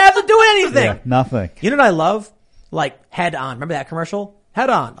 the? That have to do anything. Yeah, nothing. You know what I love? Like Head On. Remember that commercial? Head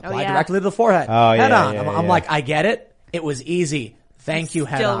On. Apply directly to the forehead. Oh, Head On. Yeah, I'm like, I get it. It was easy. Thank you,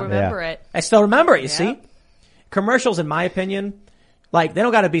 Head On. Still remember it. I still remember it, you see? Commercials, in my opinion, like, they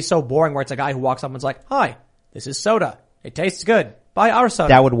don't gotta be so boring where it's a guy who walks up and is like, hi, this is soda. It tastes good. Buy our soda.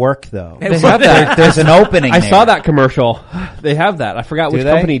 That would work, though. They have that. There's an opening I saw that commercial. They have that. I forgot which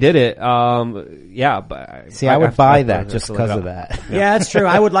company did it. Yeah, but see, I would buy that just because of that. Yeah, it's true.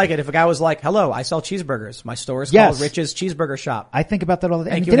 I would like it if a guy was like, hello, I sell cheeseburgers. My store is called Rich's Cheeseburger Shop. I think about that all the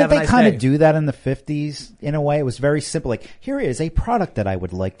time. Didn't they kind of do that in the 50s in a way? It was very simple. Like, here is a product that I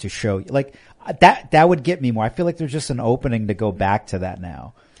would like to show you. Like, that would get me more. I feel like there's just an opening to go back to that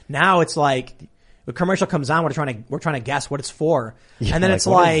now. Now it's like, the commercial comes on, we're trying to guess what it's for. Yeah, and then it's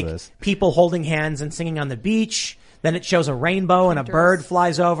like people holding hands and singing on the beach. Then it shows a rainbow and a bird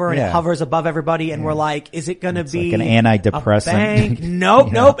flies over and it hovers above everybody. And we're like, is it going to be like an antidepressant?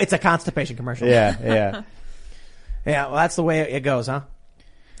 Nope. It's a constipation commercial. Yeah. Yeah. Well, that's the way it goes, huh?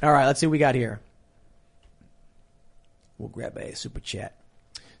 All right. Let's see what we got here. We'll grab a super chat.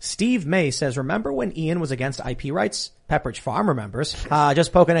 Steve May says, remember when Ian was against IP rights? Pepperidge Farm remembers.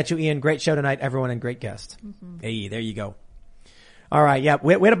 Just poking at you, Ian. Great show tonight, everyone, and great guest. Mm-hmm. Hey, there you go. All right. Yeah.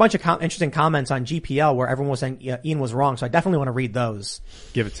 We had a bunch of interesting comments on GPL where everyone was saying Ian was wrong. So I definitely want to read those.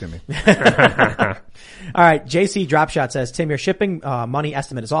 Give it to me. All right. JC Dropshot says, Tim, your shipping money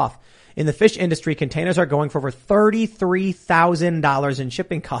estimate is off. In the fish industry, containers are going for over $33,000 in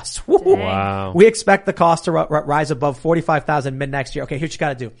shipping costs. Wow. We expect the cost to rise above $45,000 mid next year. Okay, here's what you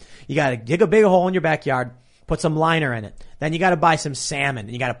got to do. You got to dig a big hole in your backyard, put some liner in it. Then you got to buy some salmon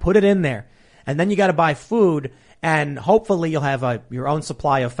and you got to put it in there. And then you got to buy food, and hopefully you'll have your own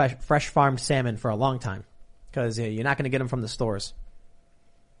supply of fresh farmed salmon for a long time, because you're not going to get them from the stores.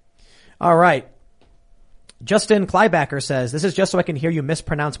 All right. Justin Kleibacker says, this is just so I can hear you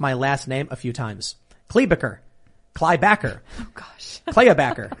mispronounce my last name a few times. Kleibacker. Kleibacker. Oh, gosh.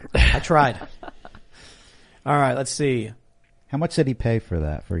 Kleibacker. I tried. All right, let's see. How much did he pay for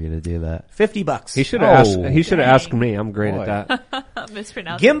that, for you to do that? $50. He should have asked. He should have asked me. I'm great at that.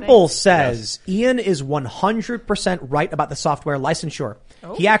 Mispronouncing Gimple things. says Ian is 100% right about the software licensure.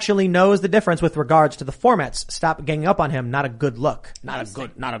 Oh. He actually knows the difference with regards to the formats. Stop ganging up on him. Not a good look. Not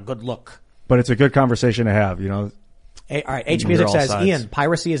a good look. But it's a good conversation to have, you know. All right. H Music says, Ian,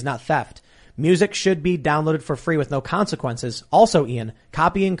 piracy is not theft. Music should be downloaded for free with no consequences. Also, Ian,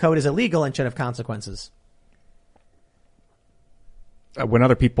 copying code is illegal and should have consequences. When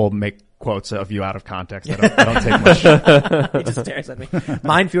other people make quotes of you out of context, I don't take much. He just stares at me.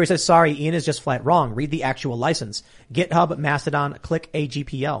 Mind Fury says, sorry, Ian is just flat wrong. Read the actual license. GitHub, Mastodon, click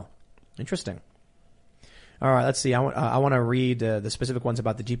AGPL. Interesting. All right, let's see. I want to read the specific ones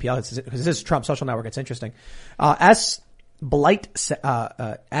about the GPL because this is Trump Social Network. It's interesting. SB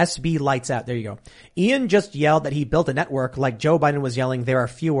Lights Out. There you go. Ian just yelled that he built a network like Joe Biden was yelling, there are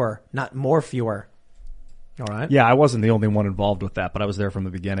fewer, not more fewer. All right. Yeah, I wasn't the only one involved with that, but I was there from the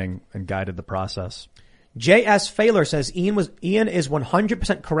beginning and guided the process. J.S. Failer says Ian is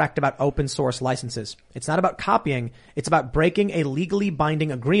 100% correct about open source licenses. It's not about copying. It's about breaking a legally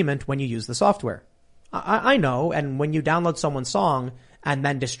binding agreement when you use the software. I know. And when you download someone's song and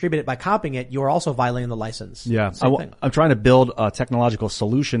then distribute it by copying it, you're also violating the license. Yeah. I'm trying to build a technological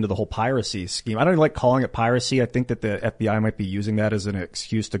solution to the whole piracy scheme. I don't like calling it piracy. I think that the FBI might be using that as an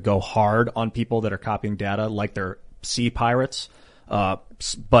excuse to go hard on people that are copying data like they're sea pirates.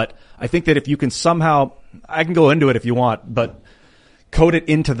 But I think that if you can somehow, I can go into it if you want, but code it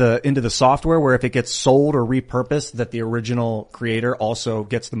into the software where if it gets sold or repurposed, that the original creator also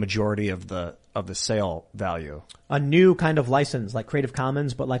gets the majority of the sale value. A new kind of license, like Creative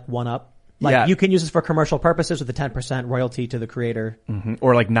Commons, but like one up. Like you can use this for commercial purposes with a 10% royalty to the creator. Mm-hmm.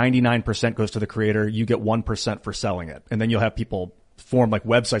 Or like 99% goes to the creator. You get 1% for selling it. And then you'll have people form like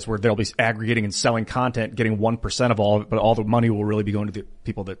websites where they'll be aggregating and selling content, getting 1% of all of it, but all the money will really be going to the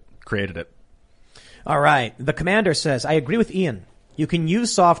people that created it. All right. The commander says, I agree with Ian. You can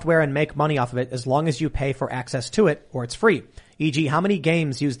use software and make money off of it as long as you pay for access to it or it's free. E.g., how many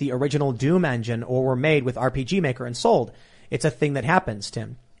games use the original Doom engine or were made with RPG Maker and sold? It's a thing that happens,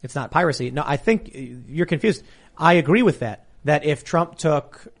 Tim. It's not piracy. No, I think you're confused. I agree with that if Trump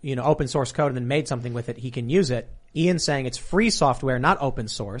took, open source code and then made something with it, he can use it. Ian's saying it's free software, not open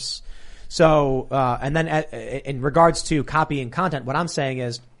source. So, and then in regards to copying content, what I'm saying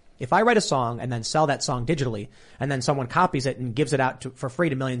is if I write a song and then sell that song digitally and then someone copies it and gives it out for free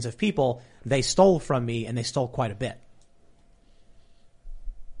to millions of people, they stole from me and they stole quite a bit.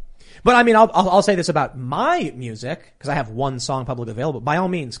 But I mean, I'll say this about my music because I have one song publicly available. By all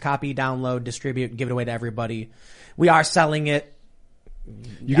means, copy, download, distribute, give it away to everybody. We are selling it.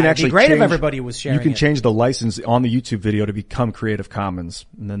 You can actually it'd be great if everybody was sharing. You can change the license on the YouTube video to become Creative Commons,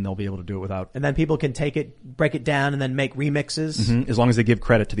 and then they'll be able to do it without. And then people can take it, break it down, and then make remixes. Mm-hmm, as long as they give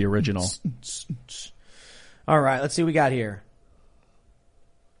credit to the original. All right, let's see what we got here.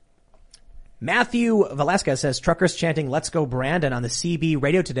 Matthew Velasquez says truckers chanting "Let's go Brandon" on the CB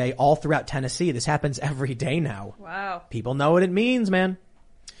radio today all throughout Tennessee. This happens every day now. Wow. People know what it means, man.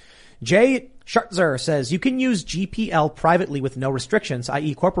 Jay Schertzer says you can use GPL privately with no restrictions,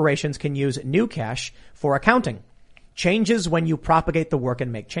 i.e. corporations can use Newcash for accounting. Changes when you propagate the work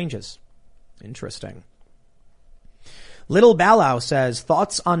and make changes. Interesting. Little Ballau says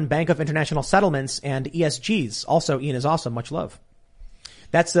thoughts on Bank of International Settlements and ESGs. Also, Ian is awesome. Much love.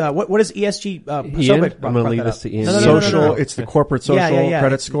 That's what is ESG? Ian, I'm going to leave this to Ian. No. It's the corporate social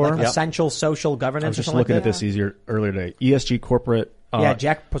credit score. Like essential social governance. I was just looking at this earlier today. ESG corporate.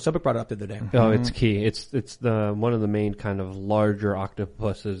 Jack Posobiec brought it up the other day. Oh, it's key. It's the one of the main kind of larger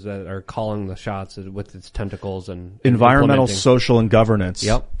octopuses that are calling the shots with its tentacles and environmental, social, and governance.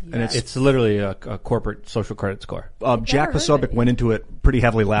 Yep, and it's literally a corporate social credit score. Jack Posobiec went into it pretty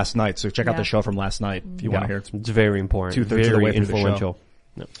heavily last night, so check out the show from last night if you want to hear it. It's very important. 2/3 of the way through influential. the show.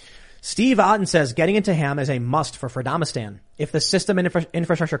 Yep. Steve Otten says, getting into ham is a must for Fredomistan. If the system and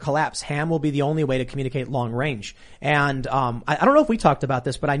infrastructure collapse, ham will be the only way to communicate long range. And I don't know if we talked about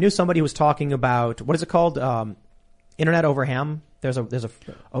this, but I knew somebody who was talking about, what is it called? Internet over ham. There's a.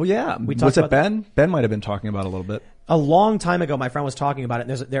 Oh yeah, was it Ben? Ben might have been talking about it a little bit. A long time ago, my friend was talking about it.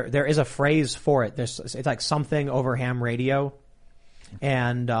 And there is a phrase for it. It's like something over ham radio,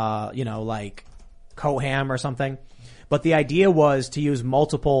 and like coham or something. But the idea was to use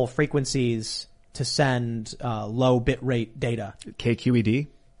multiple frequencies to send low bit rate data. KQED?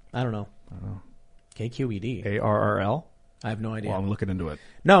 I don't know. KQED. ARRL? I have no idea. Well, I'm looking into it.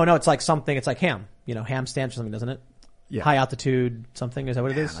 No, it's like something. It's like ham. Ham stands for something, doesn't it? Yeah. High altitude something. Is that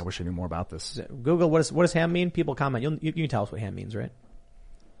what it is? I wish I knew more about this. Google, what does ham mean? People comment. You can tell us what ham means, right?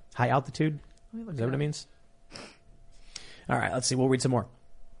 High altitude? Is that what it means? All right, let's see. We'll read some more.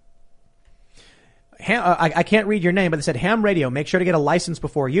 I can't read your name, but they said ham radio. Make sure to get a license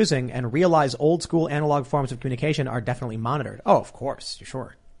before using and realize old school analog forms of communication are definitely monitored. Oh, of course. You're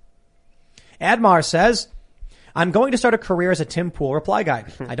sure. Admar says, I'm going to start a career as a Tim Pool reply guy.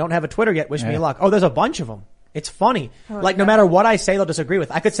 I don't have a Twitter yet. Wish me luck. Oh, there's a bunch of them. It's funny. Like no matter what I say, they'll disagree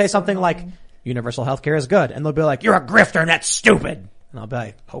with. I could say something like, universal health care is good. And they'll be like, you're a grifter and that's stupid. And I'll be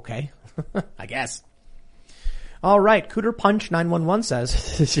like, okay, I guess. All right. Cooter Punch 911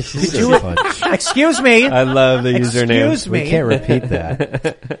 says, excuse me. I love the username. Excuse me. We can't repeat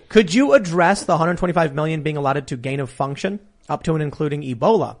that. Could you address the 125 million being allotted to gain of function up to and including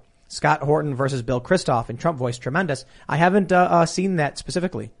Ebola? Scott Horton versus Bill Christoph in Trump voice. Tremendous. I haven't seen that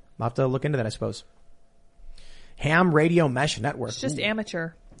specifically. I'll have to look into that, I suppose. Ham Radio Mesh Network. It's just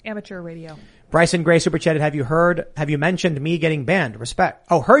amateur radio. Bryson Gray super chatted. Have you mentioned me getting banned? Respect.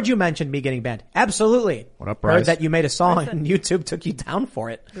 Oh, heard you mentioned me getting banned. Absolutely. What up, Bryce? Heard that you made a song and YouTube took you down for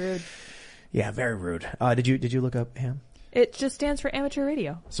it. Rude. Yeah, very rude. Did you look up ham? It just stands for amateur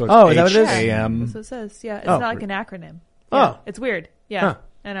radio. So it's is that what it is? AM. That's what it says. Yeah. It's not like an acronym. Yeah, Oh. It's weird. Yeah. Huh.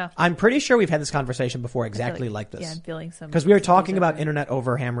 I know. I'm pretty sure we've had this conversation before exactly like this. Yeah, I'm feeling some. Because we were talking about internet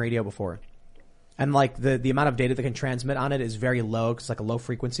over ham radio before. And like the amount of data that can transmit on it is very low because it's like a low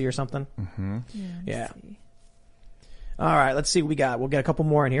frequency or something. Mm-hmm. Yeah. All right, let's see what we got. We'll get a couple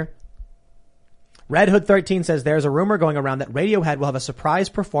more in here. Red Hood 13 says there's a rumor going around that Radiohead will have a surprise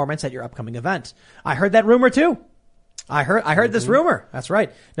performance at your upcoming event. I heard that rumor too. I heard this rumor. That's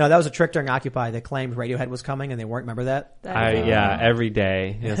right. No, that was a trick during Occupy. They claimed Radiohead was coming and they weren't. Remember that? Every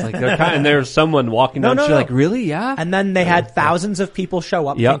day. It's like and there's someone walking down. She's like, really? Yeah. And then they had thousands of people show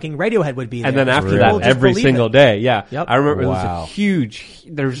up thinking Radiohead would be there. And then after that, every single day. Yeah. Yep. I remember it was a huge,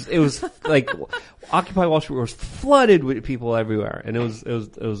 it was like Occupy Wall Street was flooded with people everywhere. And it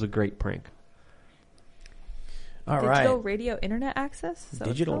was a great prank. All right. Digital radio internet access?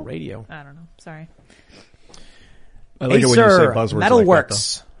 Digital radio. I don't know. Sorry. I like it when you say buzzwords Metalworks like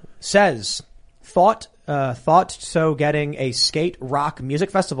that, says, thought so getting a skate rock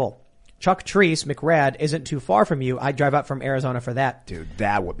music festival. Chuck Treese, McRad, isn't too far from you. I'd drive up from Arizona for that. Dude,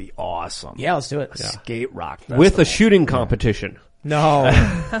 that would be awesome. Yeah, let's do it. Skate rock festival. With a shooting competition. No.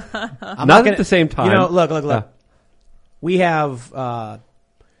 Not at the same time. Look. We have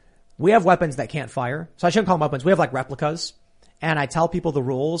weapons that can't fire. So I shouldn't call them weapons. We have like replicas. And I tell people the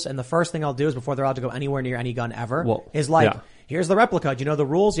rules, and the first thing I'll do is before they're allowed to go anywhere near any gun ever is like, here's the replica. Do you know the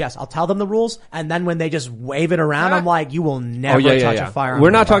rules? Yes. I'll tell them the rules, and then when they just wave it around, I'm like, you will never touch a firearm. We're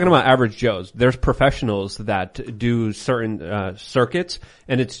not talking about average Joes. There's professionals that do certain circuits,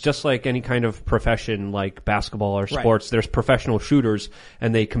 and it's just like any kind of profession like basketball or sports. There's professional shooters,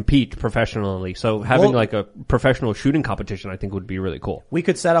 and they compete professionally. So having like a professional shooting competition, I think would be really cool. We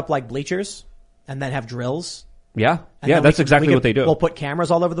could set up like bleachers and then have drills. Yeah. That's exactly what they do. We'll put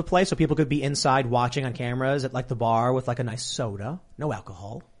cameras all over the place so people could be inside watching on cameras at like the bar with like a nice soda. No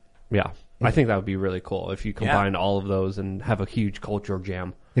alcohol. Yeah. I think that would be really cool if you combine all of those and have a huge culture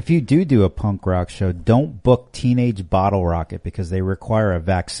jam. If you do a punk rock show, don't book Teenage Bottle Rocket because they require a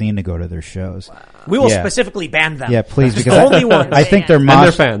vaccine to go to their shows. Wow. We will specifically ban them. Yeah, please, because only ones. I think their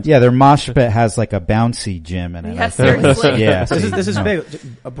fans. Yeah, their mosh pit has like a bouncy gym in it. Yes, seriously. Yeah, this is big.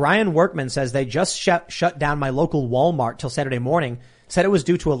 Brian Workman says they just shut down my local Walmart till Saturday morning. Said it was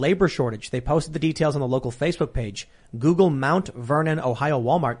due to a labor shortage. They posted the details on the local Facebook page. Google Mount Vernon, Ohio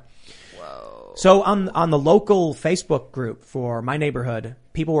Walmart. So on the local Facebook group for my neighborhood,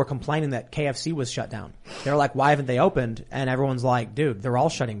 people were complaining that KFC was shut down. They were like, why haven't they opened? And everyone's like, dude, they're all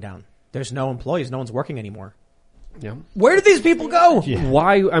shutting down. There's no employees. No one's working anymore. Yeah. Where did these people go? Yeah.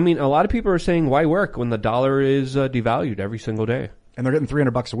 Why? I mean, a lot of people are saying, why work when the dollar is devalued every single day? And they're getting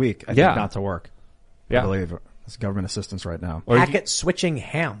 $300 a week, I think, not to work. I believe it's government assistance right now. Or packet switching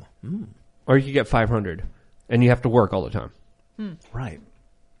ham. Or you could get $500 and you have to work all the time. Right.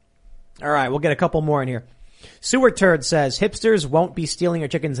 All right, we'll get a couple more in here. Sewer Turd says, hipsters won't be stealing your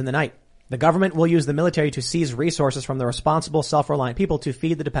chickens in the night. The government will use the military to seize resources from the responsible, self-reliant people to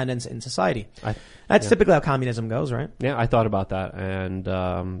feed the dependents in society. That's typically how communism goes, right? Yeah, I thought about that, and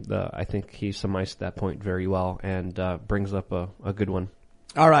I think he summarized that point very well and brings up a good one.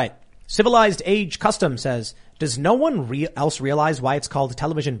 All right. Civilized Age Custom says, does no one else realize why it's called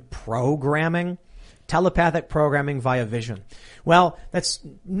television programming? Telepathic programming via vision. Well, that's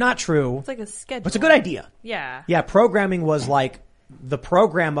not true. It's like a schedule. But it's a good idea. Yeah. Yeah, programming was like the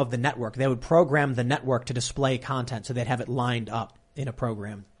program of the network. They would program the network to display content, so they'd have it lined up in a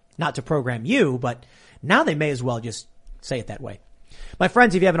program. Not to program you, but now they may as well just say it that way. My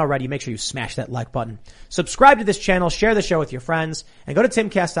friends, if you haven't already, make sure you smash that like button. Subscribe to this channel, share the show with your friends, and go to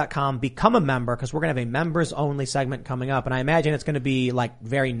timcast.com, become a member, because we're going to have a members-only segment coming up, and I imagine it's going to be, like,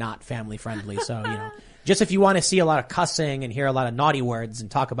 very not family-friendly. So, you know, just if you want to see a lot of cussing and hear a lot of naughty words and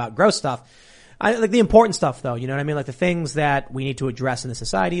talk about gross stuff, I like the important stuff, though, you know what I mean? Like the things that we need to address in the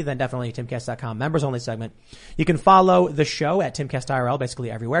society, then definitely timcast.com, members-only segment. You can follow the show at TimCastIRL basically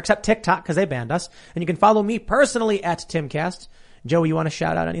everywhere, except TikTok, because they banned us. And you can follow me personally at TimCast. Joey, you want to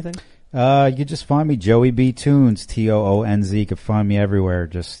shout out anything? You just find me Joey B Tunes, Toonz. You can find me everywhere.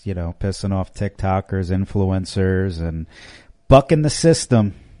 Just, you know, pissing off TikTokers, influencers, and bucking the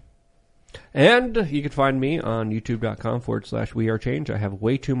system. And you can find me on youtube.com/wearechange. I have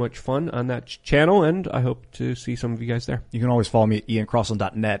way too much fun on that channel, and I hope to see some of you guys there. You can always follow me at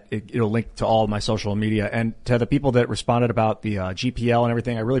iancrossland.net. It'll link to all of my social media. And to the people that responded about the GPL and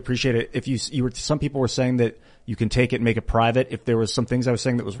everything, I really appreciate it. If you were, some people were saying that you can take it and make it private. If there was some things I was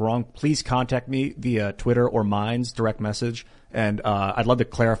saying that was wrong, please contact me via Twitter or Minds direct message, and I'd love to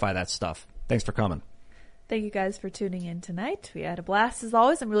clarify that stuff. Thanks for coming. Thank you guys for tuning in tonight. We had a blast as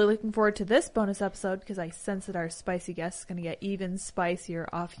always. I'm really looking forward to this bonus episode because I sense that our spicy guest is going to get even spicier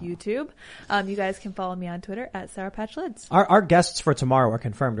off YouTube. You guys can follow me on Twitter at Sour Patch Lids. Our guests for tomorrow are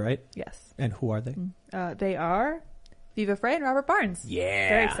confirmed, right? Yes. And who are they? They are Viva Frey and Robert Barnes. Yeah.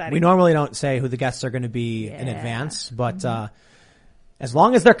 Very exciting. We normally don't say who the guests are going to be in advance, but as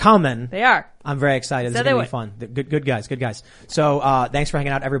long as they're coming, they are. I'm very excited. It's going to be fun. Good guys. So thanks for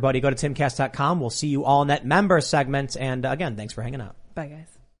hanging out, everybody. Go to timcast.com. We'll see you all in that member segment. And again, thanks for hanging out. Bye, guys.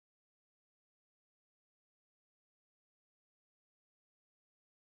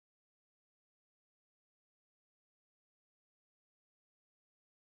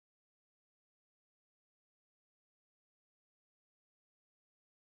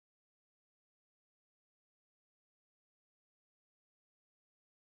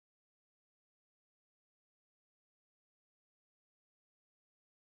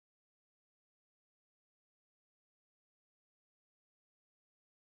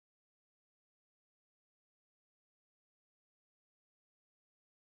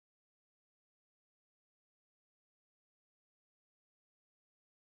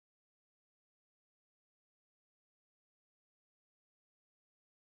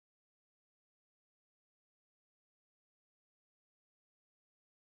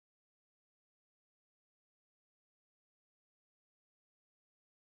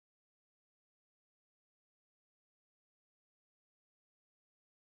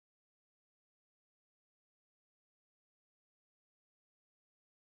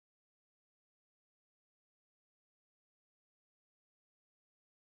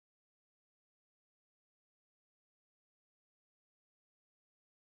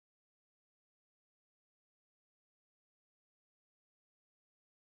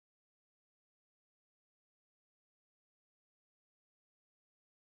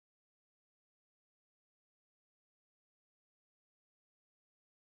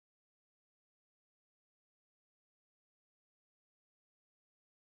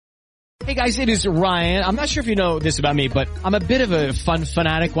 Hey guys, it is Ryan. I'm not sure if you know this about me, but I'm a bit of a fun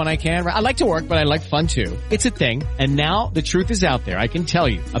fanatic when I can. I like to work, but I like fun too. It's a thing. And now the truth is out there. I can tell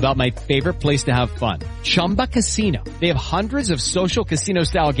you about my favorite place to have fun. Chumba Casino. They have hundreds of social casino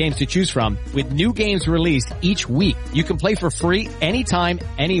style games to choose from with new games released each week. You can play for free anytime,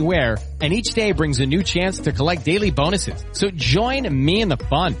 anywhere. And each day brings a new chance to collect daily bonuses. So join me in the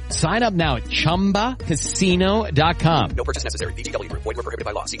fun. Sign up now at ChumbaCasino.com. No purchase necessary. VGW Group. Void where prohibited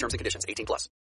by law. See terms and conditions. 18+.